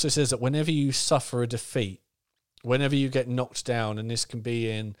 But he also says that whenever you suffer a defeat, whenever you get knocked down, and this can be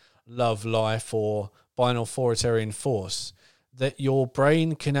in love, life, or by an authoritarian force, that your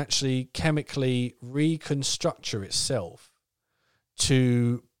brain can actually chemically reconstructure itself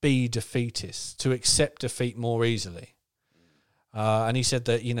to be defeatist, to accept defeat more easily. And he said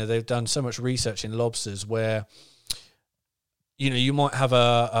that, they've done so much research in lobsters where, you might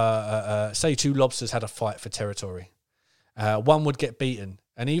have say 2 lobsters had a fight for territory. One would get beaten.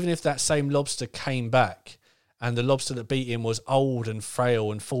 And even if that same lobster came back and the lobster that beat him was old and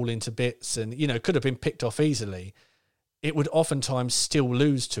frail and fall into bits and, could have been picked off easily, it would oftentimes still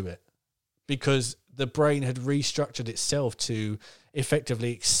lose to it because the brain had restructured itself to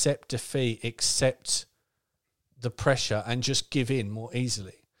effectively accept defeat, accept the pressure and just give in more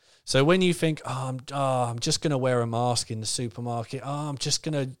easily. So when you think, I'm just going to wear a mask in the supermarket, I'm just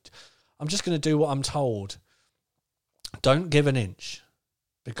going to do what I'm told. Don't give an inch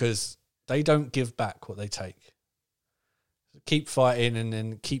because they don't give back what they take. Keep fighting and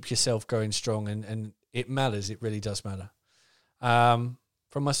then keep yourself going strong and it matters. It really does matter.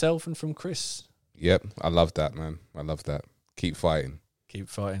 From myself and from Chris. Yep. I love that, man. I love that. Keep fighting. Keep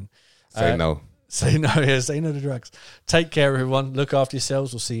fighting. Say no. Say no. Yeah, say no to drugs. Take care, everyone. Look after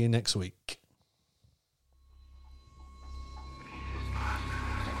yourselves. We'll see you next week.